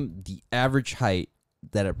the average height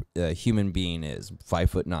that a human being is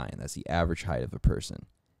 5'9". That's the average height of a person.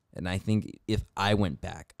 And I think if I went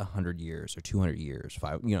back 100 years or 200 years,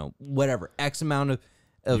 whatever, X amount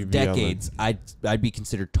of decades, I'd be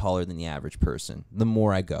considered taller than the average person. The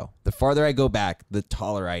more I go, the farther I go back, the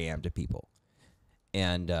taller I am to people.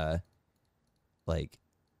 And like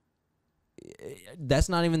that's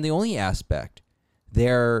not even the only aspect.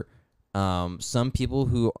 There are some people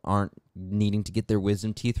who aren't needing to get their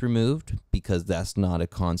wisdom teeth removed because that's not a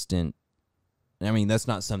constant. I mean, that's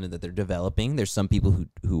not something that they're developing. There's some people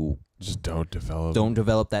who just don't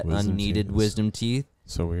develop that unneeded wisdom teeth.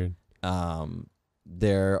 So weird.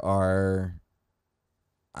 There are,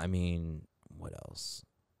 I mean, what else?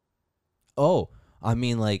 Oh, I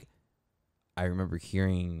mean, like, I remember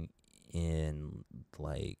hearing in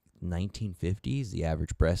like 1950s, the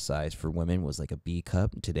average breast size for women was like a B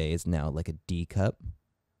cup. Today it's now like a D cup.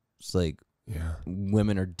 It's like,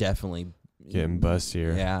 women are definitely getting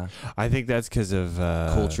bustier. Yeah, I think that's because of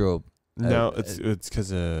cultural. No, it's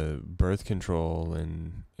because of birth control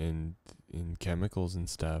and chemicals and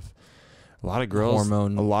stuff. A lot of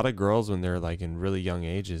girls, when they're like in really young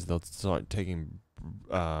ages, they'll start taking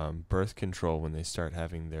birth control when they start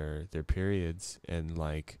having their periods, and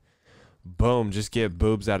like, boom, just get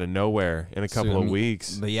boobs out of nowhere in a couple of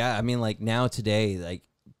weeks. But yeah, I mean, like now today, like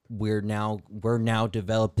we're now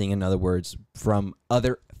developing, in other words, from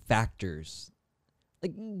other factors.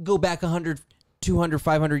 Like go back 100, 200,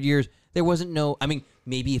 500 years, there wasn't no, I mean,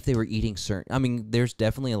 maybe if they were eating certain, I mean, there's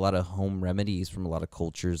definitely a lot of home remedies from a lot of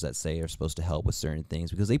cultures that say are supposed to help with certain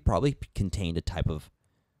things because they probably contained a type of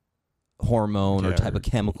hormone or type of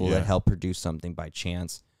chemical that helped produce something by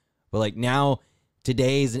chance. But like now,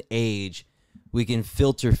 today's age, we can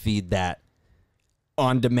filter feed that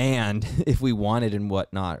on demand if we want it and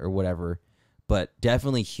whatnot or whatever. But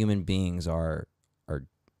definitely human beings are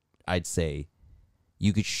I'd say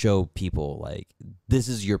you could show people like this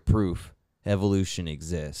is your proof evolution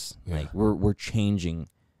exists. Yeah. Like we're changing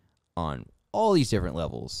on all these different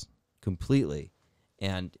levels completely.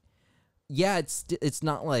 And yeah, it's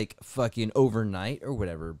not like fucking overnight or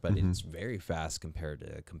whatever, but it's very fast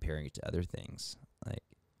comparing it to other things. Like,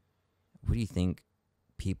 what do you think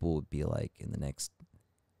people would be like in the next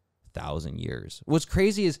 1,000 years? What's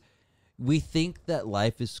crazy is we think that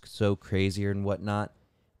life is so crazier and whatnot,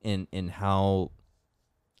 and how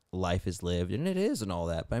life is lived, and it is and all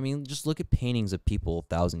that. But I mean, just look at paintings of people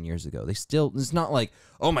 1,000 years ago. They still, it's not like,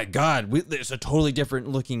 oh my God, there's a totally different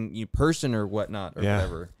looking person or whatnot or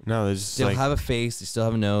whatever. No, they just still like, have a face. They still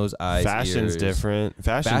have a nose, eyes, fashion's ears. different.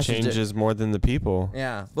 Fashion changes more than the people.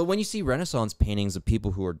 Yeah, but when you see Renaissance paintings of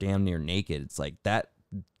people who are damn near naked, it's like that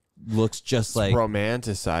looks just it's like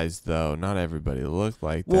romanticized though. Not everybody looked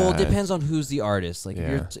like that. Well, it depends on who's the artist. Like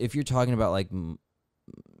if you're talking about like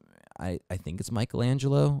I think it's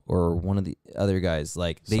Michelangelo or one of the other guys.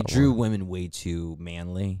 Like they drew women way too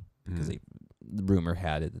manly because the rumor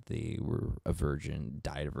had it that they were a virgin,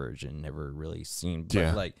 died a virgin, never really seen.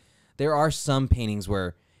 But like there are some paintings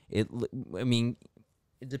where it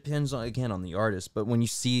depends on the artist. But when you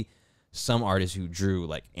see some artists who drew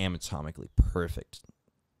like anatomically perfect,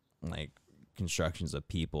 like constructions of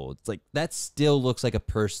people, it's like that still looks like a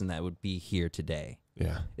person that would be here today.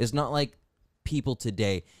 Yeah, it's not like people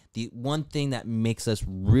today. The one thing that makes us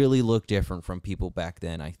really look different from people back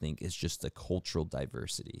then, I think, is just the cultural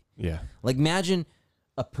diversity. Yeah. Like imagine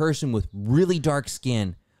a person with really dark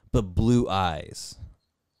skin but blue eyes.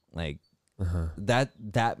 Like that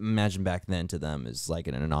imagine back then to them is like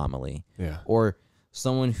an anomaly. Yeah. Or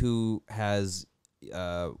someone who has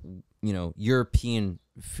European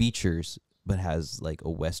features but has like a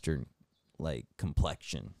Western like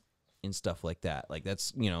complexion and stuff like that. Like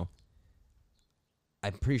that's,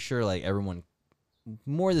 I'm pretty sure like everyone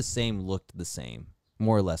more or less looked the same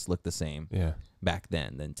back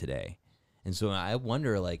then than today. And so I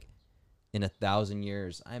wonder, like, in 1,000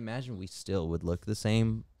 years, I imagine we still would look the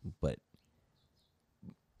same. But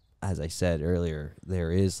as I said earlier,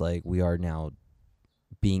 there is like we are now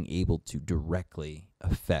being able to directly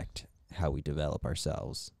affect how we develop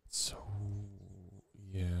ourselves. So,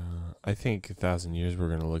 yeah. I think 1,000 years we're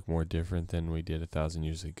going to look more different than we did 1,000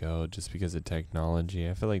 years ago just because of technology.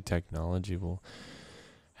 I feel like technology will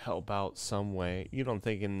help out some way. You don't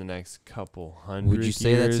think in the next couple hundred years? Would you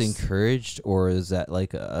say that's encouraged, or is that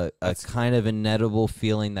like a kind of inedible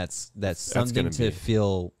feeling that's something to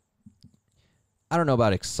feel, I don't know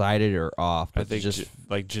about excited or off, but I think just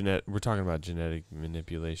we're talking about genetic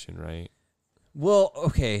manipulation, right? Well,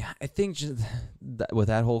 okay, I think with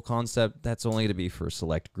that whole concept, that's only to be for a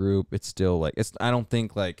select group. It's still like I don't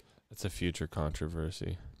think like it's a future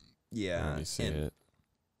controversy. Yeah, when we see it,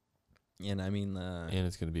 and I mean, and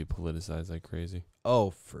it's going to be politicized like crazy.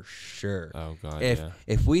 Oh, for sure. Oh God,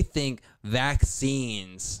 if we think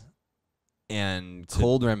vaccines and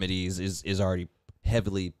cold remedies is already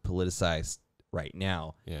heavily politicized right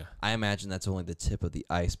now, I imagine that's only the tip of the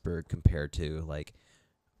iceberg compared to like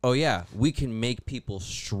oh yeah, we can make people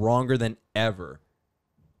stronger than ever.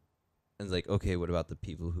 And it's like, okay, what about the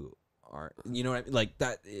people who aren't? You know what I mean? Like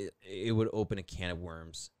that, it would open a can of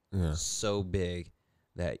worms so big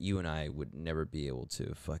that you and I would never be able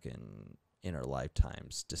to fucking in our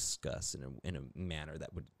lifetimes discuss in a manner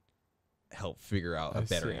that would help figure out a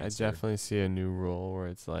better answer. I definitely see a new rule where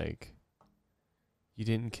it's like, you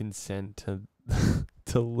didn't consent to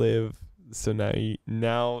to live, so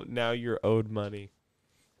now you're owed money.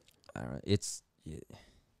 I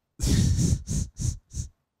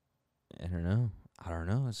don't know. I don't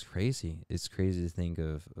know. It's crazy. It's crazy to think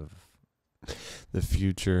of The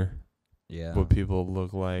future. Yeah. What people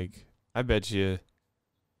look like. I bet you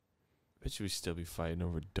we still be fighting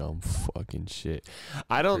over dumb fucking shit.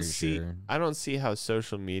 I don't see how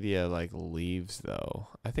social media like leaves though.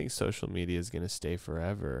 I think social media is going to stay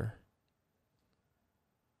forever.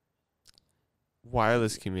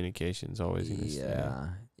 Wireless communication is always going to stay.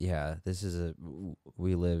 Yeah.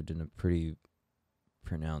 We lived in a pretty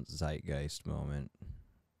pronounced zeitgeist moment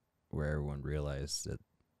where everyone realized that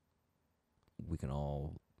we can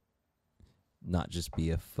all not just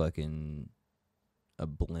be a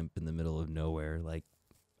blimp in the middle of nowhere. Like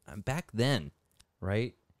back then,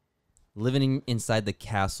 right? Living inside the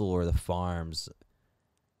castle or the farms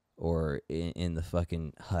or in the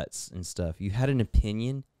fucking huts and stuff. You had an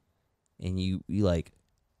opinion and you like,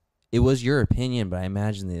 it was your opinion, but I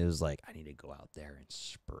imagine that it was like, I need to go out there and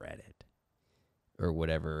spread it or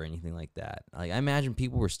whatever or anything like that. Like I imagine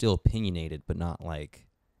people were still opinionated, but not like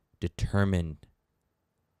determined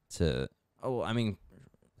to,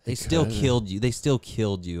 they still killed you. They still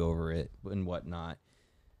killed you over it and whatnot.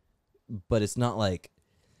 But it's not like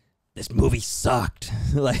this movie sucked.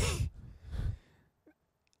 Like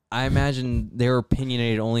I imagine they were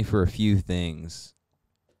opinionated only for a few things.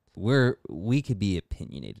 We could be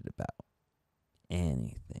opinionated about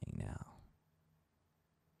anything now.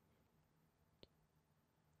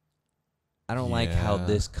 I don't like how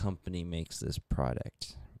this company makes this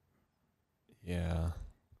product. Yeah.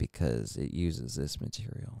 Because it uses this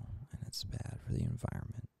material and it's bad for the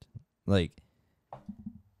environment. Like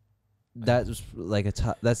that's like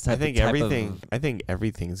that's type. I think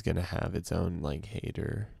everything's gonna have its own like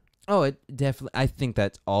hater. Oh, it definitely. I think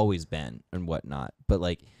that's always been and whatnot. But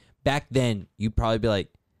like back then, you'd probably be like,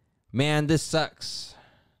 "Man, this sucks,"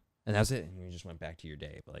 and that's it. And you just went back to your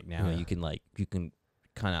day. But like now, you can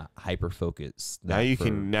kind of hyper focus. Now you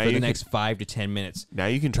can for the next 5 to 10 minutes. Now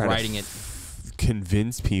you can try writing to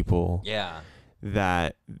convince people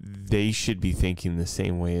that they should be thinking the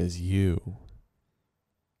same way as you.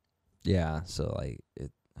 Yeah, so like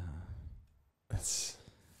it that's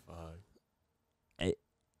fuck.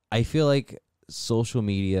 I feel like social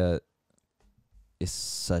media is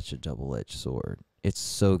such a double-edged sword. It's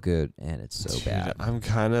so good and it's so bad. I'm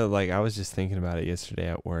kind of like, I was just thinking about it yesterday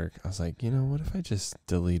at work. I was like, what if I just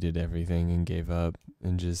deleted everything and gave up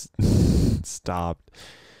and just stopped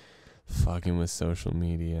fucking with social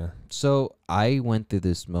media? So I went through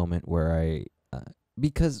this moment where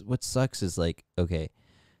because what sucks is like, okay,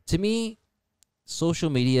 to me, social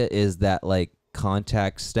media is that like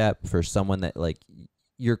contact step for someone that like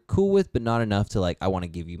you're cool with, but not enough to like, I want to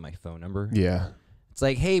give you my phone number. Yeah. It's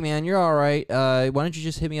like, hey man, you're all right. Why don't you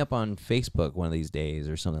just hit me up on Facebook one of these days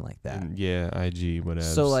or something like that? Yeah, IG, whatever.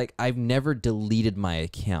 So like, I've never deleted my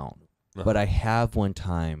account, but I have one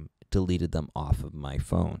time deleted them off of my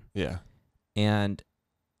phone. Yeah. And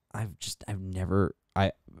I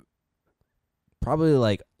probably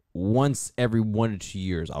like once every 1 to 2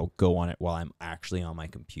 years, I'll go on it while I'm actually on my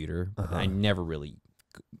computer. But I never really,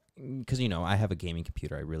 because, I have a gaming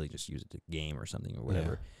computer. I really just use it to game or something or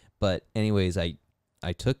whatever. Yeah. But anyways,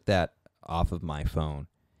 I took that off of my phone,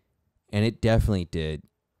 and it definitely did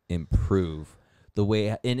improve the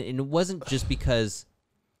way, and it wasn't just because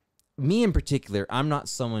me in particular, I'm not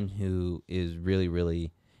someone who is really,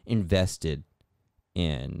 really invested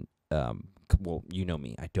in, well, you know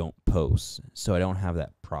me, I don't post, so I don't have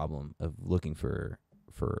that problem of looking for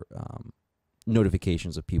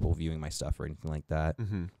notifications of people viewing my stuff or anything like that.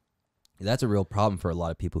 Mm-hmm. That's a real problem for a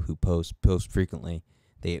lot of people who post frequently.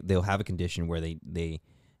 They'll have a condition where they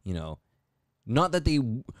not that they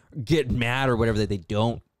get mad or whatever, that they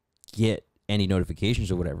don't get any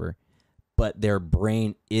notifications or whatever, but their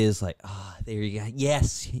brain is like, there you go.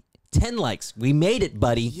 Yes, 10 likes. We made it,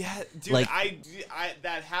 buddy. Yeah, dude, like, I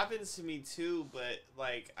that happens to me too, but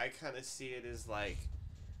like I kind of see it as like,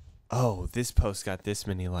 oh, this post got this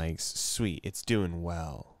many likes. Sweet, it's doing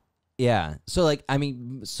well. Yeah. So like, I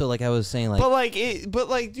mean, so like I was saying, like, but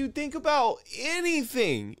like, dude, think about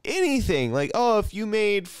anything. Like, oh, if you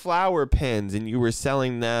made flower pens and you were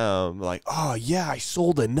selling them, like, oh yeah, I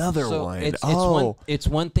sold another one. It's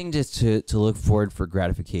one thing just to look forward for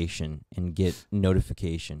gratification and get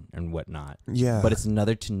notification and whatnot. Yeah. But it's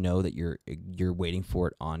another to know that you're waiting for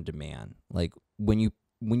it on demand. Like when you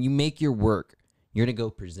make your work, you're gonna go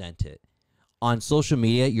present it. On social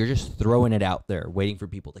media, you're just throwing it out there, waiting for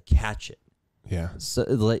people to catch it. Yeah. So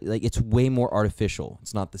like it's way more artificial.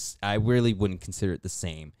 It's not this. I really wouldn't consider it the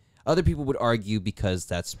same. Other people would argue because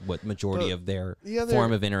that's what majority of their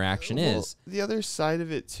form of interaction is. The other side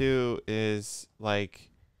of it too is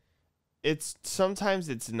like, sometimes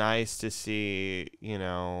it's nice to see, you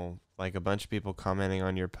know, like a bunch of people commenting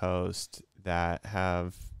on your post that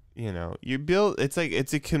have, you know, it's like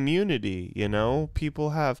it's a community. You know,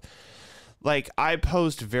 people have. Like, I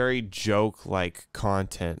post very joke-like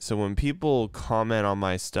content. So when people comment on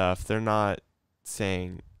my stuff, they're not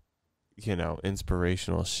saying, you know,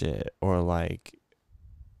 inspirational shit or like,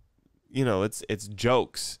 you know, it's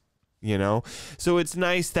jokes, you know? So it's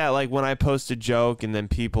nice that like when I post a joke and then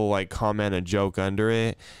people like comment a joke under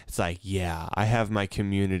it, it's like, yeah, I have my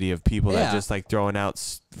community of people that just like throwing out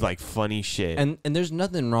like funny shit. And there's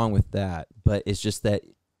nothing wrong with that, but it's just that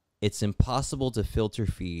it's impossible to filter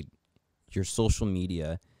feed your social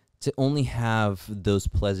media to only have those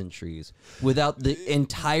pleasantries without the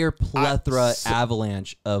entire plethora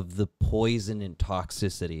avalanche of the poison and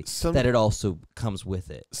toxicity that it also comes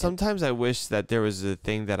with it. Sometimes I wish that there was a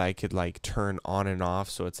thing that I could like turn on and off.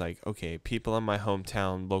 So it's like, okay, people in my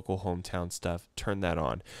hometown, local hometown stuff, turn that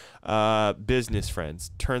on. Business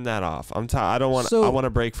friends, turn that off. I don't want. I want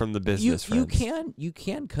to break from the business friends. You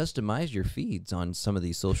can customize your feeds on some of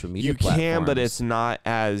these social media. You can, but it's not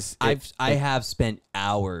as. I have spent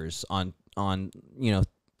hours on you know,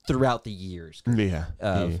 throughout the years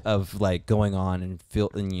of like going on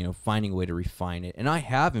and you know, finding a way to refine it, and I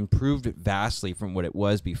have improved it vastly from what it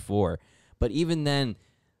was before. But even then,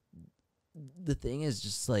 the thing is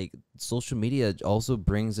just like social media also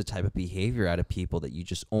brings a type of behavior out of people that you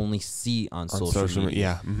just only see on social media.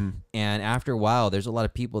 Yeah. Mm-hmm. And after a while, there's a lot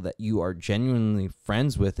of people that you are genuinely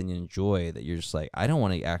friends with and enjoy that you're just like, I don't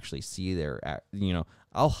want to actually see their, you know,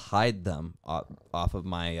 I'll hide them off of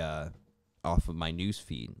my news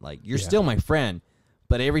feed. Like, you're still my friend,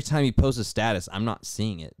 but every time you post a status, I'm not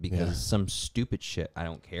seeing it because some stupid shit I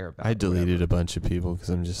don't care about. I deleted a bunch of people because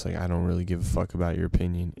I'm just like, I don't really give a fuck about your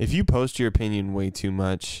opinion. If you post your opinion way too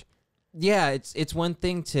much. Yeah, it's one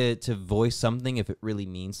thing to voice something if it really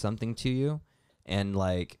means something to you. And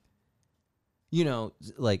like, you know,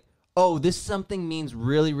 like, oh, this something means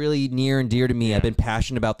really, really near and dear to me. I've been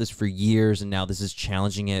passionate about this for years, and now this is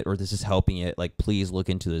challenging it, or this is helping it. Like, please look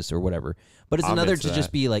into this, or whatever. But it's another to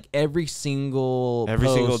just be like every single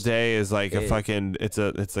day is like a fucking. It's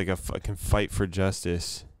like a fucking fight for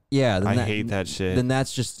justice. Yeah, I hate that shit. Then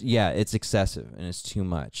that's just it's excessive and it's too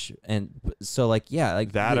much. And so like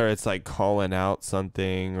like that, or it's like calling out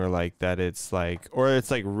something, or like that it's like, or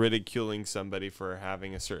it's like ridiculing somebody for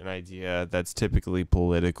having a certain idea that's typically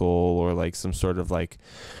political, or like some sort of like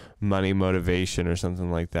money motivation or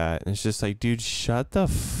something like that. And it's just like, dude, shut the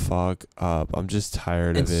fuck up. I'm just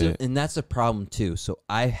tired of it. And that's a problem too. So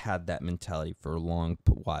I had that mentality for a long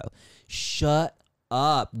while. Shut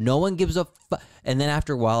up. No one gives a fuck. And then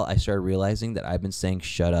after a while, I started realizing that I've been saying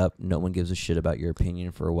shut up. No one gives a shit about your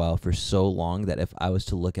opinion for a while, for so long, that if I was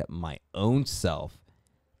to look at my own self,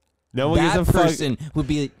 no one gives a fuck. Person would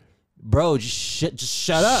be like, bro, just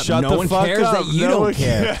shut up. Shut no one fuck cares up. that you don't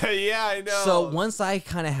care. Yeah, I know. So once I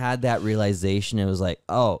kind of had that realization, it was like,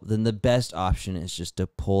 oh, then the best option is just to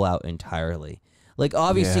pull out entirely. Like,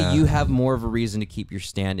 obviously, you have more of a reason to keep your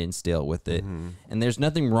stand in still with it. Mm-hmm. And there's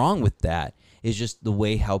nothing wrong with that. It's just the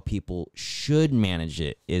way how people should manage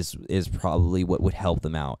it is probably what would help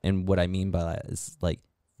them out. And what I mean by that is like,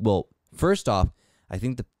 well, first off, I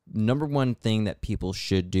think the number one thing that people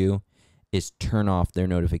should do is turn off their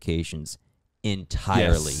notifications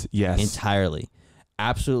entirely. Yes. Entirely.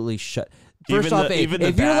 Absolutely shut. First off, even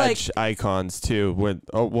the badge icons too.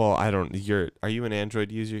 Are you an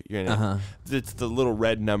Android user? You're an It's the little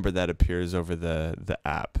red number that appears over the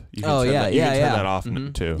app. You can turn that off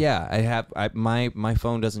too. Yeah, I have. My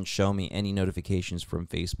phone doesn't show me any notifications from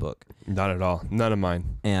Facebook. Not at all. None of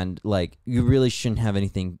mine. And like, you really shouldn't have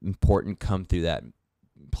anything important come through that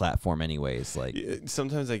platform anyways. Like,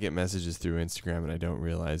 sometimes I get messages through Instagram and I don't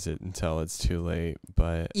realize it until it's too late.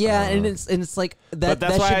 But yeah, and it's like that. But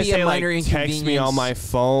that's that why should I be say a minor like text me on my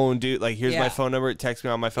phone, dude. Like here's my phone number. Text me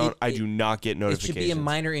on my phone. I do not get notifications. It should be a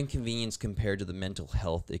minor inconvenience compared to the mental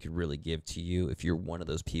health it could really give to you if you're one of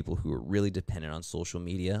those people who are really dependent on social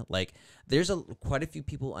media. Like there's quite a few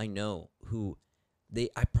people I know who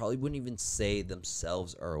I probably wouldn't even say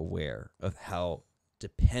themselves are aware of how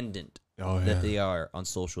dependent that they are on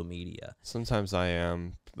social media. Sometimes I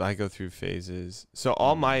am. I go through phases. So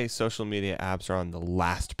all my social media apps are on the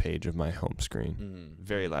last page of my home screen,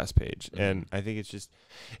 very last page. And I think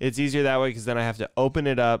it's easier that way because then I have to open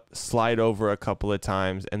it up, slide over a couple of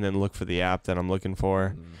times, and then look for the app that I'm looking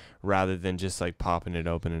for, rather than just like popping it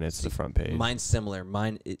open and it's the front page. Mine's similar.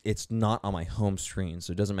 Mine, it's not on my home screen,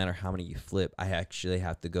 so it doesn't matter how many you flip. I actually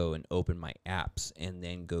have to go and open my apps and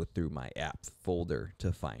then go through my app folder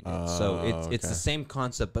to find it. So it's the same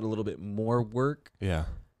concept, but a little bit more work. Yeah.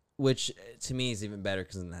 Which to me is even better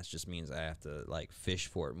because then that just means I have to like fish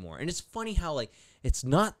for it more. And it's funny how like it's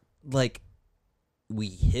not like we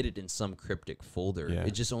hid it in some cryptic folder. Yeah.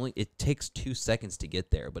 It takes 2 seconds to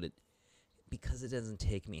get there, but because it doesn't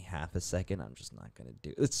take me half a second, I'm just not gonna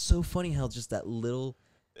do it. It's so funny how just that little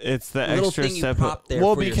the little extra thing step. you prop there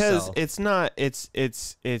Well, for because yourself. it's not.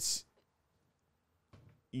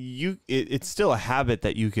 It's still a habit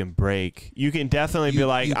that you can break. You can definitely be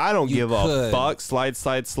like, I don't give a fuck. Slide,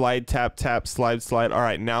 tap, slide. All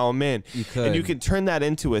right, now I'm in. You could. And you can turn that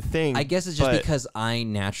into a thing. I guess it's just because I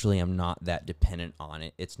naturally am not that dependent on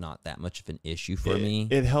it. It's not that much of an issue for me.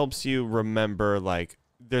 It helps you remember, like,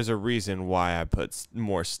 there's a reason why I put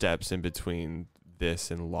more steps in between this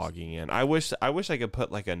and logging in. I wish I could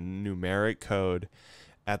put like a numeric code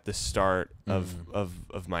at the start of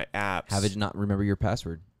my apps. Have it not remember your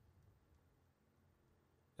password.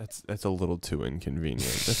 That's a little too inconvenient.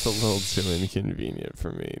 That's a little too inconvenient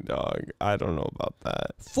for me, dog. I don't know about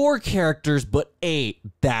that. 4 characters, but 8.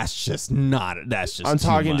 That's just I'm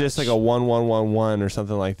talking too just much. like a 1111 or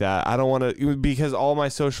something like that. I don't want to, because all my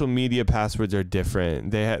social media passwords are different.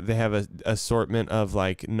 They have a assortment of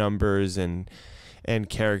like numbers and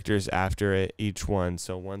characters after it, each one.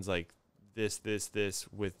 So one's like this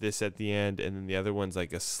with this at the end, and then the other one's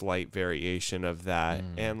like a slight variation of that.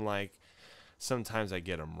 And like sometimes I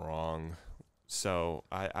get them wrong, so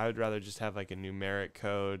I would rather just have like a numeric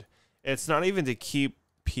code. It's not even to keep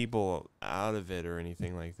people out of it or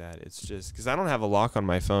anything like that. It's just because I don't have a lock on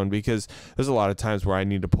my phone, because there's a lot of times where I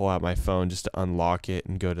need to pull out my phone just to unlock it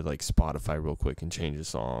and go to like Spotify real quick and change a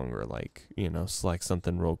song, or like, select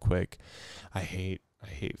something real quick. I hate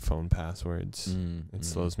phone passwords. It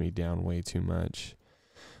slows me down way too much.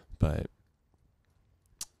 But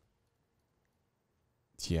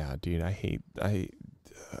yeah, dude, I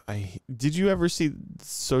did you ever see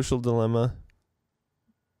Social Dilemma?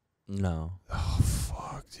 No. Oh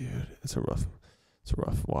fuck, dude. It's a rough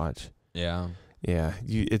watch. Yeah. Yeah,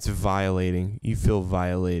 it's violating. You feel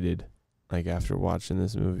violated like after watching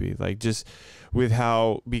this movie. Like just with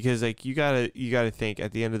how, because like you got to think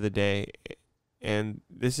at the end of the day, and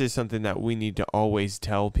this is something that we need to always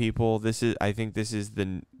tell people. I think this is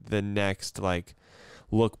the next like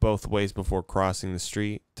look both ways before crossing the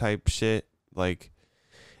street type shit. Like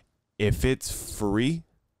if it's free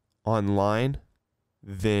online,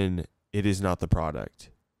 then it is not the product.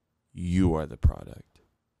 You are the product.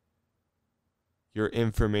 Your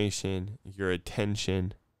information, your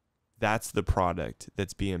attention, that's the product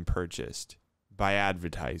that's being purchased by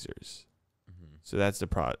advertisers. So that's the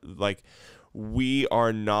product. Like, we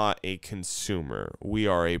are not a consumer. We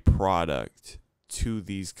are a product to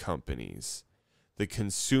these companies. The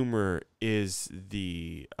consumer is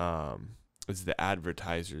the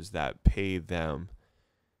advertisers that pay them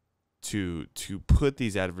to put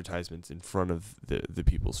these advertisements in front of the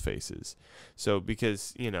people's faces. So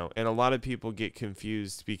because, and a lot of people get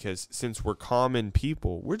confused because since we're common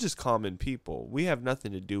people, we're just common people. We have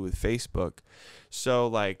nothing to do with Facebook. So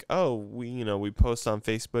like, we post on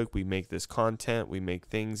Facebook, we make this content, we make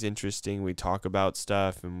things interesting, we talk about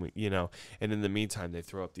stuff, and and in the meantime they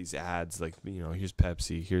throw up these ads like, here's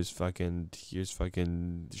Pepsi, here's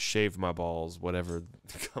fucking Shave My Balls, whatever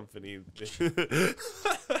company.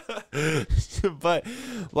 But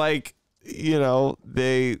like, at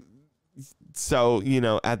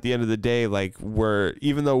the end of the day, like,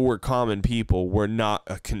 even though we're common people, we're not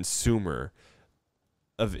a consumer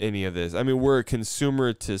of any of this. I mean, we're a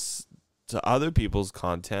consumer to other people's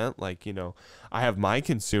content. Like, I have my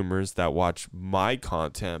consumers that watch my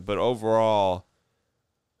content, but overall,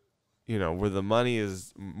 where the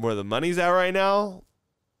money's at right now,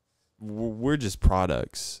 we're just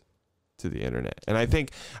products to the internet. And I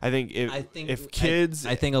think if kids,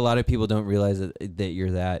 I think a lot of people don't realize that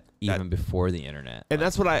you're that even before the internet. And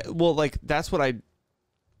that's what I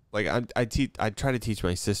try to teach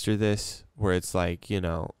my sister this, where it's like, you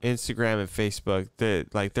know, Instagram and Facebook,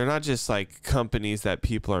 they're not just like companies that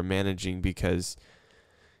people are managing because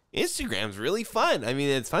Instagram's really fun. I mean,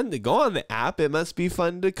 it's fun to go on the app. It must be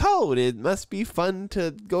fun to code. It must be fun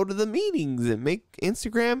to go to the meetings and make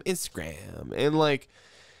Instagram. And like,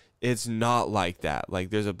 it's not like that. Like,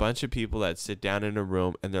 there's a bunch of people that sit down in a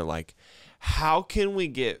room and they're like, how can we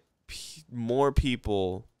get more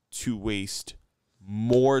people to waste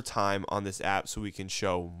more time on this app so we can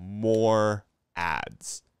show more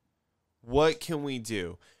ads? What can we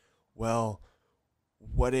do? Well,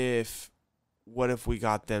 what if we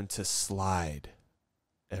got them to slide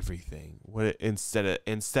everything?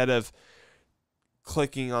 Instead of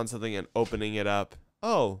clicking on something and opening it up,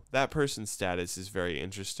 oh, that person's status is very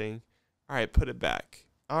interesting. All right, put it back.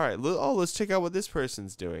 All right, let's check out what this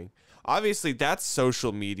person's doing. Obviously, that's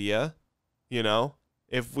social media, you know?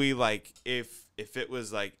 If it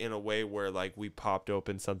was like in a way where like we popped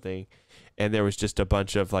open something and there was just a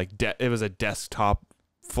bunch of like it was a desktop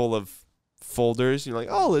full of folders, you're like,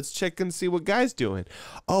 oh, let's check and see what guy's doing.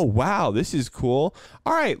 Oh, wow, this is cool.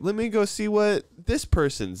 All right, let me go see what this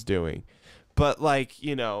person's doing. But like,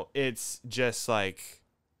 you know, it's just like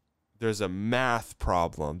there's a math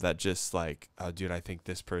problem that just like, oh, dude, I think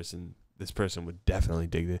this person would definitely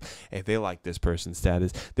dig this. If they like this person's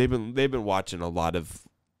status, they've been watching a lot of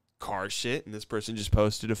car shit, and this person just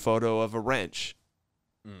posted a photo of a wrench.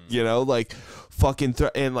 You know, like fucking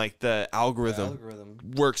and like the algorithm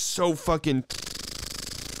works so fucking, and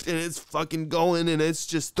it's fucking going, and it's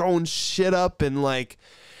just throwing shit up, and like,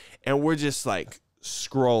 and we're just like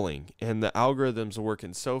scrolling, and the algorithms are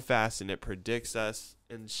working so fast, and it predicts us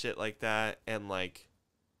and shit like that, and like,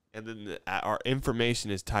 and then our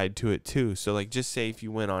information is tied to it too. So like, just say if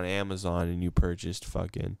you went on Amazon and you purchased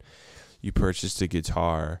a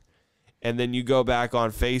guitar, and then you go back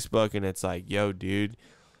on Facebook and it's like, yo, dude,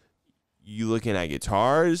 you looking at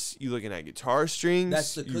guitars? You looking at guitar strings?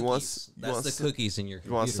 That's the cookies. That's the cookies in your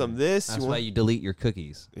computer. You want some of this? That's why you delete your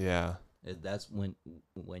cookies. Yeah. That's when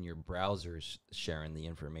your browser's sharing the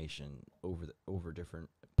information over different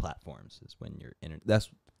platforms. Is when you're that's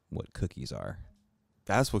what cookies are.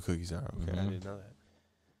 That's what cookies are. Okay, I didn't know that.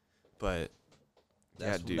 But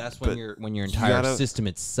that's when your entire system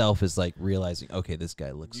itself is like realizing, okay, this guy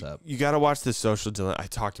looks up. You got to watch The Social Dilemma. I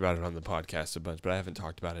talked about it on the podcast a bunch, but I haven't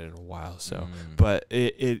talked about it in a while. So, but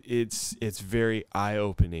it's very eye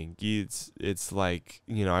opening. It's like,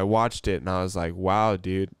 you know, I watched it and I was like, wow,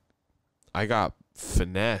 dude, I got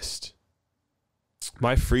finessed.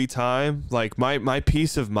 My free time, like my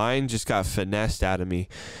peace of mind, just got finessed out of me.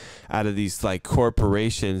 Out of these like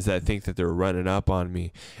corporations that think that they're running up on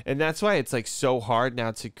me. And that's why it's like so hard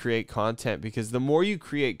now to create content, because the more you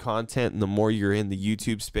create content and the more you're in the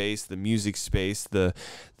YouTube space, the music space, the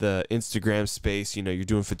Instagram space, you know, you're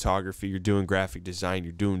doing photography, you're doing graphic design,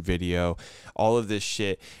 you're doing video, all of this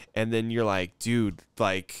shit. And then you're like, dude,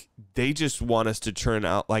 like they just want us to churn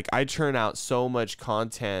out. Like I churn out so much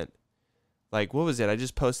content. Like, what was it? I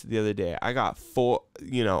just posted the other day. I got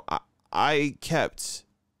I kept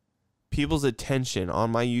people's attention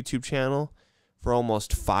on my YouTube channel for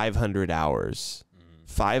almost 500 hours.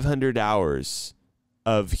 500 hours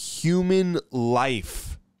of human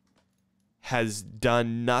life has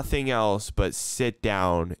done nothing else but sit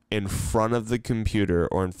down in front of the computer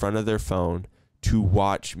or in front of their phone to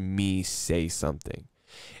watch me say something.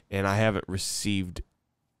 And I haven't received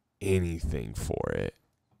anything for it.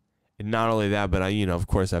 And not only that, but of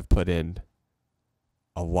course I've put in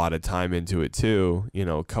a lot of time into it too,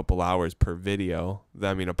 a couple hours per video.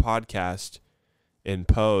 I mean, a podcast in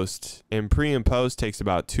pre and post takes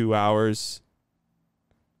about 2 hours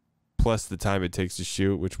plus the time it takes to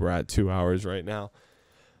shoot, which we're at 2 hours right now.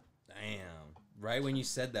 Damn. Right when you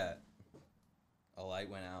said that, a light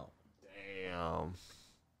went out. Damn.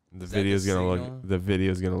 The video's gonna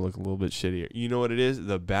look a little bit shittier. You know what it is?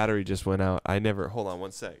 The battery just went out. Hold on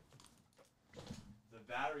one sec. The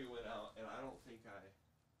battery went out, and I don't think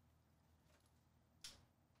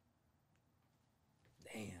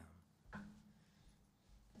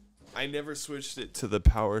I never switched it to the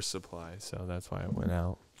power supply, so that's why it went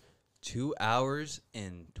out. 2 hours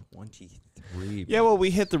and 23. Yeah, well, we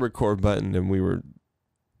hit the record button and we were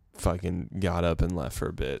fucking got up and left for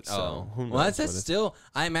a bit. So who knows? Well, that's still.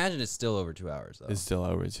 I imagine it's still over 2 hours though. It's still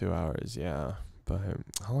over 2 hours, yeah. But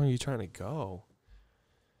how long are you trying to go?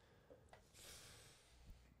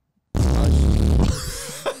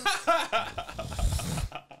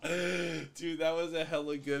 Dude, that was a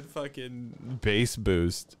hella good fucking bass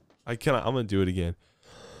boost. I'm gonna do it again.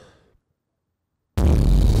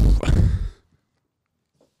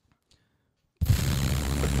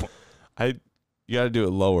 You gotta do it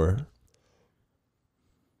lower.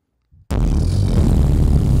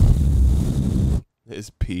 It's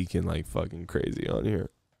peaking like fucking crazy on here.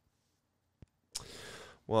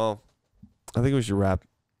 Well, I think we should wrap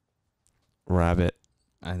it,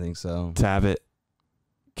 I think so. tab it,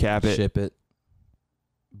 cap it, Ship it,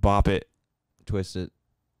 bop it, twist it,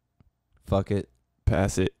 fuck it,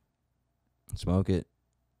 pass it, smoke it,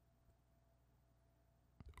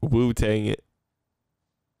 Wu-Tang it.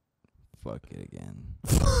 fuck it again.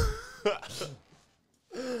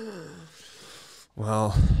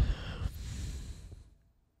 Well,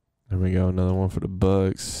 there we go. Another one for the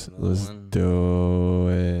books. Another Let's one. do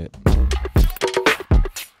it.